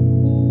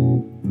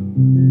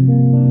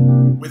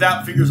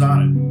without fingers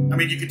on it. I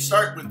mean, you could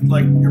start with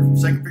like your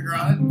second finger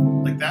on it,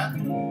 like that,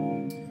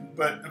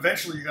 but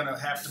eventually you're going to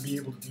have to be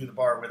able to do the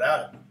bar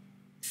without it.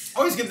 I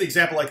always give the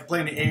example like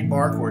playing the A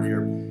bar chord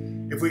here.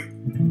 If we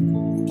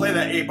play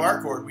that A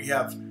bar chord, we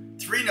have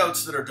 3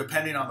 notes that are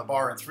depending on the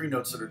bar and 3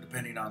 notes that are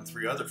depending on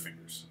 3 other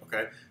fingers.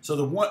 Okay, so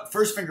the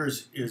first finger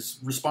is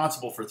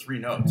responsible for 3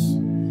 notes.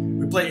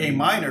 We play A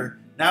minor.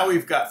 Now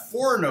we've got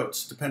 4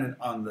 notes dependent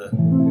on the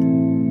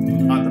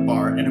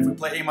bar, and if we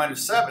play A minor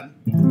 7,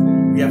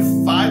 we have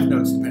 5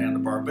 notes depending on the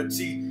bar. But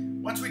see,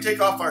 once we take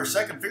off our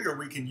second finger,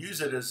 we can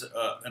use it as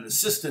an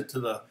assistant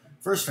to the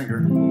first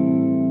finger.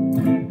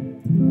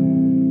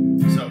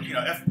 So you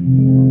know, F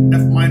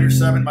minor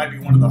 7 might be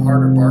one of the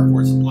harder bar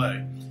chords to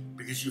play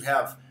because you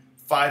have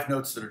 5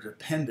 notes that are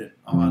dependent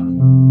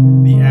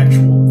on the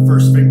actual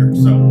first finger.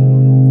 So,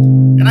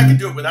 and I can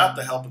do it without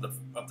the help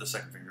of the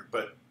second finger.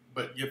 But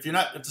if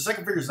the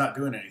second finger is not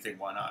doing anything,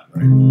 why not,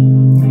 right?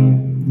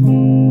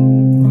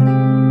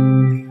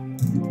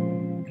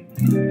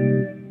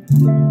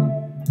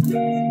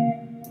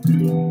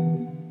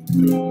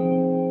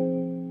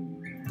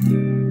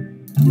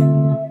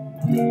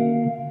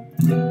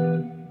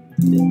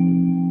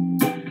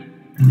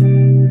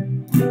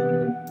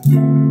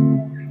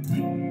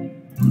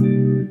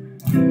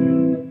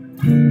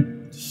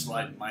 Just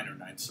slide minor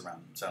ninths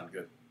around. Sound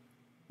good.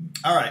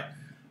 All right.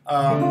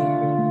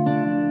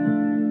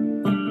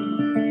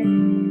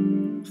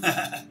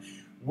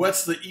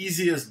 What's the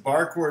easiest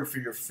bar chord for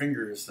your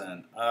fingers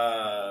then?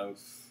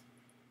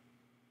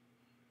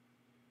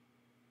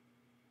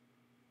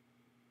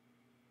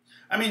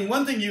 I mean,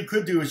 one thing you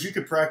could do is you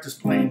could practice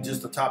playing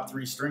just the top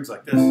 3 strings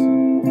like this.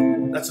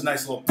 That's a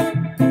nice little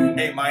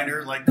A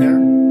minor like there.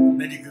 And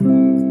then you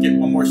could get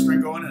one more string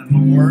going and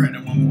one more and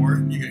then one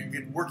more. You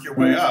could work your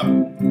way up.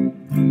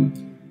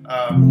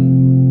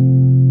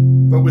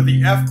 But with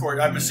the F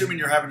chord, I'm assuming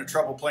you're having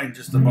trouble playing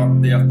just the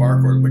F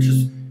bar chord, which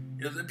is,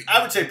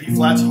 I would say B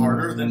flat's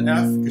harder than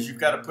F because you've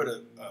got to put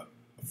a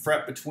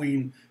fret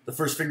between the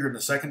first finger and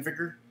the second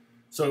finger.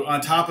 So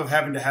on top of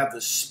having to have the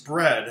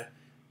spread,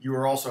 you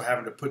are also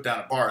having to put down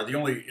a bar. The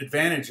only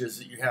advantage is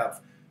that you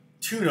have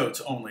 2 notes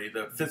only,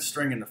 the 5th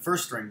string and the 1st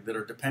string, that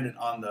are dependent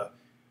on the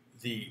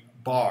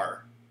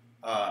bar.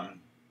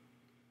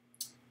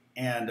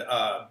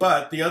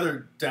 But the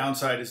other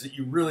downside is that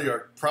you really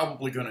are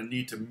probably going to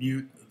need to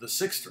mute the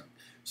 6th string.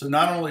 So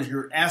not only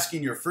you're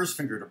asking your first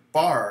finger to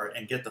bar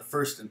and get the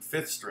 1st and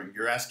 5th string,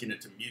 you're asking it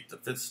to mute the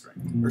 5th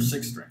string or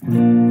 6th string.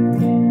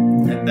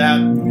 And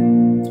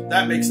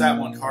that makes that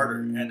one harder.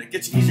 And it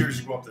gets easier as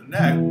you go up the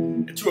neck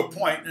and to a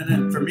point. And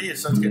then for me, it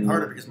starts getting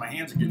harder because my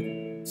hands are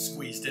getting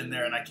squeezed in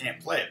there and I can't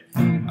play it.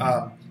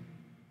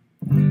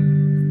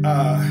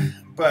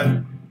 But,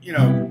 you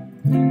know,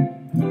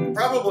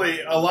 probably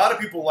a lot of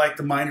people like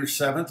the minor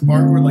 7th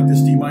bar chord, like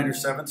this D minor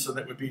 7th. So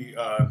that would be,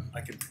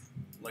 I could,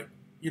 like,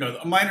 you know,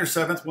 a minor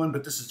 7th one,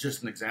 but this is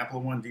just an example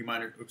of one. D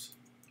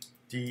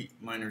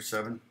minor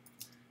 7,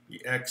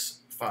 the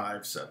X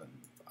 5 7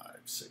 5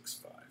 6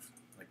 5,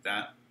 like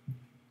that.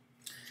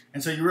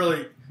 And so you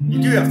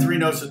do have 3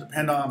 notes that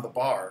depend on the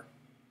bar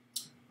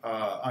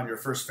on your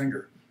first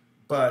finger,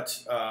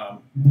 but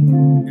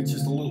it's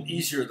just a little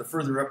easier the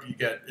further up you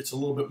get. It's a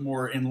little bit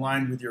more in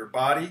line with your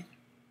body,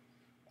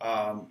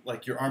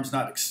 like your arm's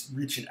not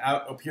reaching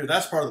out up here.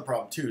 That's part of the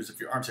problem too, is if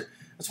your arms are.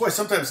 That's why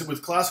sometimes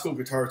with classical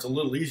guitar it's a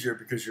little easier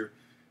because your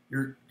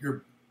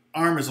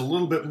arm is a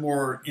little bit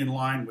more in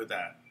line with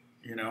that,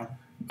 you know.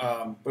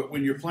 But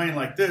when you're playing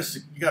like this,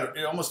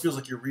 it almost feels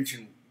like you're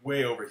reaching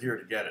way over here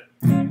to get it.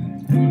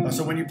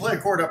 So when you play a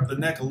chord up the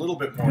neck a little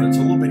bit more, it's a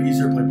little bit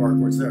easier to play bar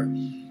chords there.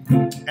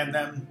 And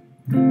then,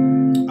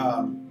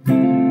 I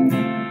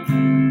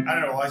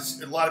don't know,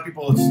 a lot of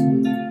people, it's...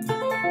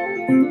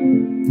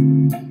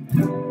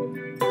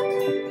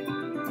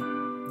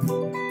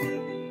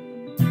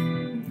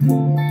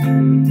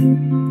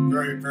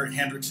 Very, very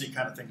Hendrixy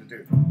kind of thing to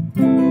do.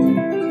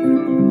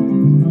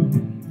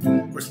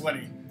 Of course, let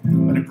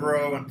it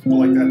grow and people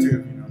like that too,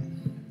 you know.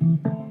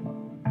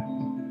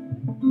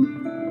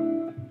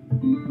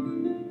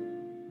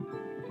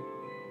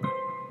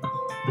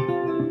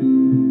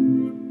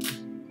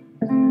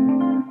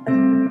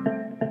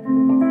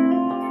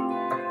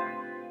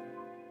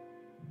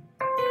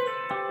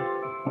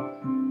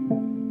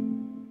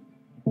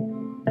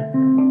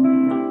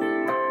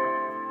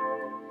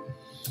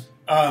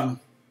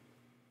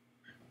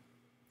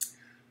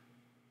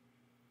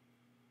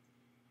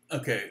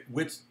 Okay,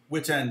 which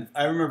end?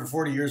 I remember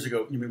 40 years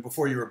ago, you mean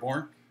before you were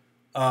born?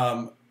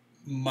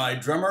 My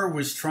drummer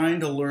was trying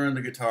to learn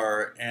the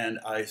guitar, and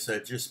I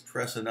said, just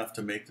press enough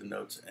to make the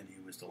notes, and he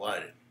was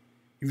delighted.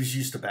 He was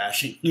used to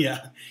bashing.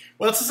 Yeah.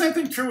 Well, it's the same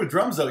thing true with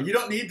drums, though. You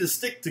don't need the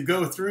stick to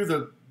go through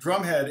the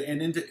drum head and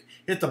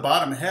hit the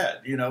bottom head.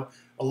 You know,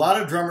 a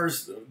lot of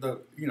drummers, the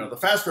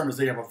fast drummers,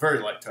 they have a very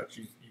light touch.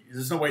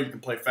 There's no way you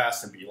can play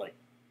fast and be like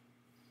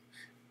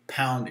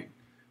pounding.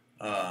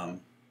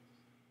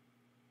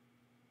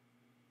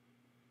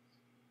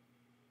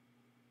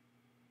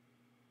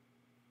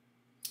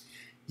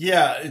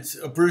 Yeah, it's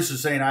Bruce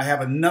is saying I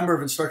have a number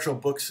of instructional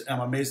books. And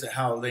I'm amazed at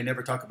how they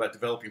never talk about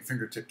developing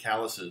fingertip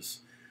calluses.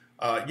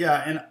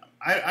 Yeah, and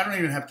I don't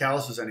even have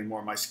calluses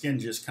anymore. My skin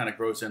just kind of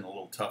grows in a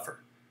little tougher,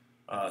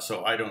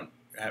 so I don't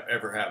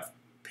ever have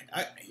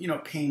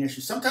pain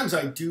issues. Sometimes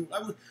I do.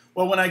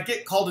 Well, when I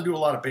get called to do a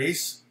lot of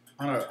bass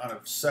on a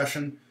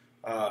session,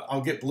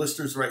 I'll get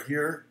blisters right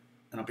here,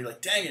 and I'll be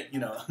like, dang it,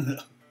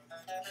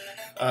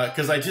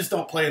 because I just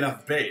don't play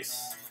enough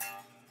bass.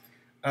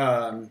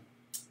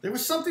 There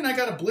was something I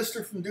got a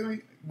blister from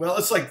doing. Well,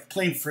 it's like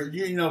playing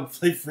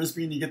play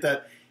frisbee, and you get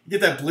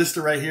that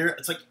blister right here.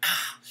 It's like,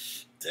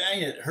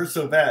 dang it hurts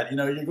so bad.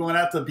 You're going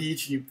out to the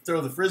beach and you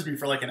throw the frisbee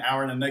for like an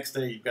hour, and the next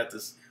day you've got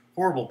this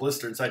horrible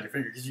blister inside your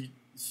finger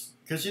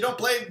because you don't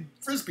play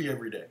frisbee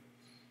every day.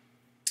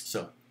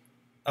 So,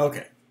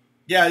 okay,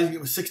 yeah,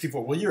 it was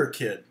 64. Well, you're a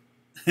kid.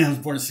 I was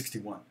born in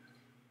 61.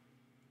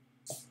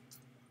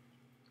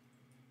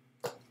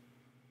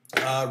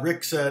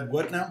 Rick said,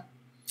 "What now?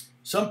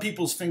 Some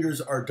people's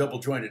fingers are double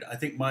jointed. I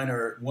think mine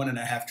are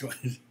 1.5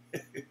 jointed,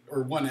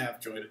 or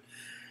 1/2 jointed."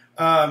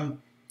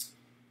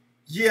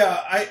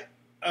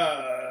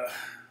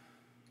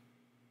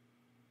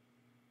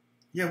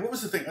 What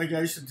was the thing? I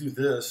used to do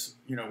this,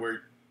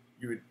 where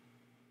your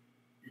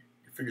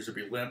fingers would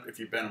be limp if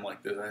you bend them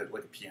like this. I had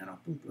like a piano.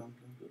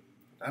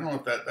 I don't know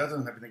if that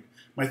doesn't have anything.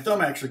 My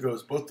thumb actually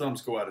both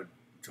thumbs go out of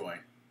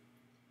joint,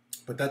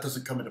 but that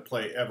doesn't come into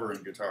play ever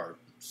in guitar.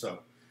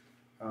 So.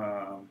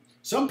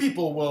 Some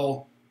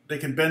people they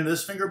can bend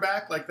this finger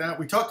back like that.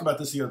 We talked about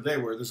this the other day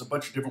where there's a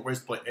bunch of different ways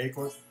to play A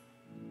chord.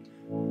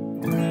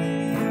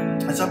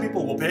 And some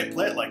people will play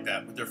it like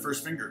that with their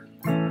first finger.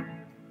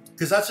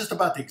 Because that's just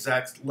about the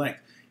exact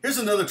length. Here's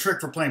another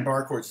trick for playing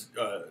bar chords,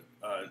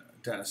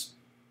 Dennis,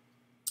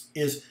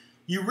 is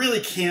you really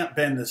can't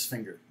bend this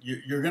finger.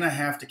 You're going to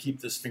have to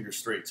keep this finger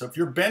straight. So if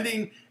you're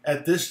bending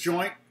at this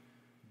joint,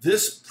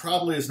 this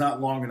probably is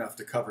not long enough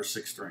to cover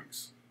 6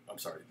 strings. I'm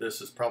sorry,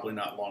 this is probably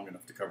not long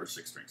enough to cover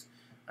 6 strings.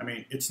 I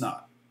mean, it's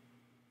not,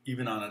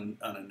 even on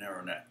a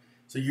narrow neck.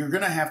 So you're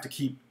going to have to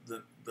keep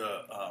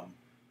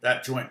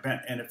that joint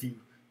bent. And if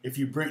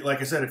you bring,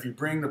 like I said, if you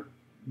bring the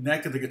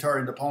neck of the guitar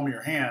into the palm of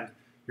your hand,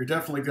 you're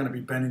definitely going to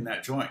be bending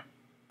that joint.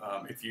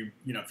 If your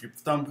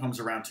thumb comes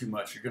around too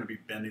much, you're going to be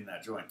bending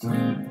that joint.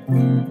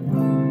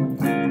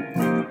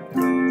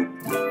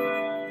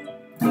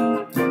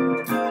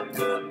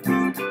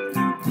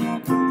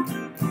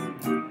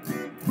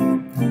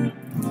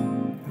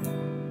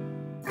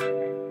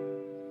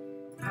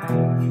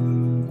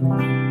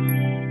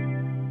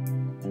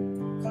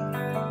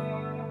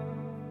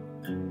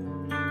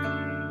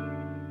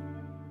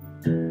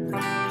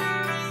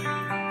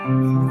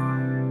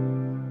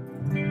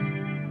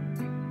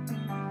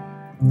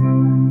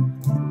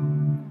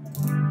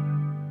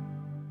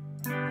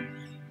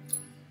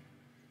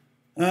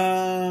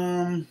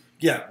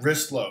 Yeah,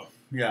 wrist low.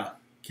 Yeah,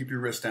 keep your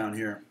wrist down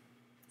here.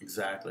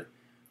 Exactly.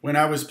 When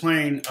I was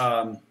playing,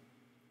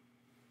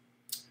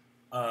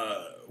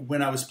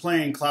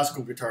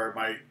 classical guitar,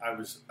 I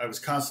was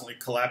constantly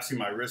collapsing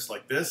my wrist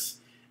like this,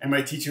 and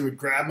my teacher would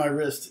grab my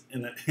wrist,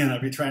 and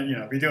I'd be trying,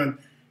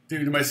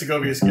 doing my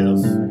Segovia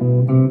scales,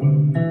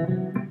 and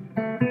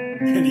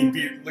he'd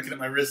be looking at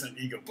my wrist, and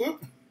he'd go,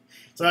 boop.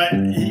 So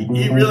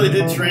he really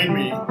did train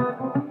me.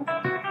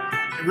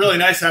 Really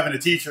nice having a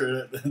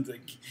teacher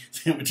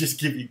that would just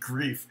give you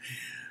grief.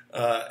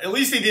 At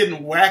least he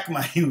didn't whack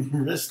my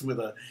wrist with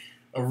a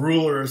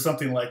ruler or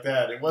something like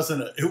that. It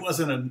wasn't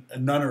a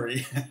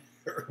nunnery.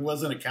 It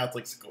wasn't a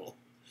Catholic school.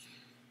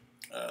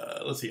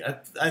 Let's see.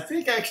 I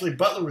think actually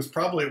Butler was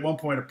probably at one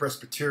point a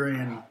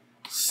Presbyterian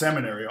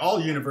seminary. All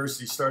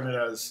universities started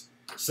as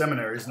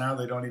seminaries. Now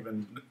they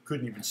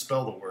couldn't even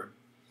spell the word.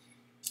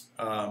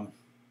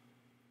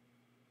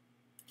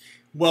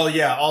 Well,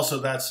 yeah, also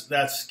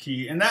that's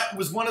key. And that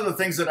was one of the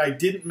things that I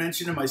didn't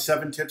mention in my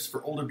 7 tips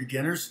for older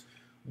beginners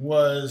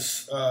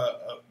was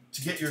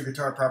to get your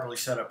guitar properly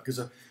set up. Because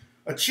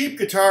a cheap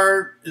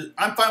guitar,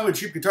 I'm fine with a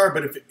cheap guitar,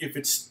 but if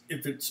it's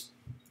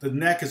the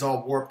neck is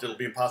all warped, it'll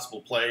be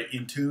impossible to play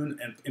in tune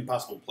and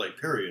impossible to play,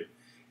 period.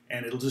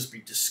 And it'll just be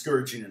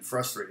discouraging and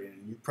frustrating,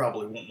 and you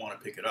probably won't want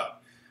to pick it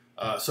up.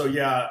 So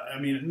yeah, I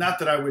mean, not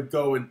that I would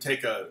go and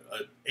take a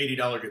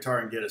 $80 guitar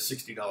and get a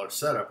 $60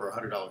 setup or a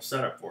 $100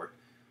 setup for it.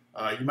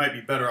 You might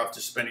be better off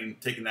just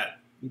taking that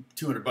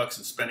 $200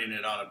 and spending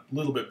it on a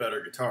little bit better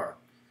guitar.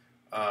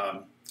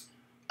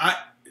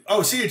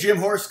 See you, Jim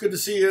Horst. Good to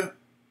see you.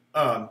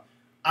 One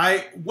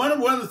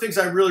of the things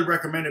I really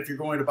recommend if you're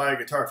going to buy a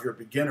guitar, if you're a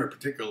beginner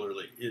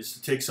particularly, is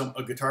to take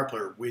a guitar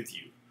player with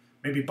you.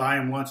 Maybe buy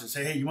him once and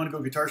say, hey, you want to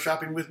go guitar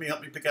shopping with me?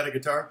 Help me pick out a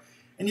guitar.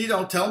 And you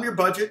know, tell them your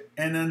budget,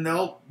 and then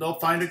they'll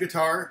find a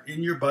guitar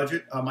in your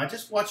budget. I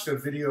just watched a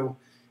video,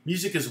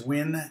 Music is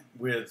Win,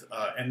 with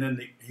and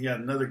then he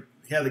had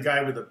the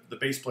guy with the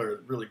bass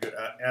player, really good,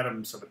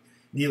 Adam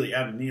Neely,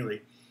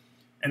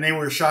 and they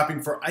were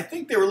shopping for, I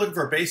think they were looking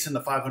for a bass in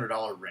the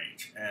 $500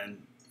 range,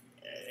 and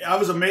I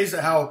was amazed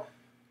at how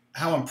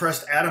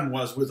impressed Adam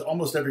was with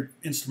almost every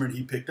instrument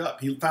he picked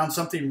up. He found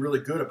something really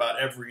good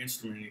about every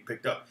instrument he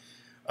picked up.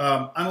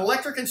 On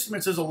electric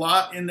instruments, there's a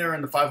lot in there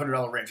in the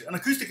 $500 range. On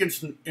acoustic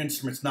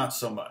instruments, not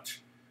so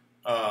much.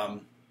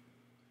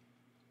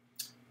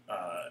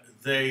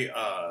 They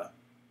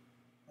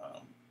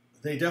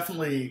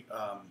definitely,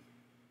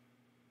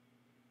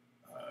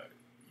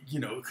 you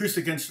know,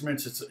 acoustic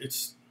instruments.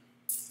 It's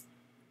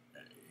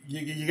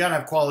you got to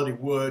have quality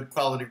wood,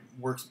 quality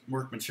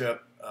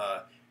workmanship,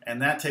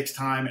 and that takes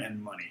time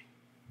and money.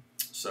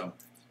 So.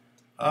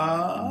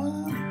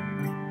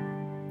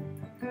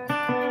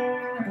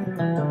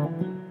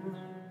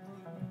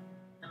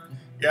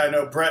 Yeah, I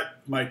know Brett,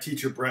 my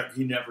teacher Brett,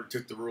 he never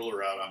took the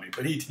ruler out on me,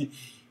 but he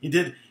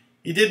did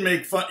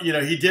make fun, you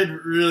know, he did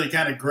really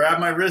kind of grab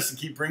my wrist and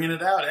keep bringing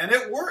it out, and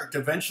it worked.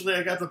 Eventually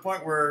I got to the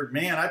point where,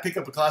 man, I pick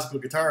up a classical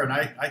guitar and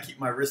I keep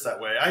my wrist that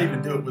way. I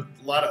even do it with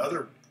a lot of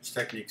other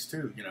techniques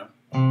too, you know.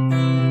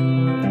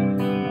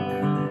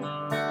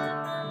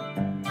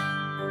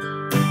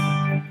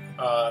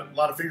 A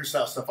lot of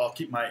fingerstyle stuff, I'll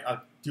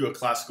do a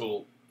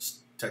classical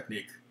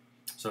technique.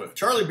 So,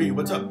 Charlie B,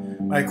 what's up?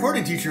 My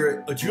accordion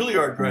teacher, a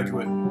Juilliard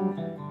graduate,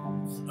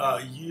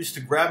 used to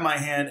grab my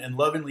hand and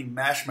lovingly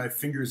mash my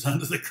fingers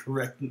onto the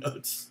correct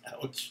notes.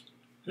 Ouch.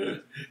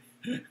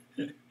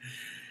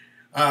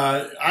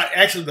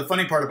 Actually, the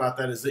funny part about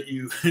that is that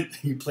you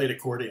played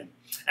accordion.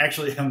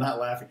 Actually, I'm not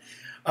laughing.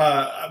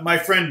 My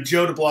friend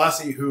Joe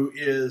DeBlasi, who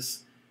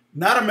is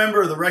not a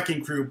member of the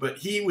Wrecking Crew, but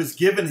he was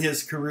given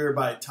his career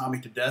by Tommy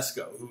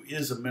Tedesco, who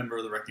is a member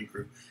of the Wrecking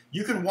Crew.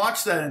 You can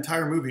watch that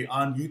entire movie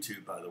on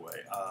YouTube, by the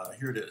way.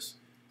 Here it is.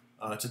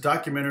 It's a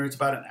documentary. It's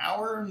about an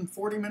hour and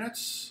 40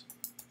 minutes.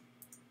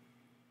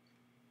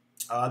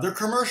 They're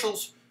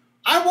commercials.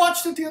 I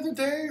watched it the other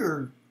day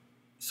or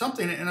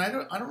something, and I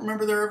don't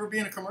remember there ever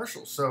being a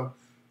commercial. So,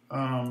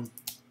 but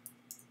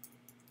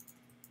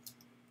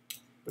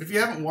if you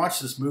haven't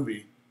watched this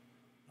movie,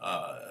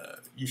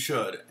 you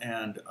should.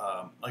 And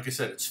like I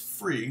said, it's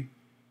free. It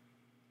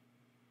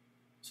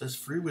says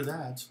free with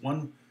ads.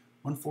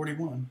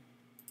 141.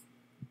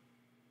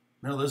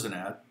 No, there's an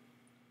ad.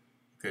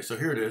 Okay, so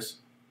here it is.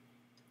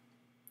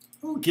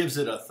 Who gives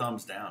it a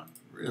thumbs down?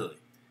 Really?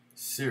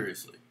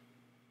 Seriously?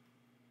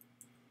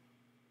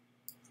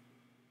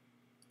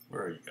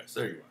 Where are you guys?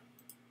 There you are.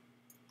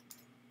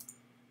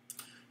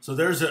 So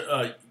there's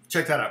a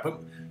check that out. But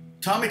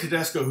Tommy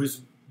Tedesco,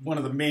 who's one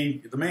of the main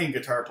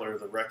guitar player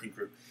of the Wrecking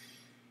Crew,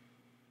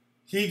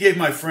 he gave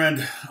my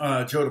friend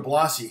Joe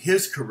DeBlasi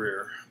his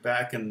career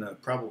back in the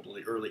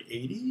probably early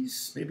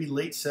 80s, maybe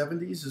late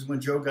 70s is when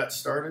Joe got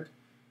started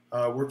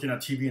working on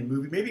TV and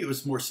movie. Maybe it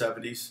was more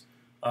 70s.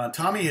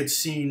 Tommy had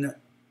seen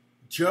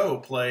Joe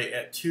play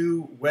at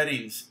 2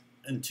 weddings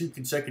in 2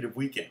 consecutive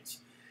weekends.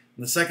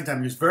 And the second time,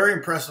 he was very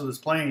impressed with his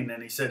playing,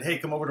 and he said, hey,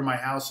 come over to my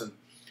house, and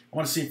I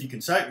want to see if you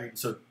can sight read.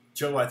 So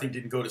Joe, I think,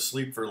 didn't go to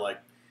sleep for like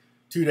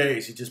 2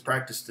 days. He just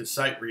practiced his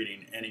sight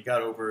reading, and he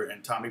got over,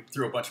 and Tommy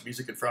threw a bunch of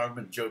music in front of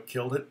him, and Joe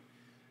killed it.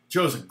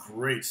 Joe's a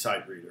great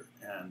sight reader,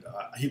 and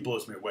he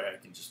blows me away. I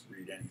can just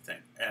read anything.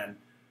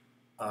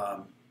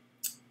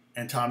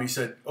 And Tommy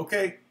said,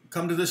 okay,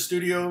 come to this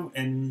studio,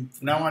 and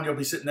from now on you'll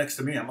be sitting next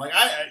to me. I'm like,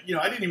 I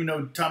didn't even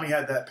know Tommy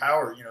had that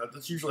power. You know,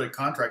 that's usually a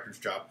contractor's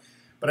job.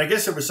 But I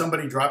guess there was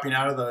somebody dropping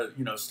out of the,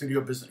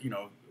 studio business.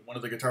 One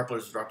of the guitar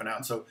players was dropping out,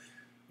 and so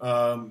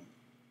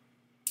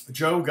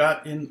Joe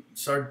got in,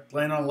 started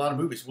playing on a lot of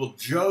movies. Well,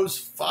 Joe's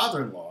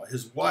father-in-law,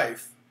 his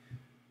wife,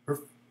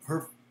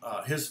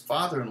 his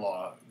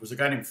father-in-law was a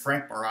guy named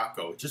Frank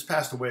Morocco. Just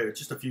passed away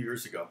just a few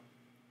years ago,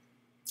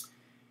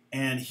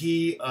 and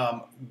he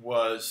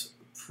was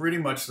pretty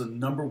much the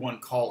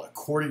 #1 call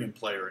accordion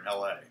player in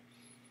LA.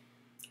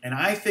 And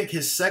I think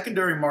his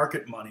secondary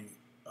market money,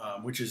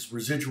 which is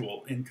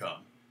residual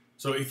income,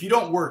 so if you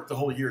don't work the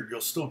whole year,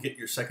 you'll still get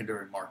your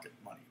secondary market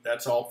money.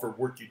 That's all for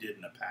work you did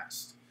in the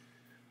past.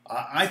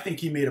 I think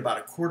he made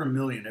about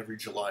 $250,000 every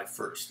July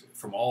 1st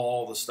from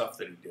all the stuff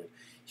that he did.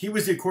 He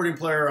was the accordion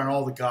player on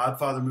all the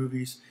Godfather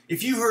movies.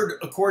 If you heard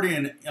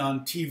accordion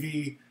on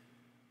TV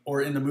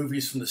or in the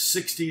movies from the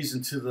 60s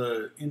into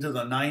the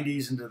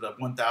 90s, into the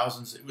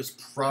 1000s, it was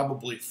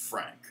probably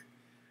Frank.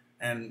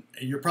 And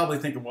you're probably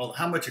thinking, well,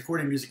 how much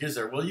accordion music is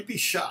there? Well, you'd be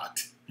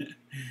shocked.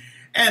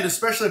 And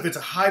especially if it's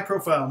a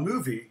high-profile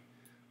movie,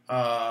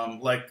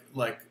 like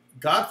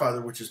Godfather,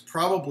 which is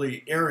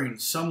probably airing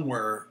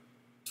somewhere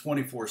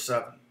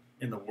 24/7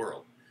 in the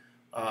world,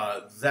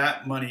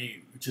 that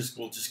money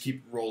will just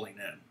keep rolling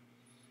in.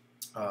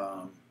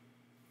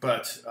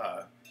 But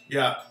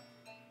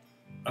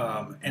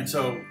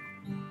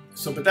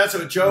that's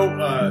what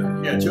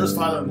Joe, Joe's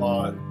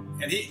father-in-law,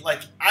 and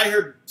I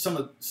heard some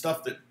of the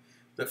stuff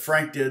that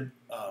Frank did.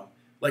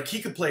 Like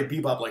he could play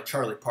bebop like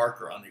Charlie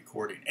Parker on the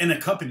accordion and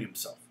accompany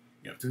himself.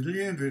 You know,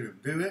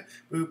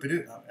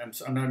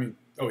 I'm not even.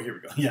 Oh, here we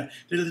go. Yeah,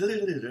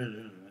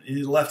 the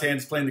left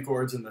hand's playing the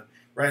chords, and the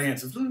right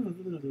hand's. It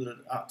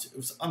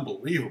was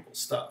unbelievable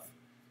stuff.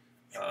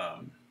 You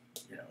know,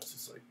 it's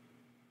just like.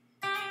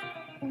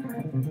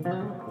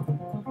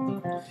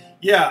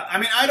 Yeah, I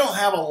mean, I don't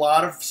have a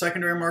lot of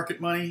secondary market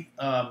money.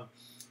 I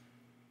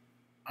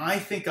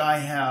think I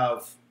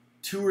have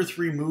 2 or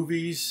 3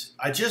 movies.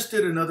 I just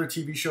did another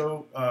TV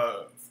show,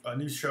 a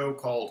new show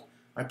called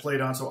I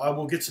Played On, so I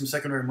will get some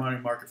secondary money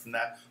market from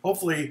that.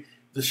 Hopefully,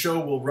 the show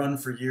will run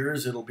for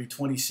years. It'll be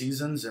 20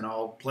 seasons, and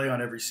I'll play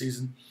on every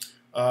season.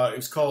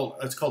 It's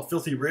called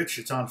Filthy Rich.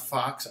 It's on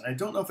Fox, and I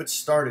don't know if it's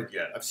started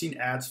yet. I've seen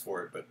ads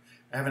for it, but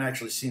I haven't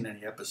actually seen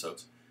any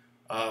episodes.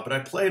 But I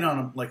played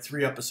on like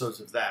 3 episodes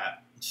of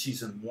that,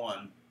 season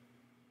 1.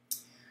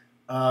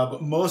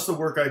 But most of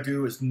the work I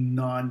do is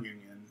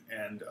non-union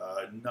and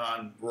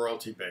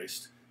non-royalty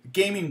based. The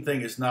gaming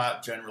thing is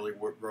not generally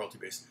royalty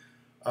based.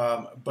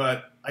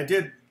 But I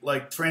did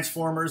like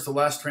Transformers, the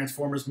last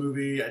Transformers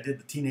movie. I did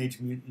the Teenage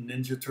Mutant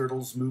Ninja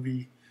Turtles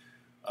movie.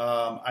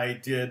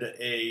 I've done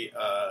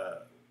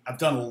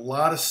a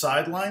lot of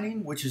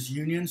sidelining, which is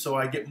union, so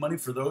I get money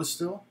for those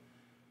still.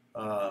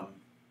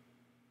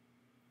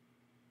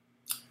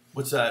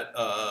 What's that?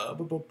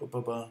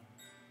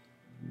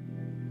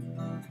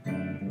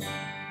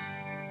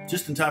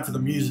 Just in time for the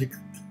music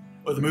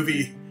or the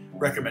movie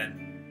recommend.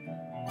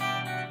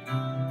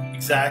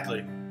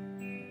 Exactly.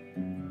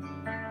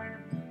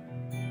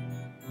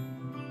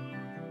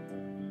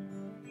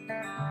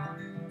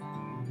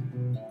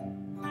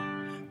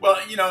 Well,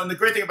 you know, and the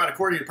great thing about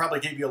accordion, it probably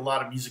gave you a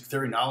lot of music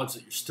theory knowledge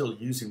that you're still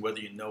using, whether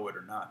you know it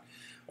or not.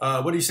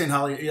 What are you saying,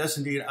 Holly? Yes,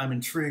 indeed. I'm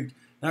intrigued.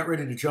 Not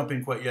ready to jump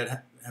in quite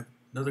yet. Have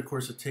another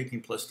course of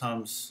taking plus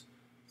Tom's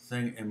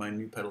thing and my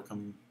new pedal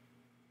coming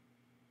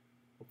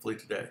hopefully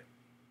today.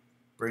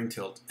 Brain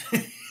tilt.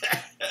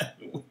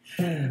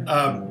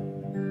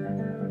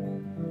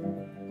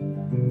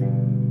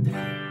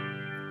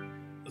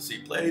 Let's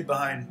see. Played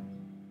behind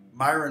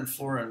Myron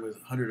Florin with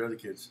 100 other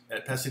kids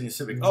at Pasadena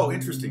Civic. Oh,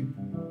 interesting.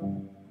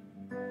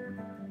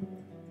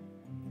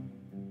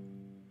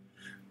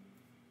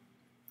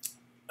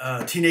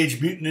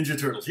 Teenage Mutant Ninja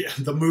Turtles. Yeah,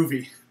 the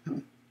movie.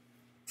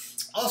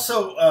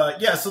 Also,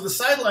 yeah, so the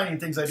sidelining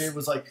things I did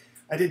was like,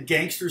 I did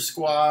Gangster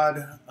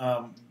Squad,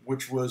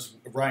 which was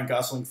a Ryan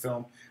Gosling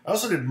film. I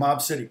also did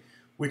Mob City,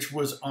 which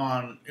was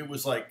on, it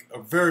was like a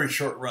very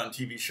short run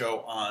TV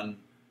show on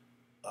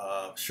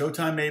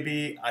Showtime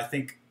maybe. I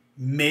think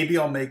maybe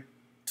I'll make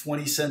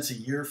 20 cents a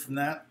year from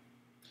that.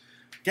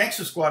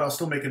 Gangster Squad, I'll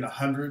still make in the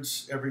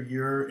hundreds every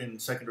year in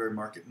secondary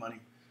market money.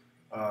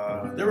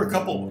 There were a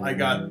couple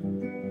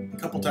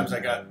times I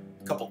got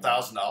a couple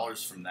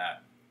 $1,000s from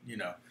that, you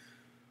know.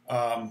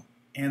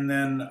 And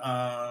then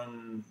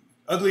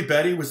Ugly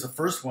Betty was the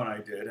first one I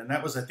did, and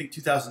that was, I think,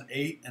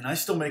 2008, and I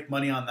still make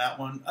money on that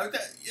one.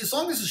 As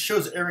long as the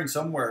show's airing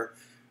somewhere,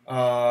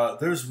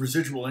 there's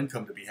residual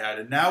income to be had.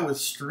 And now with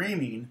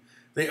streaming,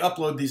 they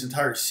upload these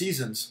entire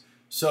seasons,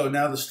 so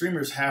now the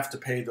streamers have to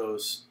pay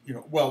those, you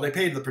know, well, they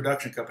pay the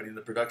production company, and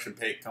the production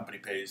company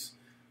pays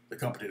the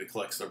company that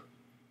collects the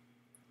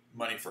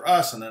money for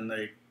us, and then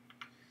they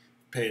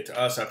pay it to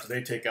us after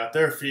they take out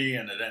their fee,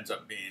 and it ends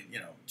up being, you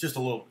know, just a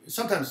little,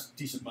 sometimes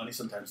decent money,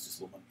 sometimes just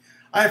a little money.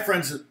 I have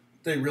friends that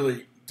they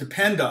really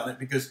depend on it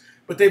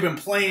but they've been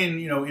playing,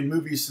 you know, in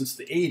movies since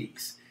the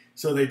 80s,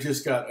 so they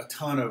just got a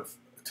ton of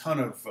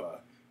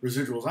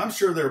residuals. I'm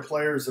sure there are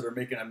players that are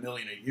making $1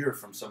 million a year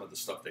from some of the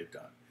stuff they've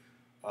done.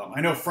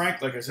 I know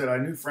Frank, like I said, I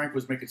knew Frank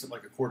was making something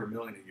like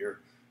 $250,000 a year,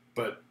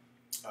 but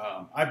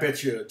I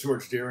bet you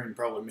George Deering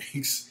probably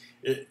makes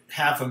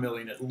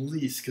 $500,000 at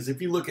least, because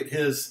if you look at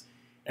his,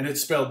 and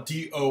it's spelled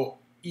Doering.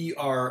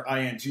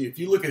 If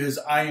you look at his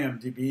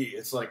IMDb,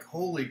 it's like,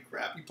 holy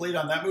crap, he played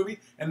on that movie,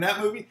 and that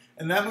movie,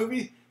 and that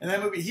movie, and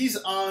that movie. He's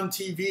on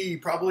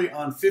TV probably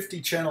on 50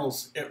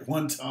 channels at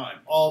one time,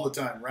 all the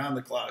time, round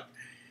the clock.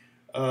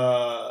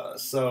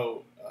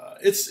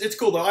 It's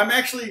cool, though.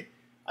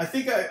 I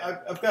think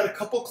I've got a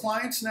couple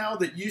clients now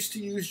that used to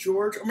use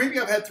George, or maybe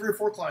I've had 3 or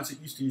 4 clients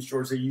that used to use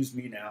George. They use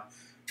me now.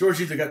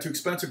 George either got too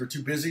expensive or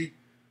too busy.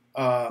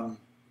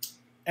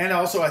 And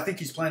also, I think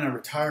he's planning on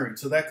retiring,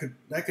 so that could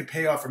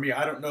pay off for me.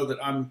 I don't know that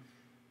I'm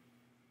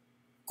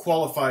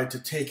qualified to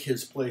take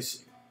his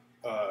place,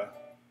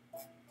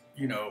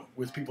 you know,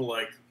 with people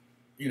like,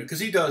 you know, because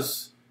he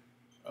does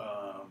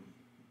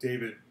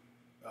David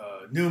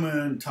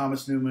Newman,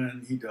 Thomas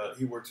Newman. He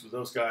works with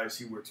those guys.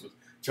 He works with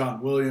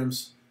John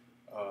Williams.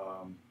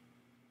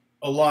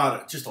 A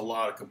lot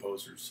of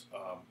composers,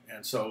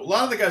 and so a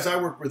lot of the guys I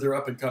work with are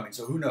up and coming.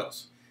 So who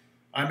knows?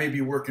 I may be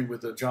working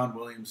with the John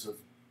Williams of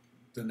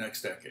the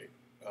next decade.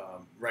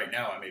 Right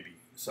now, I may be.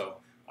 So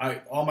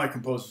all my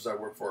composers I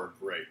work for are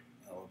great.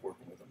 I love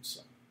working with them.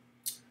 So,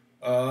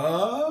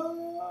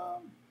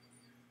 oh,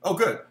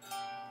 good.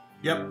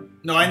 Yep.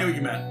 No, I knew what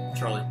you meant,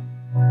 Charlie.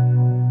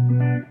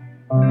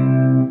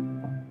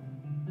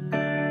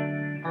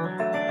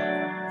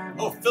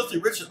 Oh, Filthy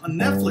Rich on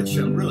Netflix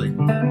show, really?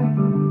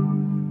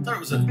 I thought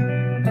it was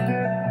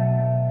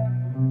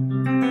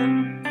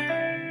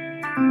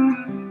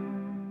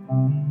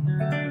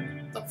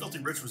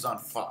which was on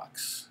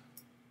Fox.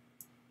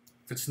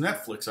 If it's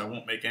Netflix, I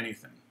won't make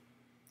anything.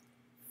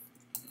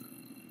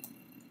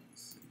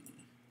 Let's see.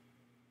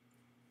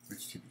 Which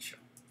TV show?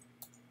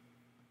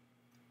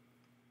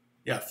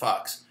 Yeah,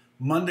 Fox.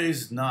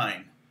 Mondays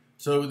 9.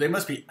 So they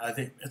must be, I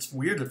think, it's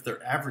weird if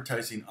they're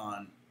advertising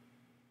on,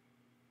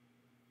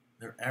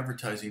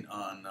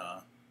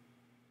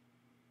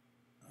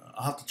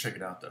 I'll have to check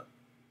it out though.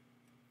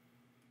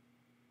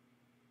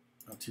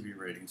 Oh, TV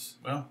ratings.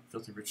 Well,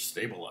 Filthy Rich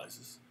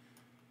stabilizes.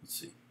 Let's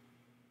see.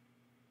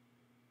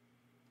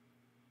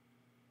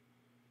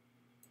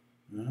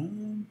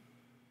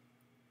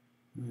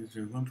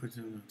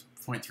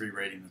 1.3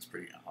 rating. That's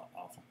pretty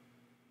awful.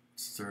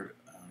 It's third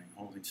outing,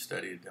 holding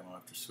steady. Demo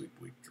after sweep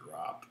week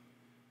drop.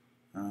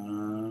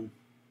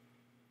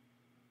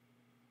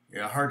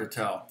 Yeah, hard to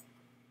tell.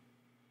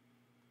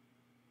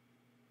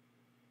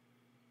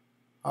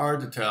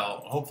 Hard to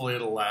tell. Hopefully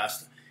it'll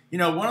last. You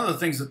know, one of the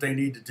things that they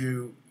need to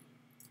do.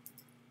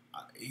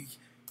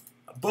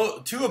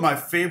 Two of my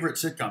favorite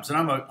sitcoms, and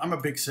I'm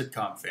a big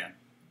sitcom fan,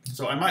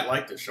 so I might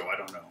like this show. I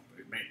don't know.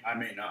 I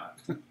may not.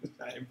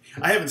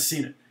 I haven't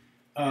seen it.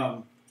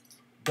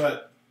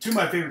 But two of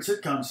my favorite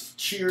sitcoms,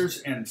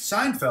 Cheers and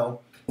Seinfeld,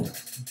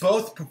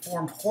 both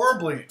performed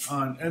horribly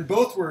on, and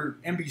both were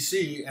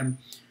NBC, and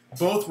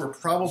both were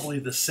probably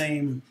the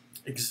same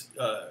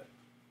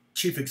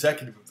chief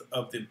executive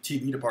of the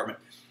TV department.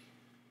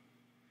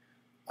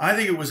 I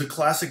think it was a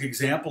classic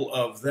example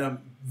of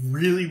them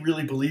really,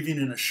 really believing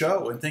in a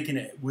show and thinking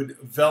it would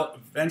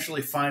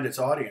eventually find its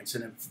audience.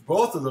 And in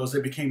both of those, they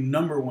became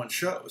 #1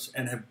 shows,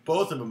 and have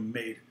both of them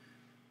made,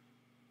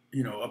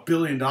 you know, $1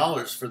 billion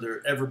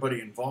for everybody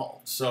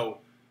involved. So,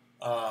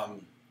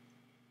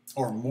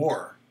 or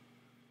more.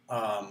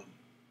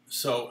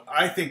 So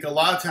I think a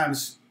lot of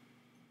times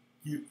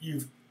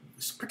you've,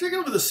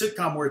 particularly with a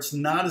sitcom where it's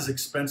not as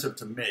expensive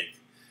to make.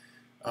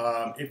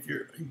 If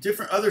you're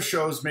different, other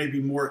shows may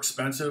be more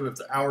expensive. If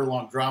the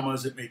hour-long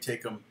dramas, it may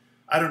take them,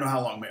 I don't know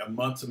how long, a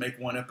month to make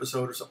one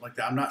episode or something like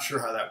that. I'm not sure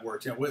how that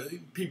works. You know,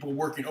 with people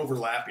working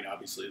overlapping,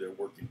 obviously they're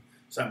working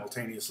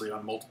simultaneously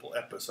on multiple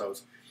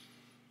episodes.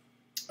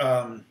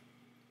 But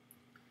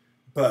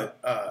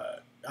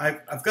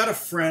I've got a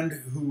friend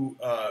who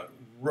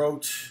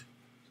wrote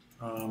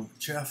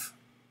Jeff.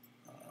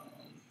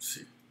 Let's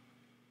see.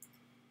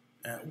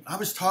 I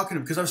was talking to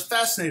him because I was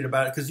fascinated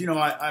about it because, you know,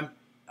 I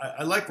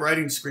like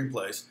writing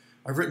screenplays.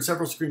 I've written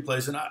several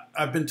screenplays, and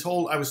I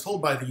was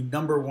told by the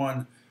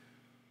 #1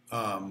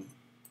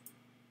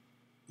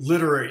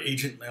 literary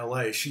agent in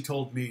LA, she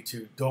told me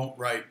to don't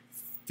write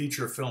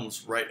feature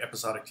films, write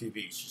episodic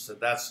TV. She said,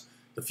 that's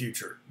the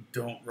future.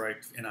 Don't write,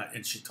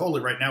 and she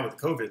totally, right now with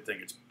the COVID thing,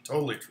 it's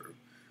totally true.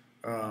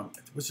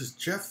 Was this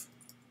Jeff?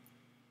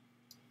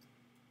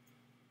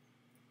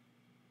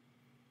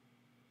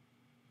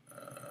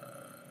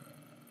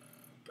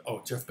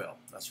 Jeff Bell,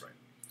 that's right.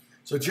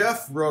 So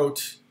Jeff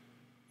wrote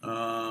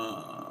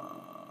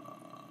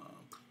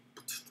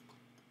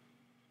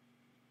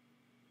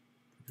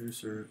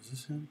producer, is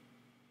this him?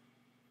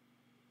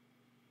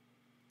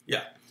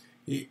 Yeah.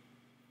 He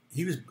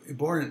was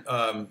born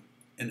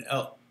in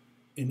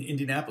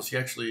Indianapolis. He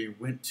actually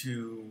went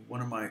to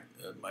one of my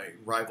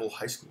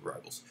high school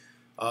rivals.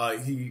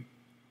 He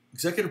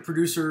executive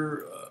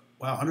producer,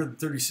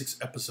 136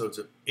 episodes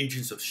of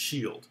Agents of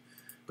S.H.I.E.L.D.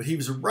 But he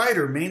was a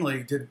writer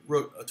mainly,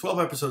 wrote 12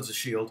 episodes of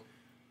S.H.I.E.L.D.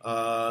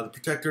 The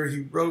Protector.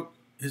 He wrote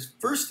his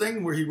first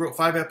thing where he wrote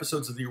 5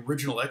 episodes of the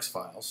original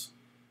X-Files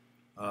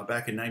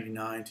back in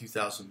 99,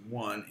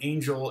 2001.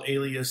 Angel,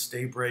 Alias,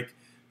 Daybreak.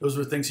 Those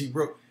were things he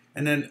wrote.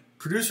 And then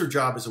producer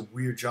job is a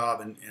weird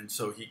job, and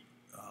so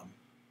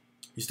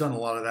he's done a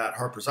lot of that.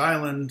 Harper's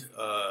Island,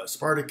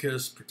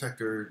 Spartacus,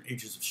 Protector,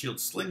 Agents of S.H.I.E.L.D.,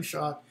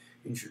 Slingshot.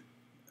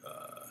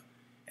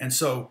 And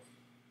so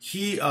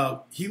he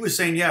was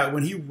saying, yeah,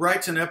 when he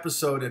writes an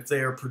episode, if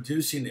they are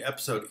producing the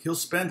episode, he'll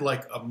spend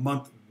like a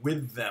month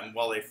with them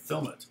while they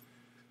film it.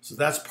 So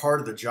that's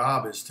part of the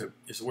job is to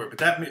work. But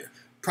that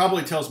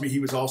probably tells me he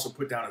was also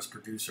put down as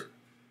producer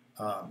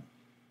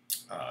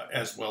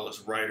as well as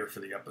writer for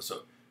the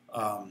episode.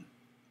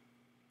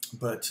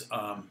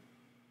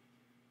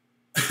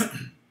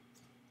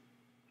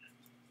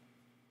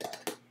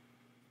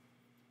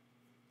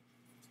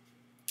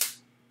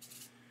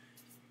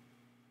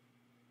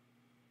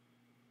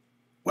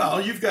 Well,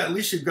 at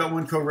least you've got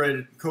one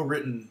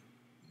co-written.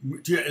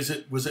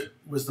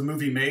 Was the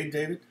movie made,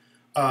 David?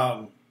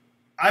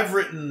 I've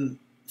written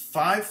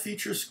 5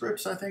 feature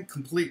scripts, I think,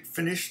 complete,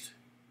 finished,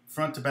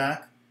 front to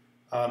back,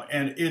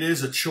 and it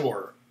is a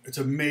chore. It's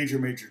a major,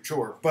 major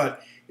chore,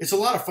 but it's a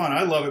lot of fun.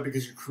 I love it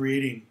because you're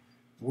creating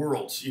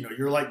worlds. You know,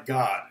 you're like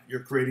God.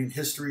 You're creating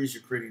histories.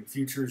 You're creating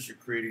futures. You're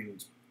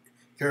creating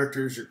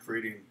characters. You're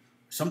creating,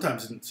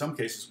 sometimes in some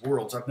cases,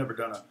 worlds. I've never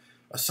done a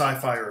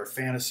sci-fi or a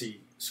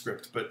fantasy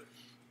script, but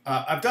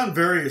I've done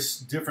various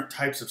different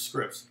types of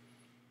scripts,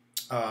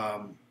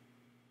 but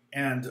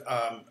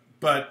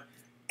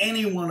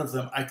any one of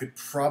them I could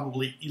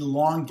probably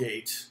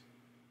elongate,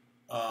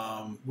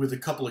 with a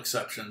couple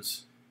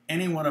exceptions.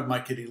 Any one of them I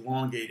could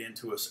elongate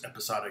into an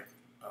episodic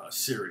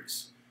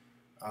series.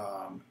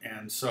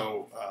 And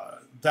so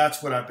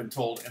that's what I've been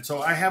told. And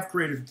so I have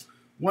created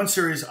one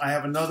series. I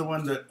have another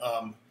one that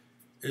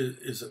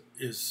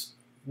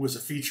was a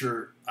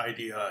feature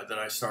idea that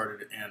I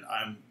started, and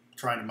I'm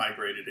trying to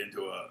migrate it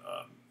into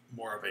a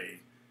more of a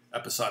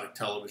episodic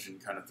television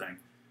kind of thing.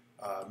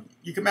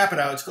 You can map it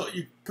out. It's called,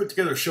 you put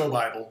together a show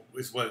Bible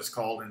is what it's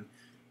called, and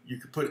you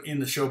can put in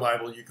the show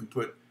Bible. You can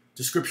put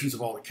descriptions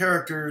of all the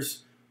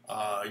characters.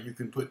 You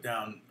can put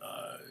down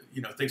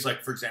things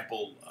like, for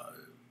example,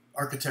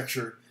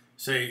 architecture.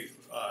 Say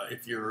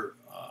if you're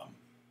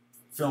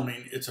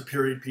filming, it's a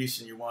period piece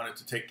and you want it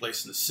to take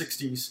place in the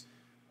 60s.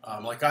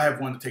 Like I have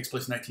one that takes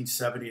place in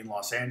 1970 in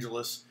Los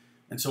Angeles.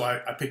 And so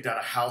I picked out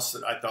a house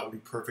that I thought would be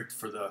perfect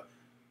for the,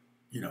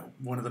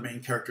 one of the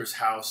main characters'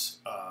 house.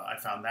 I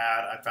found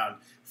that. I found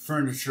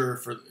furniture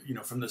for,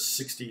 from the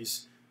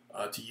 60s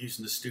to use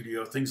in the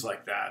studio, things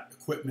like that,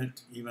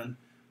 equipment even.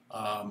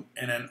 And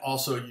then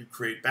also you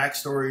create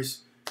backstories.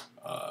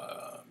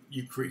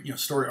 You create,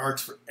 story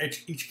arcs for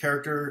each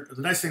character.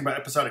 The nice thing about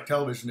episodic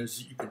television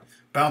is you can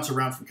bounce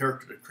around from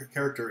character to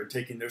character and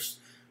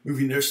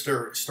moving their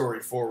story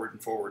forward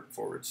and forward and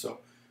forward. So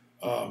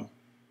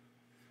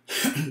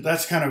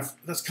that's kind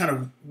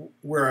of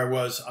where I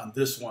was on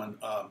this one.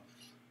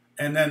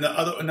 And then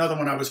another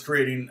one I was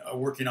working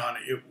on.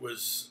 It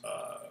was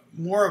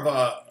more of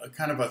a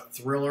kind of a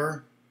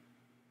thriller,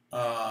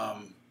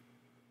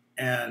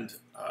 and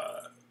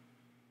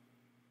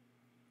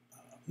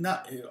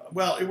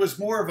it was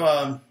more of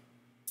a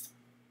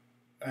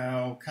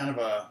kind of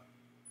a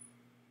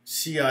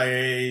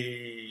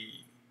CIA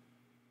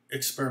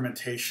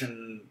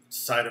experimentation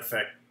side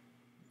effect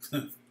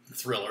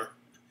thriller,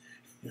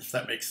 if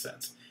that makes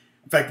sense.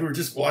 In fact, we were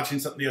just watching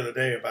something the other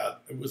day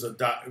about it was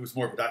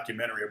more of a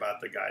documentary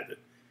about the guy that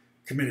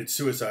committed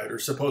suicide or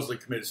supposedly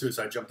committed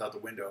suicide, jumped out the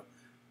window.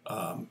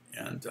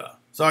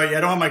 Sorry, I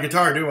don't have my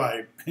guitar, do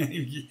I?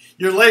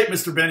 You're late,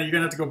 Mr. Benny. You're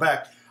gonna have to go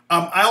back.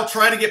 I'll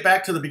try to get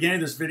back to the beginning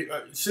of this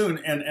video soon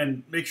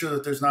and make sure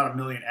that there's not a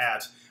million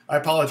ads. I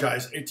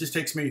apologize. It just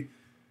takes me.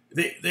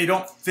 They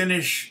don't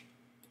finish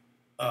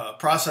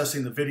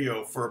processing the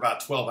video for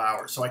about 12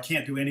 hours, so I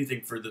can't do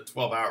anything for the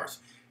 12 hours.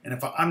 And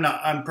if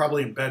I'm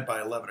probably in bed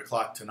by 11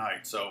 o'clock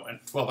tonight. So in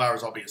 12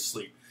 hours I'll be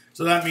asleep.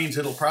 So that means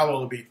it'll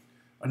probably be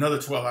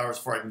another 12 hours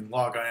before I can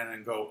log in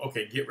and go,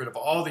 okay, get rid of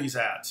all these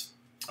ads.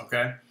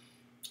 Okay.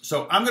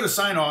 So I'm going to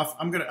sign off.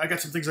 I got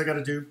some things I got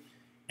to do,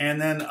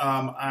 and then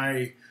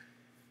I've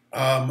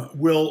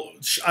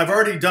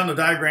already done the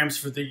diagrams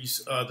for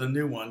these the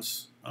new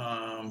ones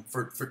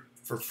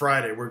for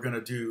Friday. We're going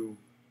to do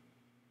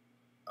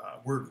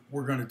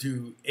we're going to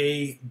do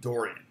a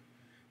Dorian.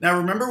 Now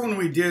remember when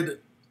we did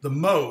the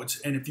modes,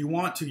 and if you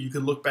want to, you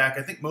can look back.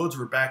 I think modes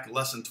were back at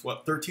lesson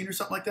 13 or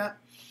something like that.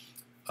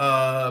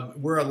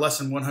 We're at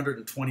lesson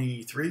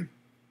 123.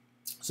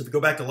 So if you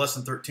go back to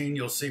lesson 13,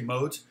 you'll see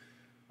modes,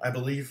 I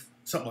believe,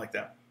 something like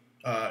that.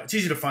 It's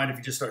easy to find if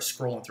you just start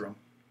scrolling through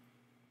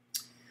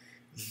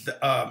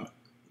them.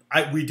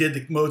 We did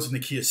the modes in the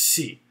key of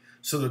C.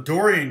 So the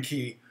Dorian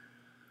key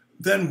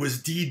then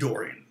was D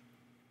Dorian.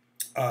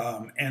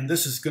 And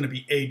this is going to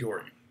be A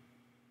Dorian.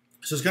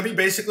 So it's going to be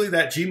basically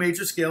that G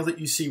major scale that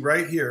you see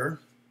right here.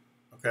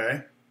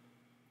 Okay.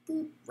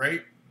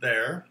 Right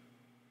there.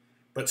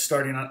 But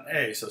starting on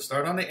A. So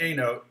start on the A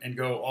note and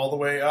go all the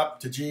way up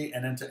to G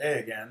and then to A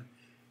again.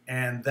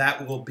 And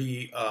that will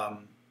be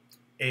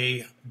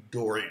A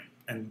Dorian.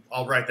 And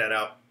I'll write that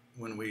out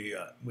when we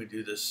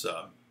do this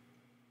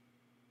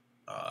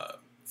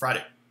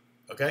Friday.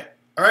 Okay?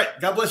 All right.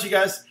 God bless you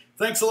guys.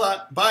 Thanks a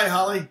lot. Bye,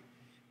 Holly.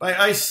 Bye,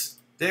 Ice.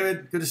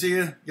 David, good to see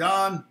you.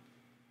 Jan.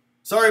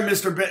 Sorry,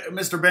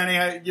 Mr.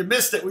 Benny. You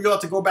missed it. We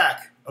got to go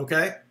back.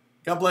 Okay?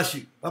 God bless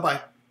you. Bye-bye.